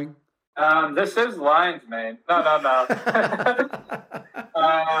have growing. This is lion's mane. No.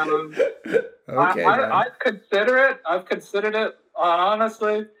 Okay, I've considered it,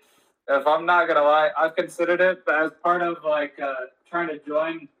 honestly. If I'm not gonna lie, I've considered it as part of like trying to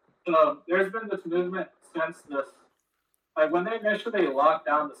join. So there's been this movement since this, like when they initially locked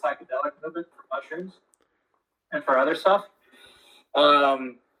down the psychedelic movement for mushrooms and for other stuff.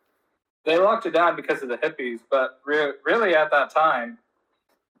 They locked it down because of the hippies, but really at that time,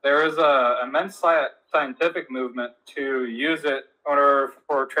 there was a immense scientific movement to use it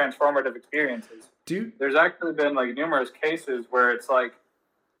for transformative experiences. Dude, there's actually been like numerous cases where it's like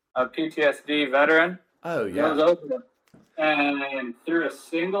a PTSD veteran. Oh yeah. Goes over and through a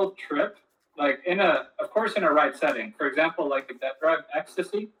single trip, like of course in a right setting. For example, like that drug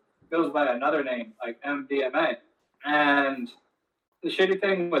ecstasy goes by another name, like MDMA. And the shitty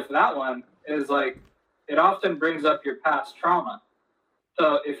thing with that one is like it often brings up your past trauma.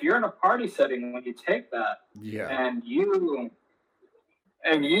 So if you're in a party setting when you take that, and you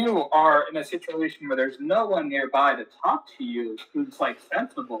are in a situation where there's no one nearby to talk to you who's like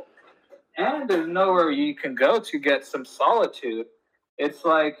sensible, and there's nowhere you can go to get some solitude, it's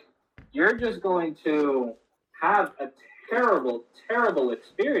like you're just going to have a terrible, terrible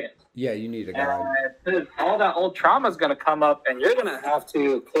experience. Yeah, you need a guide. And all that old trauma is going to come up, and you're going to have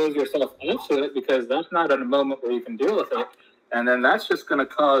to close yourself into it because that's not in a moment where you can deal with it. And then that's just going to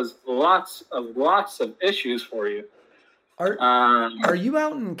cause lots of issues for you. Are you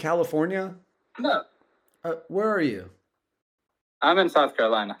out in California? No. Where are you? I'm in South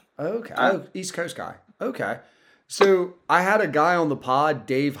Carolina. Okay. East Coast guy. Okay. So I had a guy on the pod,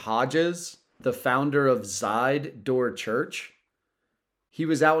 Dave Hodges, the founder of Zide Door Church. He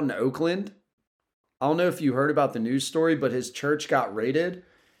was out in Oakland. I don't know if you heard about the news story, but his church got raided.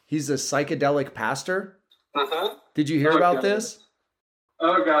 He's a psychedelic pastor. Uh-huh. Did you hear about this?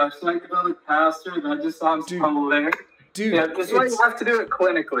 Oh gosh, psychedelic pastor. That just sounds hilarious. Dude, yeah, this is why you have to do it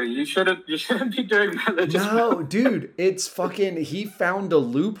clinically. You shouldn't be doing religious. No, dude, it's fucking. He found a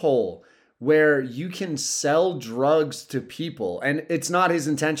loophole where you can sell drugs to people, and it's not his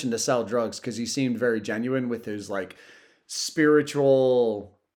intention to sell drugs because he seemed very genuine with his like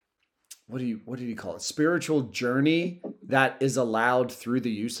spiritual. What did he call it? Spiritual journey that is allowed through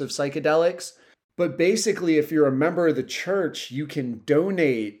the use of psychedelics. But basically, if you're a member of the church, you can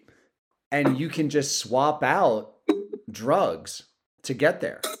donate and you can just swap out drugs to get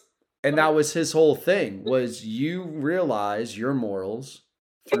there. And that was his whole thing, was you realize your morals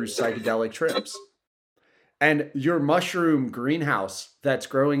through psychedelic trips. And your mushroom greenhouse that's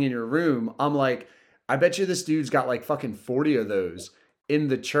growing in your room, I'm like, I bet you this dude's got like fucking 40 of those in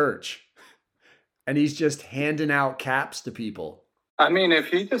the church. And he's just handing out caps to people. I mean,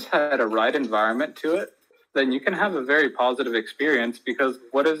 if you just had a right environment to it, then you can have a very positive experience because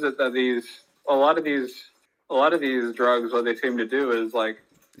what is it that a lot of these drugs, what they seem to do is like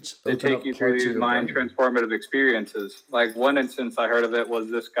they take you through these mind transformative experiences. Like one instance I heard of it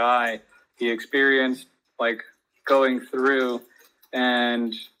was this guy, he experienced like going through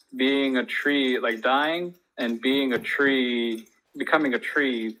and being a tree, like dying and being a tree, becoming a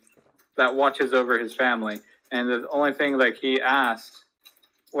tree that watches over his family. And the only thing like he asked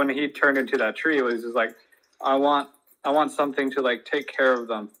when he turned into that tree was just like, I want something to like take care of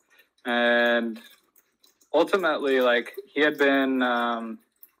them. And ultimately, like he had been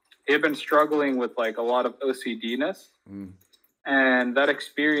struggling with like a lot of OCD-ness. And that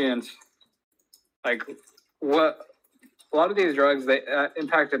experience, like what a lot of these drugs, they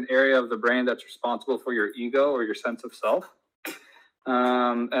impact an area of the brain that's responsible for your ego or your sense of self.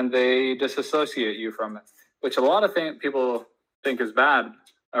 And they disassociate you from it, which a lot of people think is bad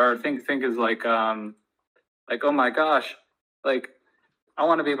or think is like, oh my gosh, like I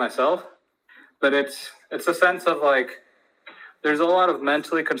want to be myself. But it's a sense of like, there's a lot of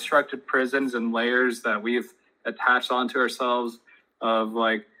mentally constructed prisons and layers that we've attached onto ourselves of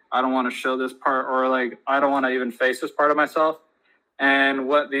like, I don't want to show this part, or like, I don't want to even face this part of myself. And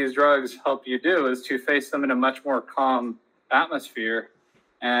what these drugs help you do is to face them in a much more calm atmosphere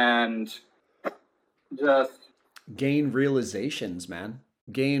and just gain realizations, man.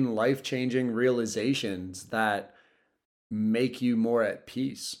 Gain life-changing realizations that make you more at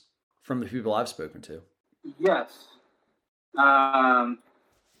peace from the people I've spoken to. Yes.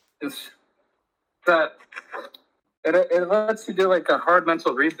 It's that it lets you do like a hard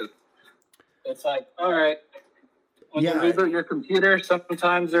mental reboot. It's like, all right, when you reboot your computer,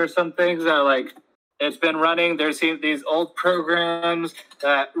 sometimes there are some things that like it's been running. There's these old programs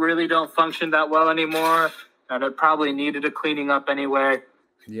that really don't function that well anymore, and it probably needed a cleaning up anyway.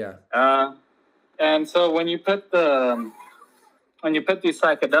 Yeah. And so when you put these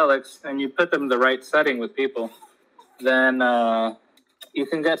psychedelics and you put them in the right setting with people, then you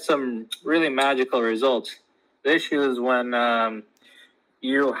can get some really magical results. The issue is when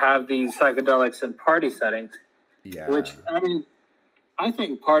you have these psychedelics in party settings, which I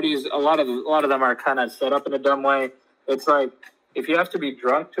think parties, a lot of them are kind of set up in a dumb way. It's like, if you have to be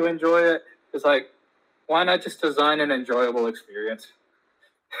drunk to enjoy it, it's like, why not just design an enjoyable experience?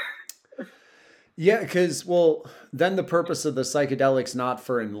 Yeah, because, well, then the purpose of the psychedelic's not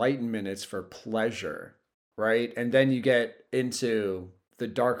for enlightenment, it's for pleasure, right? And then you get into the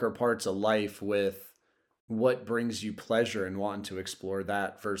darker parts of life with what brings you pleasure and wanting to explore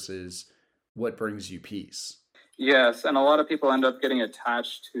that versus what brings you peace. Yes, and a lot of people end up getting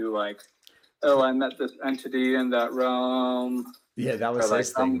attached to like, oh, I met this entity in that realm. Yeah, that was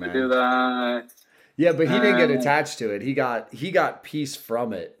his thing, man. Do that. Yeah, but he didn't get attached to it. He got peace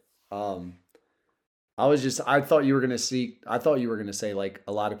from it. I thought you were gonna say like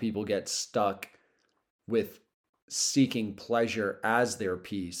a lot of people get stuck with seeking pleasure as their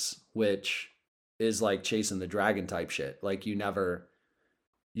peace, which is like chasing the dragon type shit. Like you never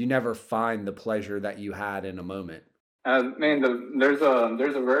find the pleasure that you had in a moment. I mean, there's a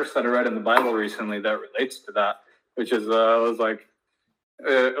verse that I read in the Bible recently that relates to that, which is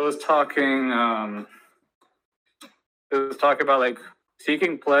it was talking about like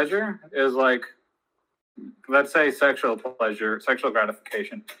seeking pleasure is like, let's say sexual pleasure, sexual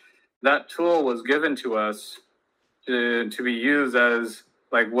gratification. That tool was given to us to be used as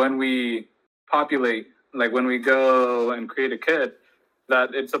like when we populate, like when we go and create a kid,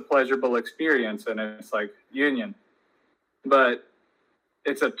 that it's a pleasurable experience and it's like union. But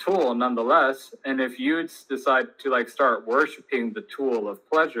it's a tool nonetheless. And if you decide to like start worshiping the tool of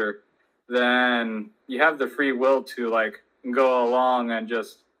pleasure, then you have the free will to like go along and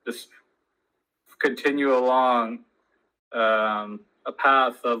just continue along a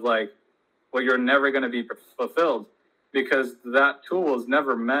path of like, well, you're never going to be fulfilled, because that tool was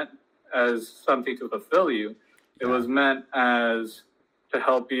never meant as something to fulfill you. It was meant as to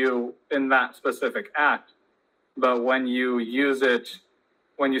help you in that specific act. But when you use it,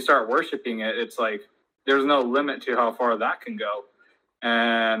 when you start worshiping it, it's like there's no limit to how far that can go.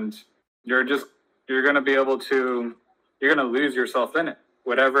 And you're going to be able to, you're going to lose yourself in it.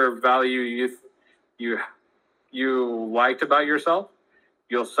 Whatever value you liked about yourself,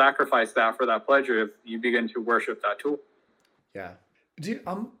 you'll sacrifice that for that pleasure if you begin to worship that tool. Yeah. Dude,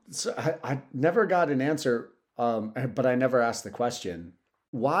 so I never got an answer, but I never asked the question.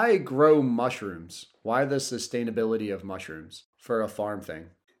 Why grow mushrooms? Why the sustainability of mushrooms for a farm thing?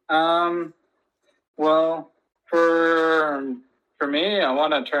 Well, for me, I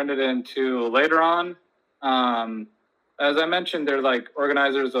want to turn it into later on. As I mentioned, they're like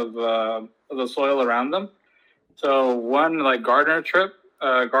organizers of the soil around them. So one like gardener trick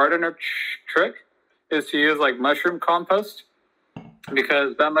is to use like mushroom compost,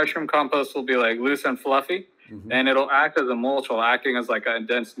 because that mushroom compost will be like loose and fluffy, and it'll act as a mulch while acting as like a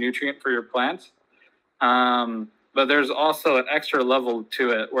dense nutrient for your plants. But there's also an extra level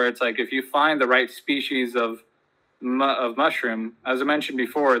to it where it's like if you find the right species of mushroom, as I mentioned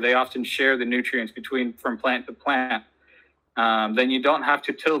before, they often share the nutrients from plant to plant. Then you don't have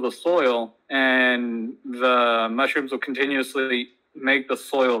to till the soil, and the mushrooms will continuously make the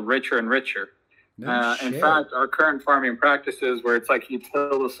soil richer and richer. In fact, our current farming practices where it's like you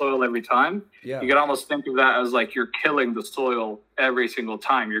till the soil every time, you can almost think of that as like you're killing the soil every single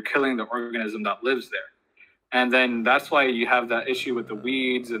time. You're killing the organism that lives there. And then that's why you have that issue with the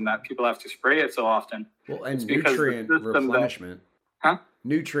weeds and that people have to spray it so often. Well, and nutrient replenishment.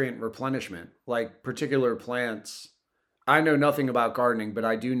 Nutrient replenishment, like particular plants. I know nothing about gardening, but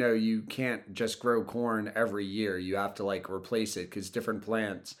I do know you can't just grow corn every year. You have to like replace it because different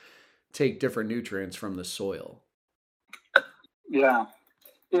plants take different nutrients from the soil. Yeah,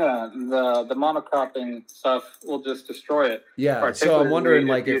 the monocropping stuff will just destroy it. Yeah, so I'm wondering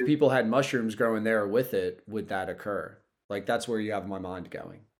like if people had mushrooms growing there with it, would that occur? Like that's where you have my mind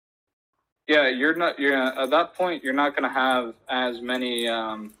going. Yeah, you're at that point you're not going to have as many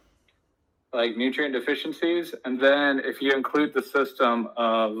like nutrient deficiencies. And then if you include the system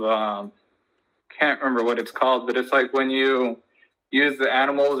of can't remember what it's called, but it's like when you use the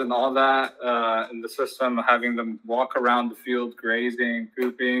animals and all that in the system, having them walk around the field, grazing,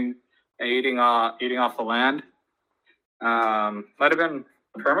 pooping, and eating off the land. Might have been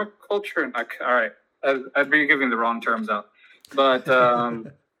permaculture. All right, I'd be giving the wrong terms out, but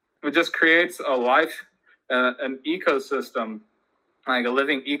it just creates a life, an ecosystem, like a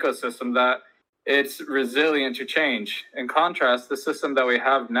living ecosystem that it's resilient to change. In contrast, the system that we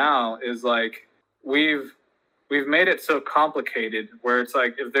have now is like we've made it so complicated where it's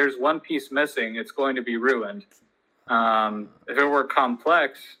like if there's one piece missing, it's going to be ruined. If it were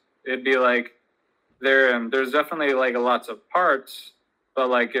complex, it'd be like there's definitely like lots of parts, but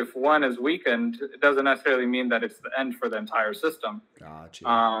like if one is weakened, it doesn't necessarily mean that it's the end for the entire system. Gotcha.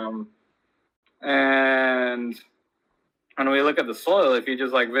 And when we look at the soil, if you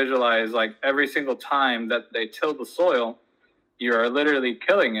just like visualize like every single time that they till the soil, you are literally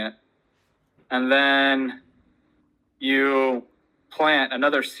killing it. And then you plant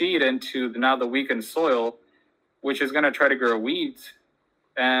another seed into now the weakened soil, which is going to try to grow weeds.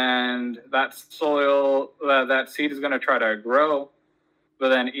 And that soil, that seed is going to try to grow. But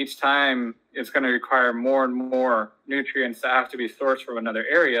then each time it's going to require more and more nutrients that have to be sourced from another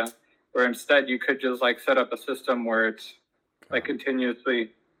area, where instead you could just like set up a system where it's like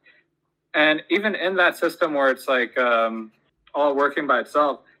continuously. And even in that system where it's like all working by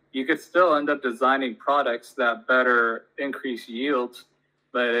itself, you could still end up designing products that better increase yields.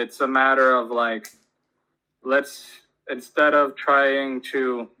 But it's a matter of like, instead of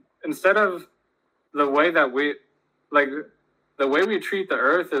the way that we, like the way we treat the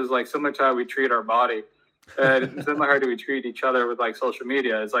earth is like similar to how we treat our body. And similar to how we treat each other with like social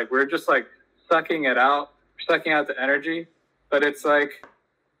media. It's like, we're just like sucking out the energy, but it's like,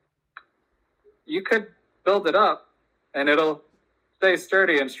 you could build it up and it'll stay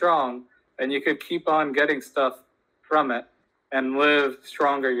sturdy and strong, and you could keep on getting stuff from it and live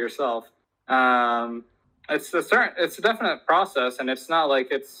stronger yourself. It's a definite process, and it's not like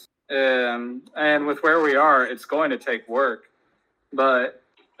it's, and with where we are, it's going to take work, but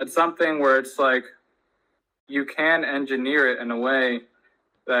it's something where it's like, you can engineer it in a way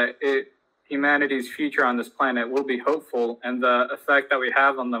that humanity's future on this planet will be hopeful, and the effect that we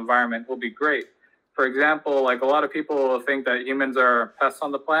have on the environment will be great. For example, like a lot of people think that humans are pests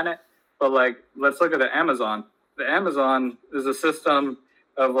on the planet, but like, let's look at the Amazon. The Amazon is a system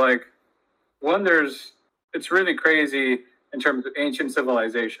of like, it's really crazy in terms of ancient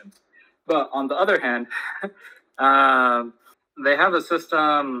civilizations. But on the other hand, they have a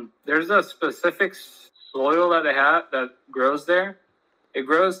system, there's a specific soil that they have that grows there. It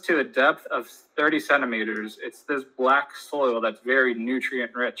grows to a depth of 30 centimeters. It's this black soil that's very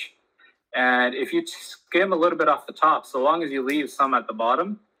nutrient rich. And if you skim a little bit off the top, so long as you leave some at the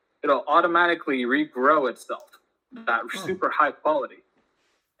bottom, it'll automatically regrow itself, that super high quality.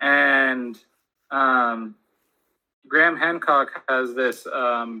 And Graham Hancock has this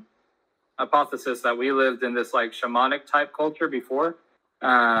hypothesis that we lived in this like shamanic type culture before,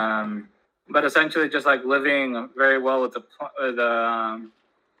 but essentially just like living very well with the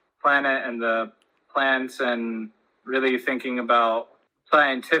planet and the plants, and really thinking about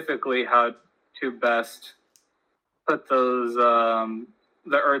scientifically how to best put those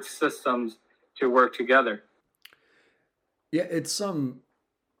the Earth systems to work together. Yeah, it's some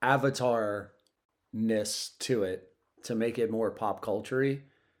avatar-ness to it to make it more pop culture-y.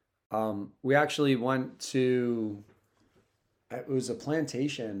 We actually went to, it was a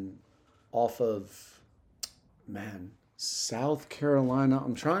plantation off of, South Carolina.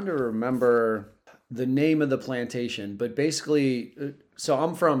 I'm trying to remember the name of the plantation, but basically, so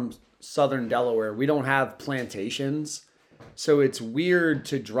I'm from Southern Delaware. We don't have plantations. So it's weird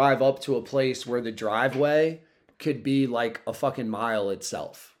to drive up to a place where the driveway could be like a fucking mile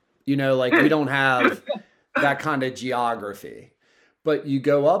itself. You know, like we don't have that kind of geography. But you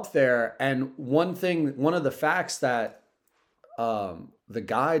go up there, and one of the facts that the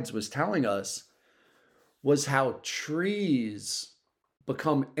guides was telling us was how trees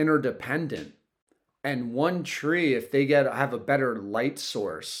become interdependent. And one tree, if they have a better light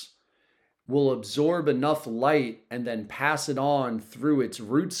source, will absorb enough light and then pass it on through its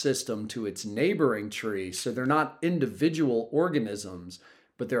root system to its neighboring tree. So they're not individual organisms,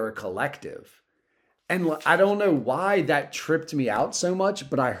 but they're a collective. And I don't know why that tripped me out so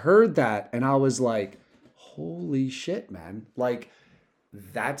much, but I heard that and I was like, holy shit, man. Like,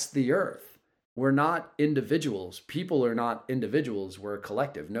 that's the earth. We're not individuals. People are not individuals. We're a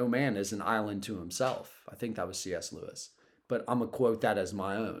collective. No man is an island to himself. I think that was C.S. Lewis, but I'm going to quote that as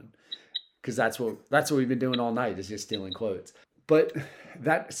my own, because that's what we've been doing all night, is just stealing quotes. But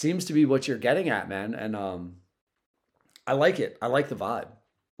that seems to be what you're getting at, man. And I like it. I like the vibe.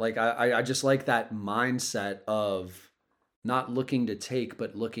 Like I just like that mindset of not looking to take,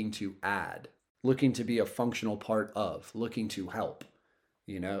 but looking to add, looking to be a functional part of, looking to help.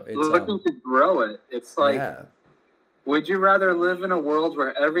 You know, it's Looking to grow it. It's like, yeah. would you rather live in a world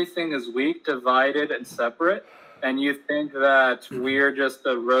where everything is weak, divided, and separate, and you think that we're just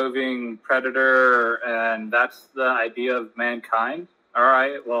a roving predator and that's the idea of mankind? All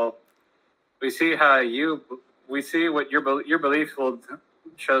right, well, we see what your beliefs will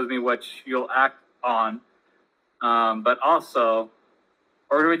shows me what you'll act on, but also,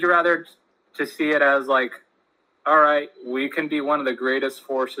 or would you rather to see it as like, all right, we can be one of the greatest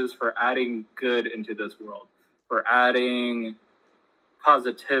forces for adding good into this world, for adding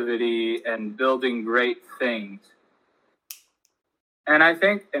positivity and building great things. And I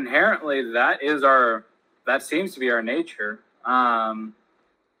think inherently that seems to be our nature.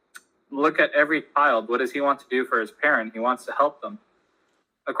 Look at every child. What does he want to do for his parent? He wants to help them.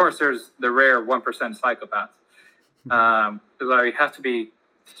 Of course, there's the rare 1% psychopaths. Because you have to be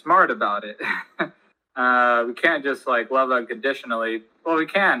smart about it. We can't just like love unconditionally. Well, we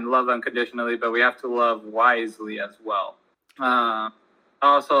can love unconditionally, but we have to love wisely as well.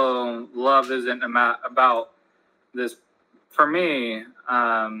 Also, love isn't about this. For me,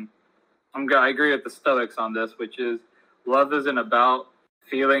 I agree with the Stoics on this, which is love isn't about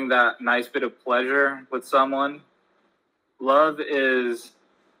feeling that nice bit of pleasure with someone. Love is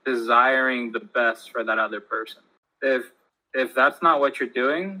desiring the best for that other person. If that's not what you're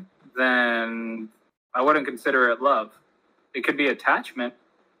doing, then I wouldn't consider it love. It could be attachment.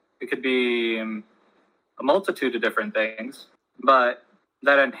 It could be a multitude of different things. But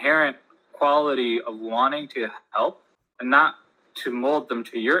that inherent quality of wanting to help and not to mold them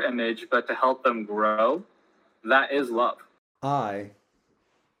to your image, but to help them grow, that is love. I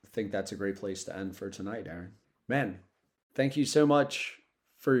think that's a great place to end for tonight, Aaron. Man, thank you so much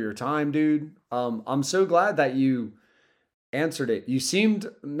for your time, dude. I'm so glad that you answered it. You seemed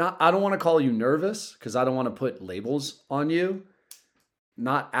not, I don't want to call you nervous because I don't want to put labels on you.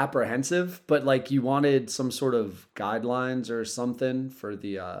 Not apprehensive, but like you wanted some sort of guidelines or something for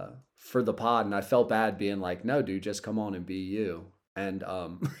the pod. And I felt bad being like, no, dude, just come on and be you. And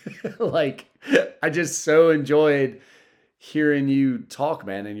like I just so enjoyed hearing you talk,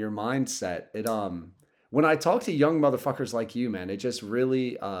 man, and your mindset. It when I talk to young motherfuckers like you, man, it just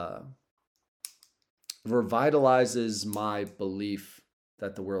really revitalizes my belief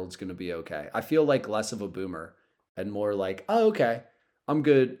that the world's going to be okay. I feel like less of a boomer and more like, oh, okay, I'm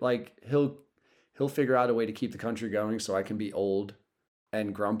good. Like he'll figure out a way to keep the country going so I can be old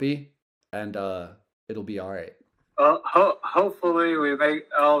and grumpy and it'll be all right. Hopefully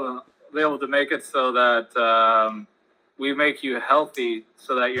I'll be able to make it so that we make you healthy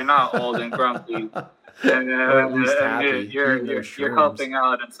so that you're not old and grumpy. And you're helping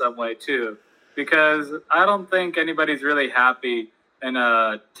out in some way too. Because I don't think anybody's really happy in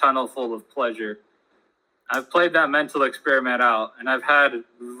a tunnel full of pleasure. I've played that mental experiment out, and I've had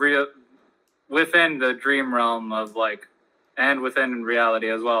within the dream realm of like, and within reality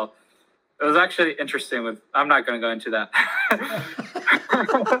as well. It was actually interesting. I'm not going to go into that,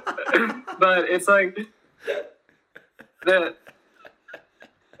 but it's like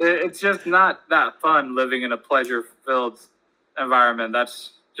it's just not that fun living in a pleasure-filled environment.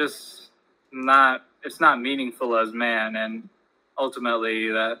 That's just not. It's not meaningful as man, and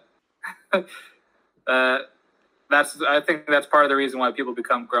ultimately I think that's part of the reason why people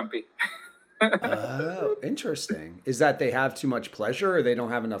become grumpy. Oh, interesting. Is that they have too much pleasure or they don't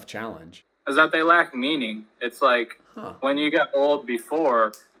have enough challenge? Is that they lack meaning. It's like when you got old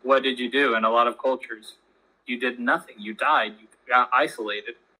before, what did you do? In a lot of cultures, you did nothing. You died. You got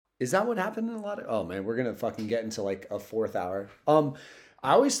isolated. Is that what happened in a lot of... Oh, man, we're going to fucking get into like a fourth hour. I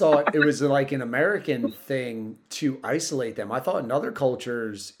always thought it was like an American thing to isolate them. I thought in other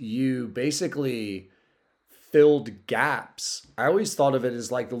cultures, you basically filled gaps. I always thought of it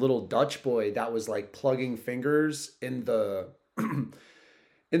as like the little Dutch boy that was like plugging fingers in the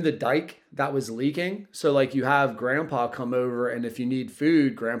in the dike that was leaking. So like you have grandpa come over, and if you need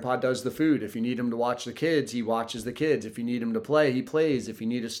food, grandpa does the food. If you need him to watch the kids, he watches the kids. If you need him to play, he plays. If you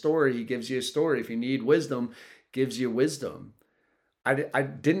need a story, he gives you a story. If you need wisdom, gives you wisdom. I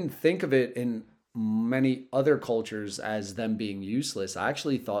didn't think of it in many other cultures as them being useless. I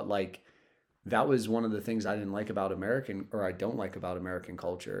actually thought like that was one of the things I didn't like about American, or I don't like about American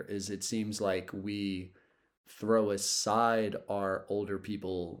culture, is it seems like we throw aside our older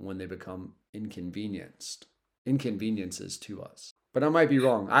people when they become inconvenienced. inconveniences to us. But I might be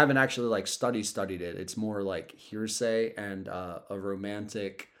wrong. I haven't actually like studied it. It's more like hearsay and a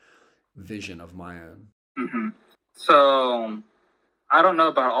romantic vision of my own. Mm-hmm. So I don't know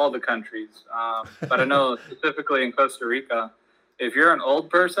about all the countries, but I know specifically in Costa Rica, if you're an old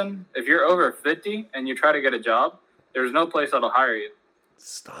person, if you're over 50 and you try to get a job, there's no place that'll hire you.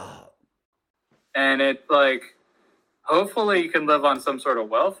 Stop. And it's like, hopefully you can live on some sort of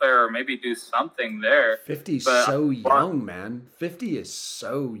welfare or maybe do something there. 50 is so young, man. 50 is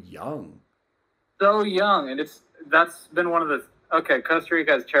so young. So young. And that's been one of the... Okay, Costa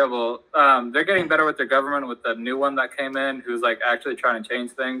Rica is terrible. They're getting better with their government with the new one that came in who's like actually trying to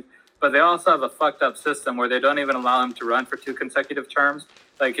change things. But they also have a fucked up system where they don't even allow him to run for 2 consecutive terms.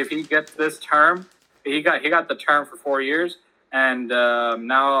 Like if he gets this term, he got the term for 4 years. And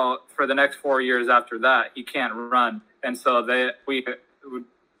now for the next 4 years after that, he can't run. And so I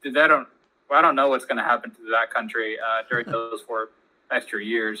don't know what's going to happen to that country during those 4 extra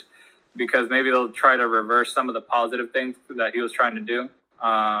years, because maybe they'll try to reverse some of the positive things that he was trying to do.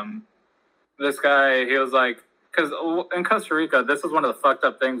 This guy, he was like, because in Costa Rica, this is one of the fucked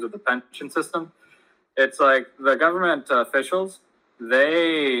up things with the pension system. It's like the government officials,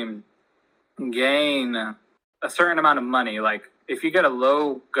 they gain a certain amount of money. Like if you get a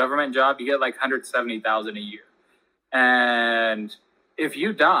low government job, you get like $170,000 a year. And if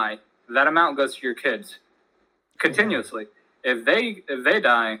you die, that amount goes to your kids continuously. If they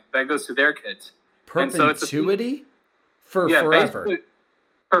die, that goes to their kids. Perpetuity? For forever?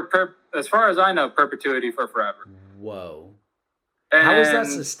 As far as I know, perpetuity for forever. Whoa. And how is that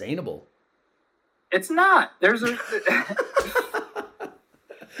sustainable? It's not. There's a...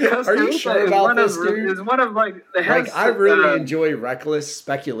 Are you sure about this, dude? It's one of like... I really enjoy reckless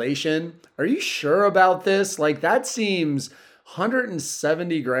speculation. Are you sure about this? Like that seems...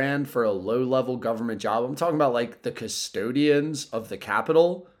 $170,000 for a low-level government job. I'm talking about like the custodians of the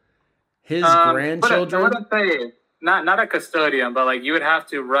Capitol. His grandchildren. I wouldn't say not a custodian, but like you would have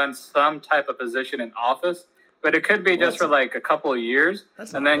to run some type of position in office. But it could be just for like a couple of years,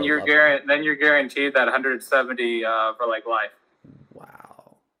 and then you're guaranteed that 170 for like life.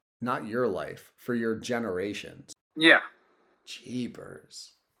 Wow, not your life, for your generations. Yeah.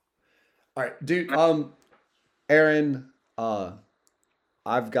 Jeepers. All right, dude. Aaron. I'm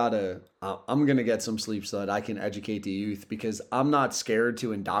gonna get some sleep so that I can educate the youth, because I'm not scared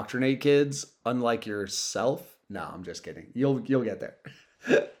to indoctrinate kids, unlike yourself. No, I'm just kidding. You'll get there.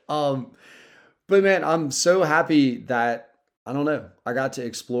 But man, I'm so happy that, I don't know, I got to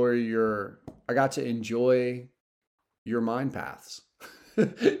enjoy your mind paths,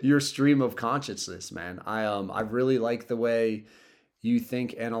 your stream of consciousness, man. I really like the way you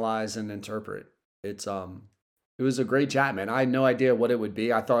think, analyze, and interpret. It was a great chat, man. I had no idea what it would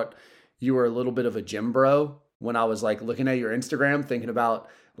be. I thought you were a little bit of a gym bro when I was like looking at your Instagram, thinking about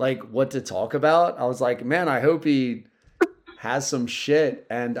like what to talk about. I was like, man, I hope he has some shit.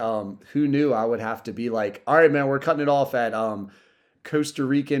 And who knew I would have to be like, all right, man, we're cutting it off at Costa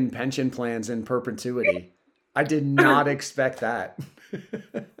Rican pension plans in perpetuity. I did not expect that.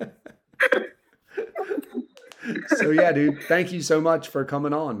 So yeah, dude, thank you so much for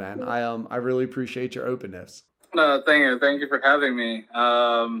coming on, man. I really appreciate your openness. No, thank you for having me.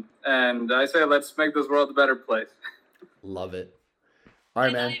 And I say, let's make this world a better place. Love it. All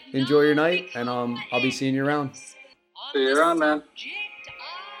right, man. Enjoy your night, and I'll be seeing you around. See you around, man.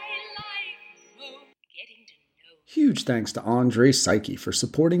 Huge thanks to Andre Psyche for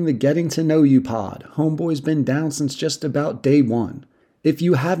supporting the Getting to Know You pod. Homeboy's been down since just about day one. If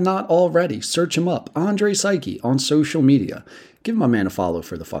you have not already, search him up, Andre Psyche, on social media. Give my man a follow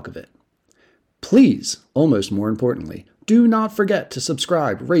for the fuck of it. Please, almost more importantly, do not forget to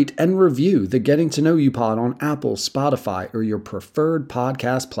subscribe, rate, and review the Getting to Know You pod on Apple, Spotify, or your preferred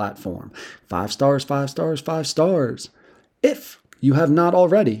podcast platform. 5 stars, 5 stars, 5 stars. If you have not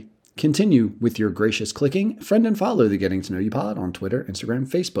already, continue with your gracious clicking, friend and follow the Getting to Know You pod on Twitter, Instagram,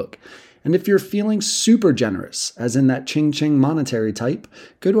 Facebook. And if you're feeling super generous, as in that ching-ching monetary type,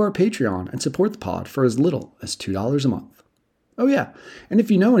 go to our Patreon and support the pod for as little as $2 a month. Oh yeah, and if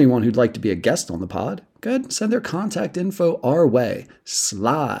you know anyone who'd like to be a guest on the pod, go ahead and send their contact info our way.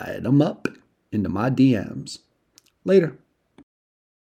 Slide them up into my DMs. Later.